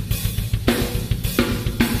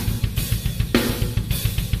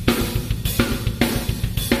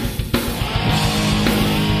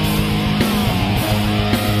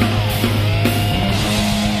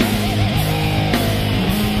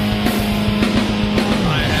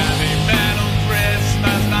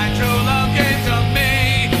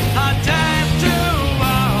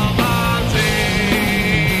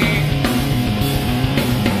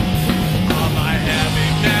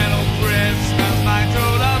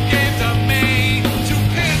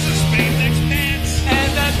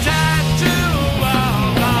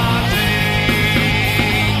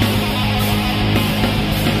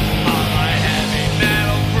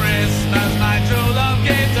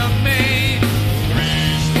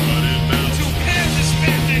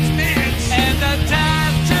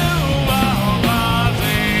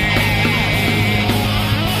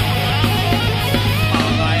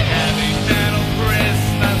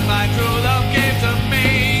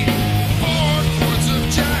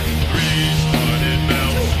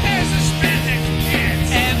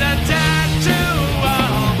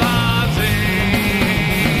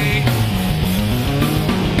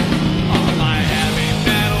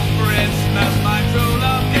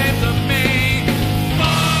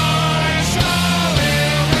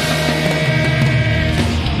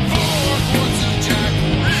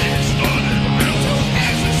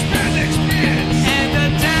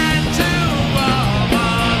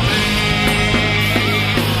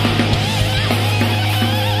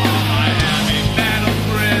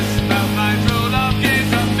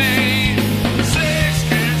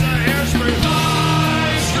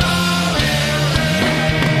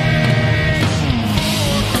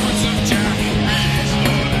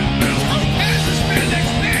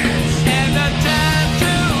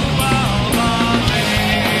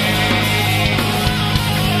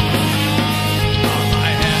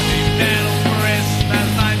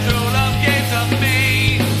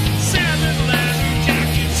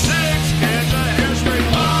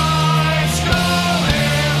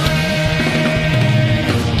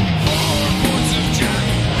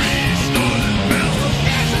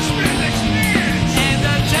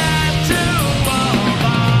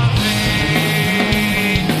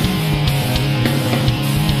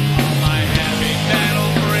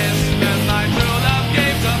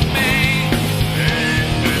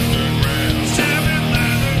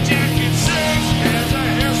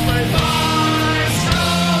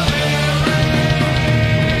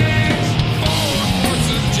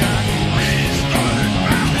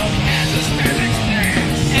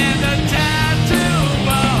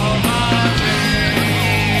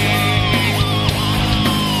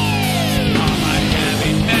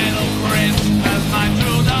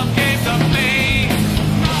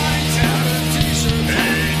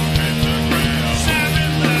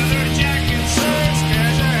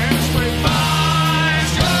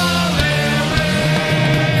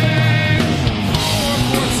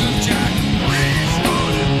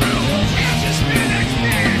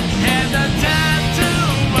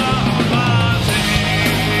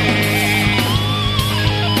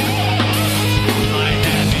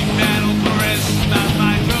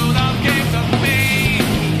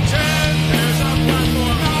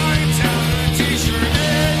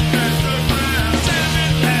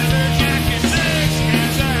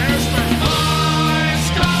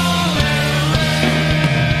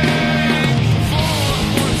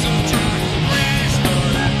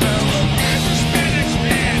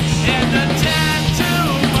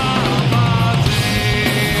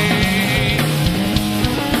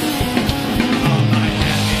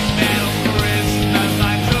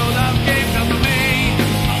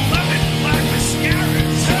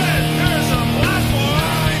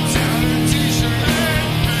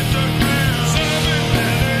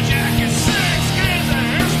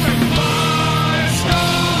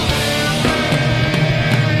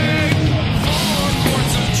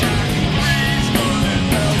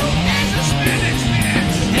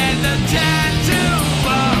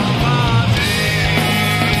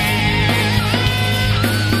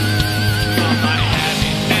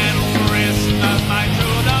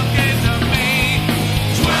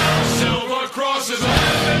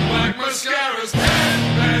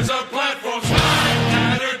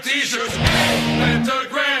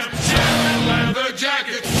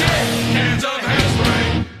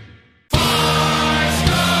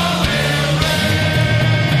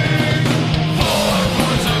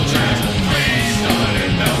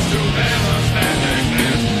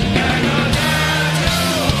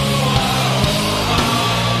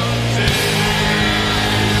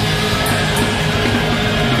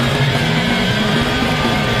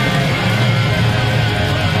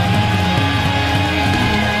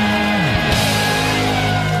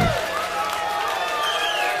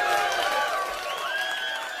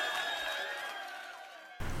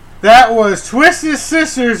 That was Twisted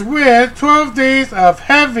Sisters with 12 Days of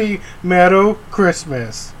Heavy Metal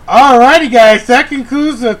Christmas. Alrighty guys, that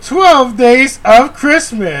concludes the 12 Days of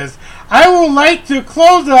Christmas. I would like to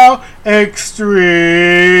close out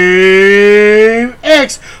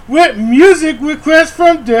ExtremeX with music requests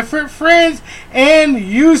from different friends and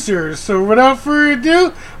users. So without further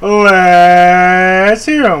ado, let's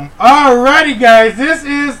hear them. Alrighty guys, this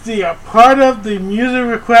is the part of the music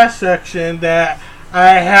request section that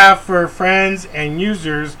I have for friends and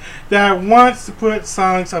users that wants to put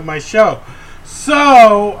songs on my show.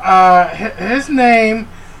 So his name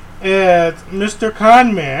is Mr.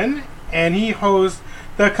 Conman, and he hosts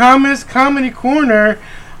the Comments Comedy Corner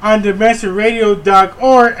on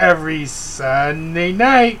DimensionRadio.org every Sunday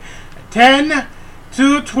night, 10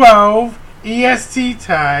 to 12 EST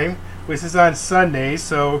time, which is on Sunday.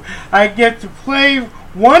 So I get to play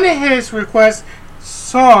one of his request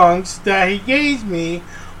songs that he gave me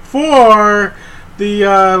for the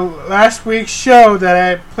last week's show that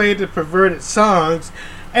I played the perverted songs,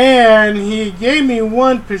 and he gave me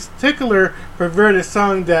one particular perverted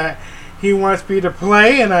song that he wants me to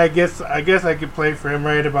play, and I guess I could play for him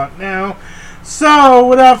right about now. So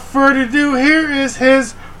without further ado, here is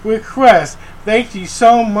his request. Thank you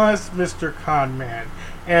so much, Mr. Conman,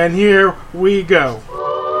 and here we go.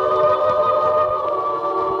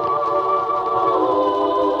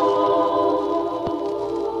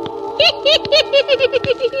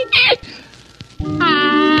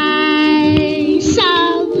 I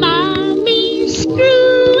saw Mommy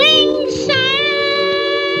screwing Santa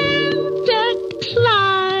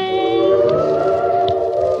Claus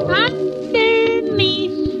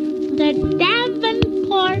underneath the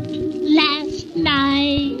Davenport last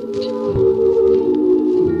night.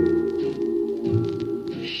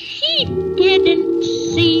 She didn't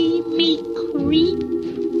see me creep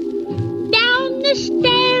down the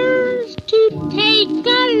stairs to take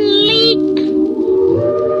a leak.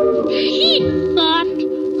 She thought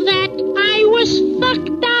that I was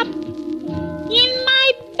fucked up in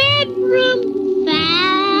my bedroom,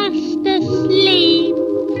 fast asleep.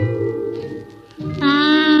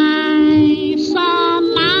 I saw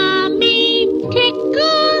Mommy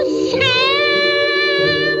tickle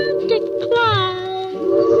Santa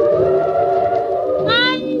Claus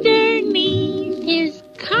underneath his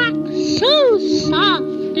cock, so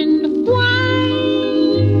soft and white.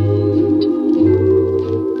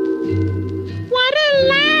 What a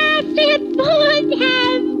laugh it would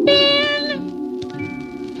have been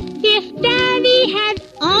if Daddy had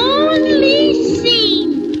only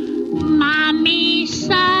seen Mommy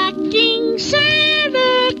sucking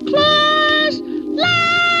Santa Claus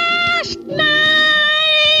last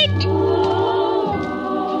night.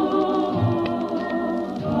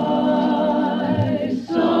 I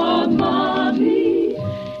saw Mommy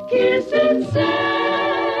kissing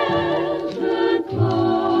Santa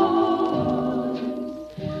Claus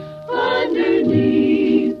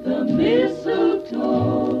underneath the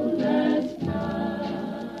mistletoe last night.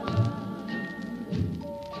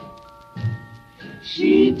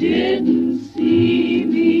 She didn't see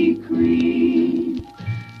me creep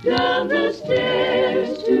down the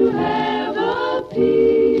stairs to have a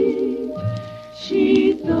peek.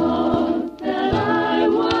 She thought that I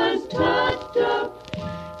was tucked up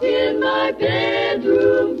in my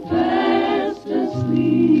bedroom, fast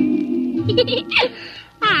asleep.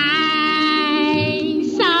 I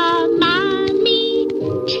saw Mommy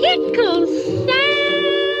tickle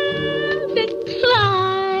Santa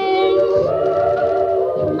Claus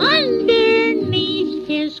underneath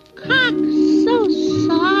his cock, so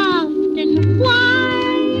soft and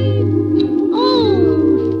white.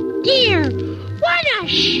 Oh dear, what a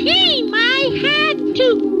shame I had to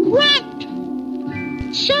grunt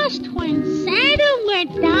just when Santa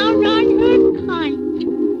went down on her cunt.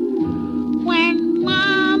 When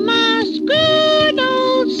Mama's good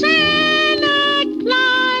old Santa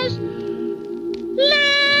Claus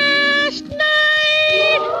last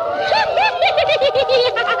night.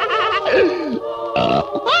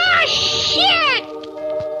 Oh shit!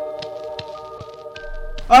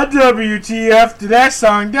 A WTF to that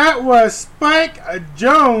song. That was Spike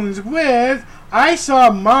Jones with I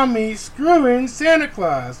Saw Mommy Screwing Santa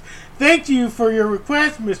Claus. Thank you for your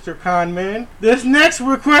request, Mr. Conman. This next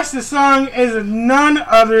requested song is none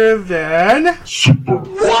other than...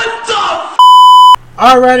 What the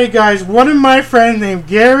Alrighty guys, one of my friends named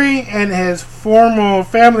Gary and his former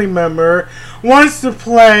family member wants to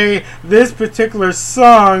play this particular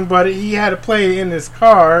song, but he had to play it in his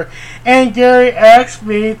car, and Gary asked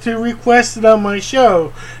me to request it on my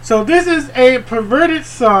show. So this is a perverted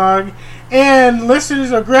song, And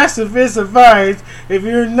listeners, aggressive is advised. If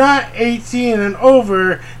you're not 18 and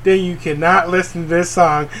over, then you cannot listen to this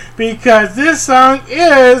song, because this song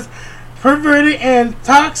is perverted and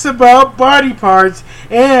talks about body parts.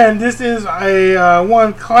 And this is a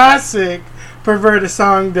one classic perverted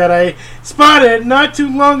song that I spotted not too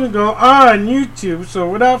long ago on YouTube. So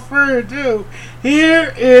without further ado,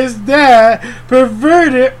 here is that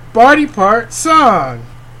perverted body part song.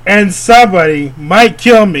 And somebody might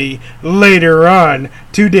kill me later on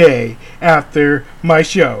today after my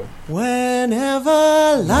show.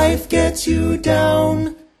 Whenever life gets you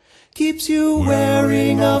down, keeps you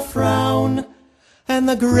wearing a frown, and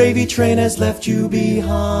the gravy train has left you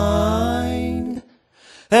behind,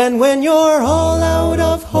 and when you're all out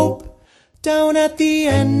of hope, down at the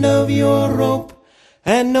end of your rope,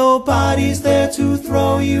 and nobody's there to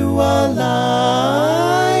throw you a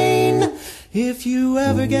line. If you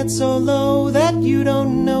ever get so low that you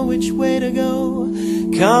don't know which way to go,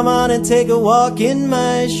 come on and take a walk in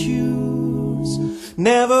my shoes.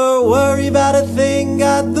 Never worry about a thing,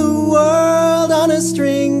 got the world on a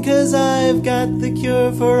string, 'cause I've got the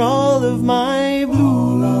cure for all of my blues.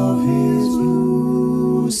 All of his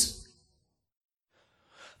blues.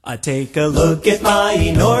 I take a look at my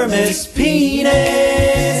enormous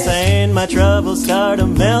penis, and my troubles start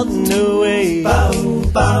a-melting away.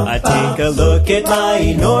 I take a look at my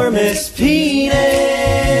enormous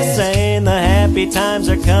penis, and the happy times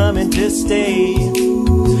are coming to stay.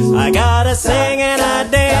 I gotta sing and I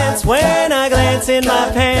dance when I glance in my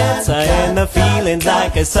pants, and the feeling's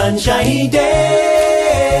like a sunshiny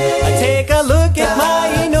day. I take a look at my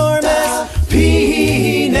enormous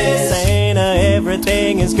penis, and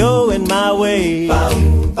everything is going my way.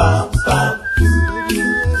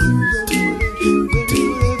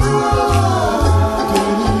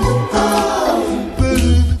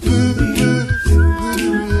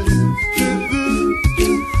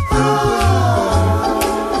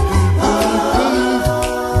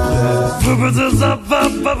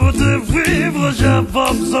 Vivre,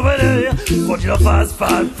 j'informe son bonheur. Faut qu'il en fasse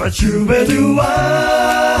pas, pas chouber du war.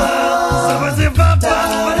 Ça va c'est pas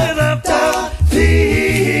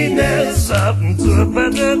penis up to a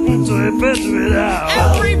better, to a better now.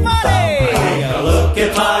 Everybody! Take a look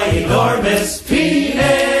at my enormous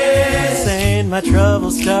penis, and my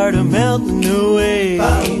troubles start a-melting away. I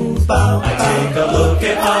take a look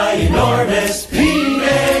at my enormous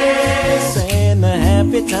penis, and the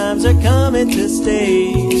happy times are coming to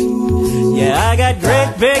stay. Yeah, I got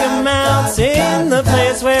great big amounts in the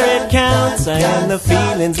place where it counts, and the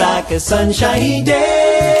feeling's like a sunshiny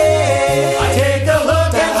day. I take a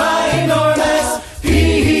look at my enormous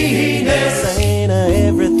penis, and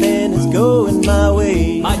everything is going my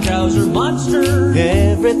way. My trouser monster,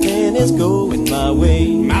 everything is going my way.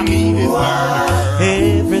 My meat is burner,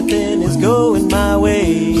 everything is going my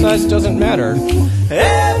way. Size doesn't matter.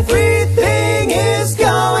 Everything is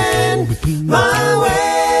going my way.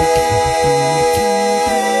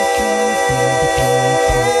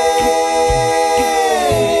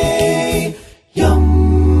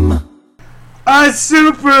 A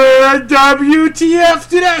super WTF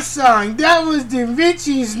to that song. That was Da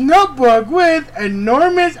Vinci's Notebook with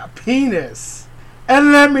Enormous Penis.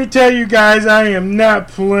 And let me tell you guys, I am not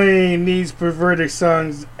playing these perverted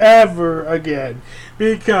songs ever again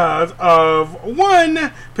because of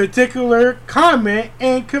one particular comment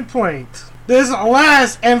and complaint. This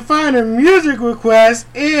last and final music request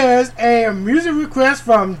is a music request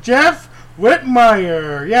from Jeff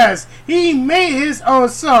Whitmire. Yes, he made his own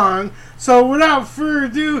song. So without further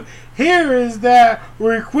ado, here is that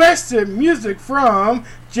requested music from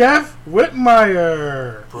Jeff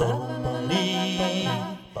Whitmire. Brony,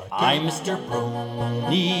 I'm Mr.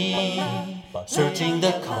 Brony, searching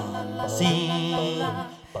the con scene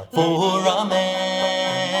for a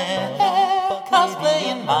man,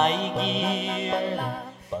 cosplaying my gear.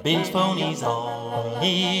 Binge ponies all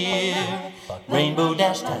here, rainbow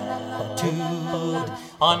dash tattooed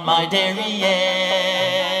on my derriere.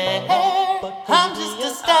 I'm just a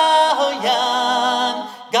stallion,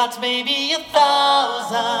 got maybe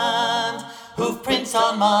 1,000 hoof prints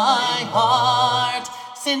on my heart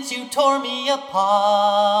since you tore me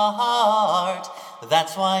apart.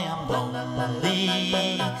 That's why I'm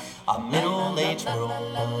lonely, a middle-aged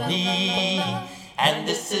brony, and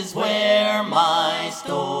this is where my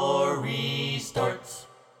story starts.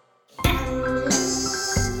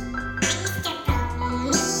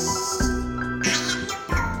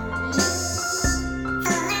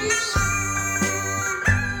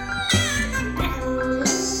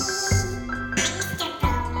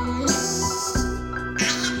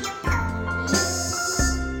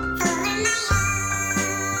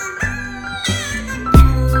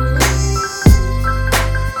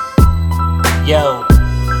 Yo,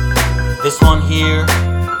 this one here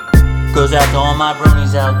goes out to all my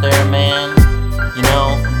bronies out there, man. You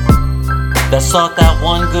know, that sought that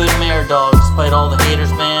one good mare dog despite all the haters,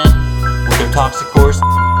 man, with their toxic horse.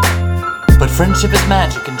 But friendship is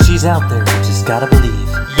magic and she's out there, you just gotta believe.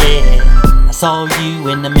 Yeah, I saw you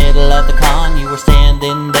in the middle of the con. You were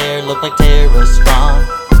standing there, looked like Tara Strong.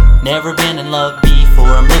 Never been in love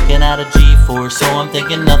before, I'm looking at a G4, so I'm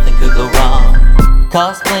thinking nothing could go wrong.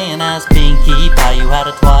 Cosplaying as Pinkie Pie, you had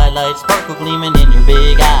a twilight sparkle gleaming in your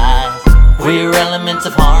big eyes. We're elements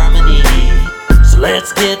of harmony, so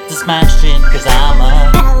let's get to smashing, cause I'm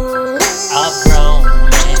a brony,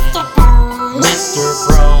 Mr.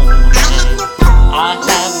 Brony. I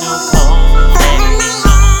have no pony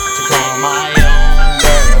to call my own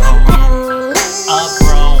girl. A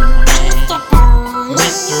brony,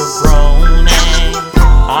 Mr. Brony.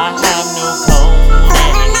 I have no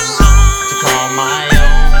pony to call my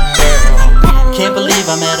own girl. Can't believe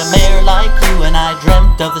I met a mare like you, and I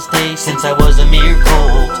dreamt of this day since I was a mere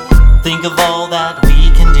colt. Think of all that we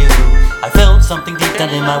can do. I felt something deep down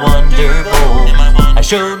in my wonderbolt. I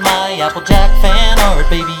showed my Applejack fan art.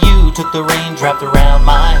 Baby, you took the reins wrapped around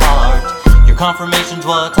my heart. Your confirmation's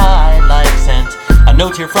what I like. Sent a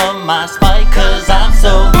note here from my spike, cause I'm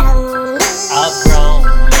so a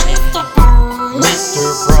brony, Mr.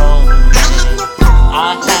 Brony.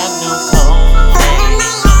 I have no pony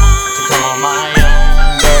to call my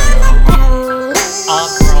own girl. A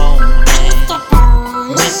brony,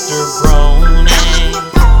 Mr. Brony.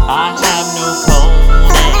 I have no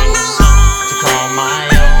pony to call my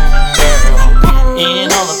own girl.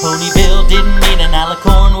 In all of Ponyville, didn't need an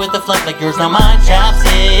alicorn with a fluff like yours, now my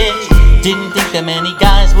chapstick. Didn't think that many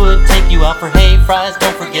guys would take you out for hay fries.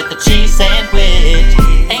 Don't forget the cheese sandwich.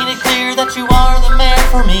 Ain't it clear that you are the man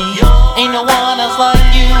for me? Ain't no one else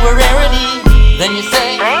like you, a rarity. Then you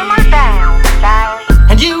say, lay my down,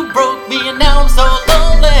 and you broke me and now I'm so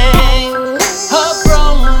lonely. A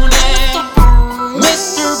brony,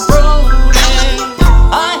 Mr. Brony.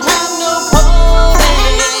 I have no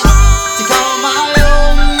pony to call my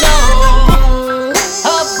own, no.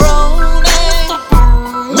 A brony,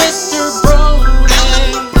 Mr.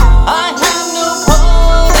 Brony. I have no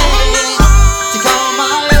pony to call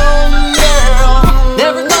my own girl.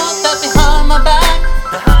 Never thought that behind my back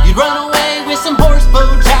you'd run away with some horsebow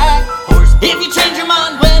jack. If you change your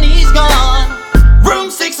mind when he's gone, room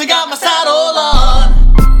 6 I got my saddle on.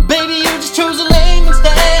 Baby, you just chose a lame instead.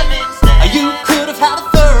 You could have had a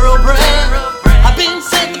thoroughbred. I've been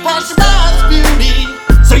sent to pasture by this beauty,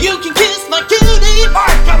 so you can kiss my cutie.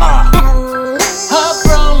 Mark, come on. A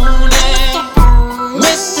brony,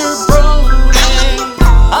 Mr. Brony.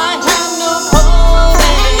 I have no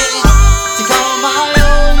pony to call my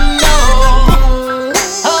own, no.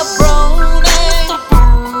 A brony,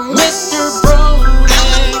 Mr. Brony.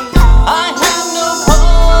 I have no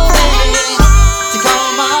pony to call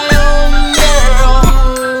my own girl.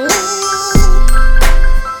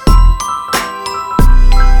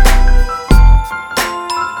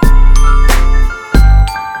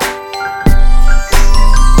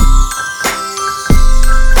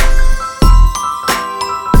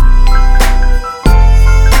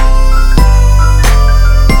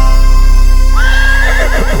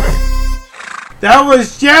 That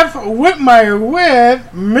was Jeff Whitmire with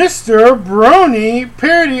Mr. Brony,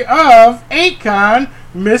 parody of Akon,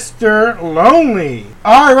 Mr. Lonely.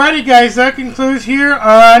 Alrighty guys, that concludes here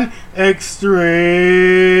on ExtremeX.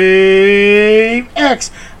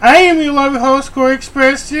 I am your lovely host, Corey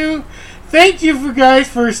Express 2. Thank you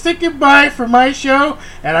for sticking by for my show,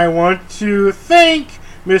 and I want to thank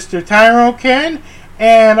Mr. Tyrone Ken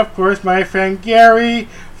and of course my friend Gary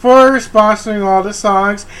for sponsoring all the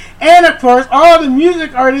songs, and of course all the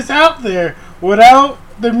music artists out there. Without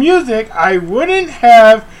the music, I wouldn't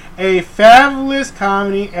have a fabulous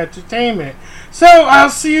comedy entertainment. So I'll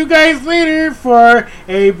see you guys later for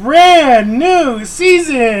a brand new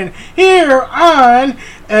season here on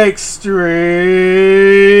ExtremeX.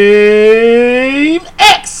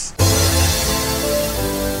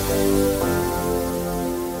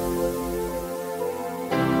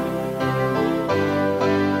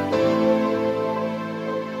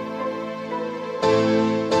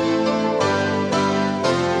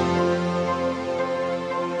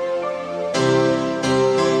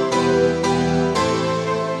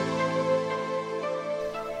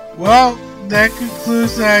 Well, that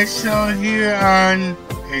concludes our show here on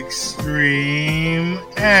ExtremeX.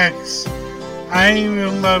 I am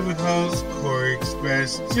your lovely host, Corey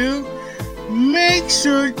Express 2. Make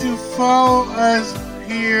sure to follow us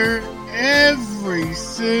here every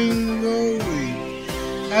single week.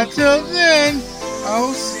 Until then,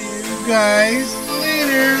 I'll see you guys.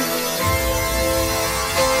 Later.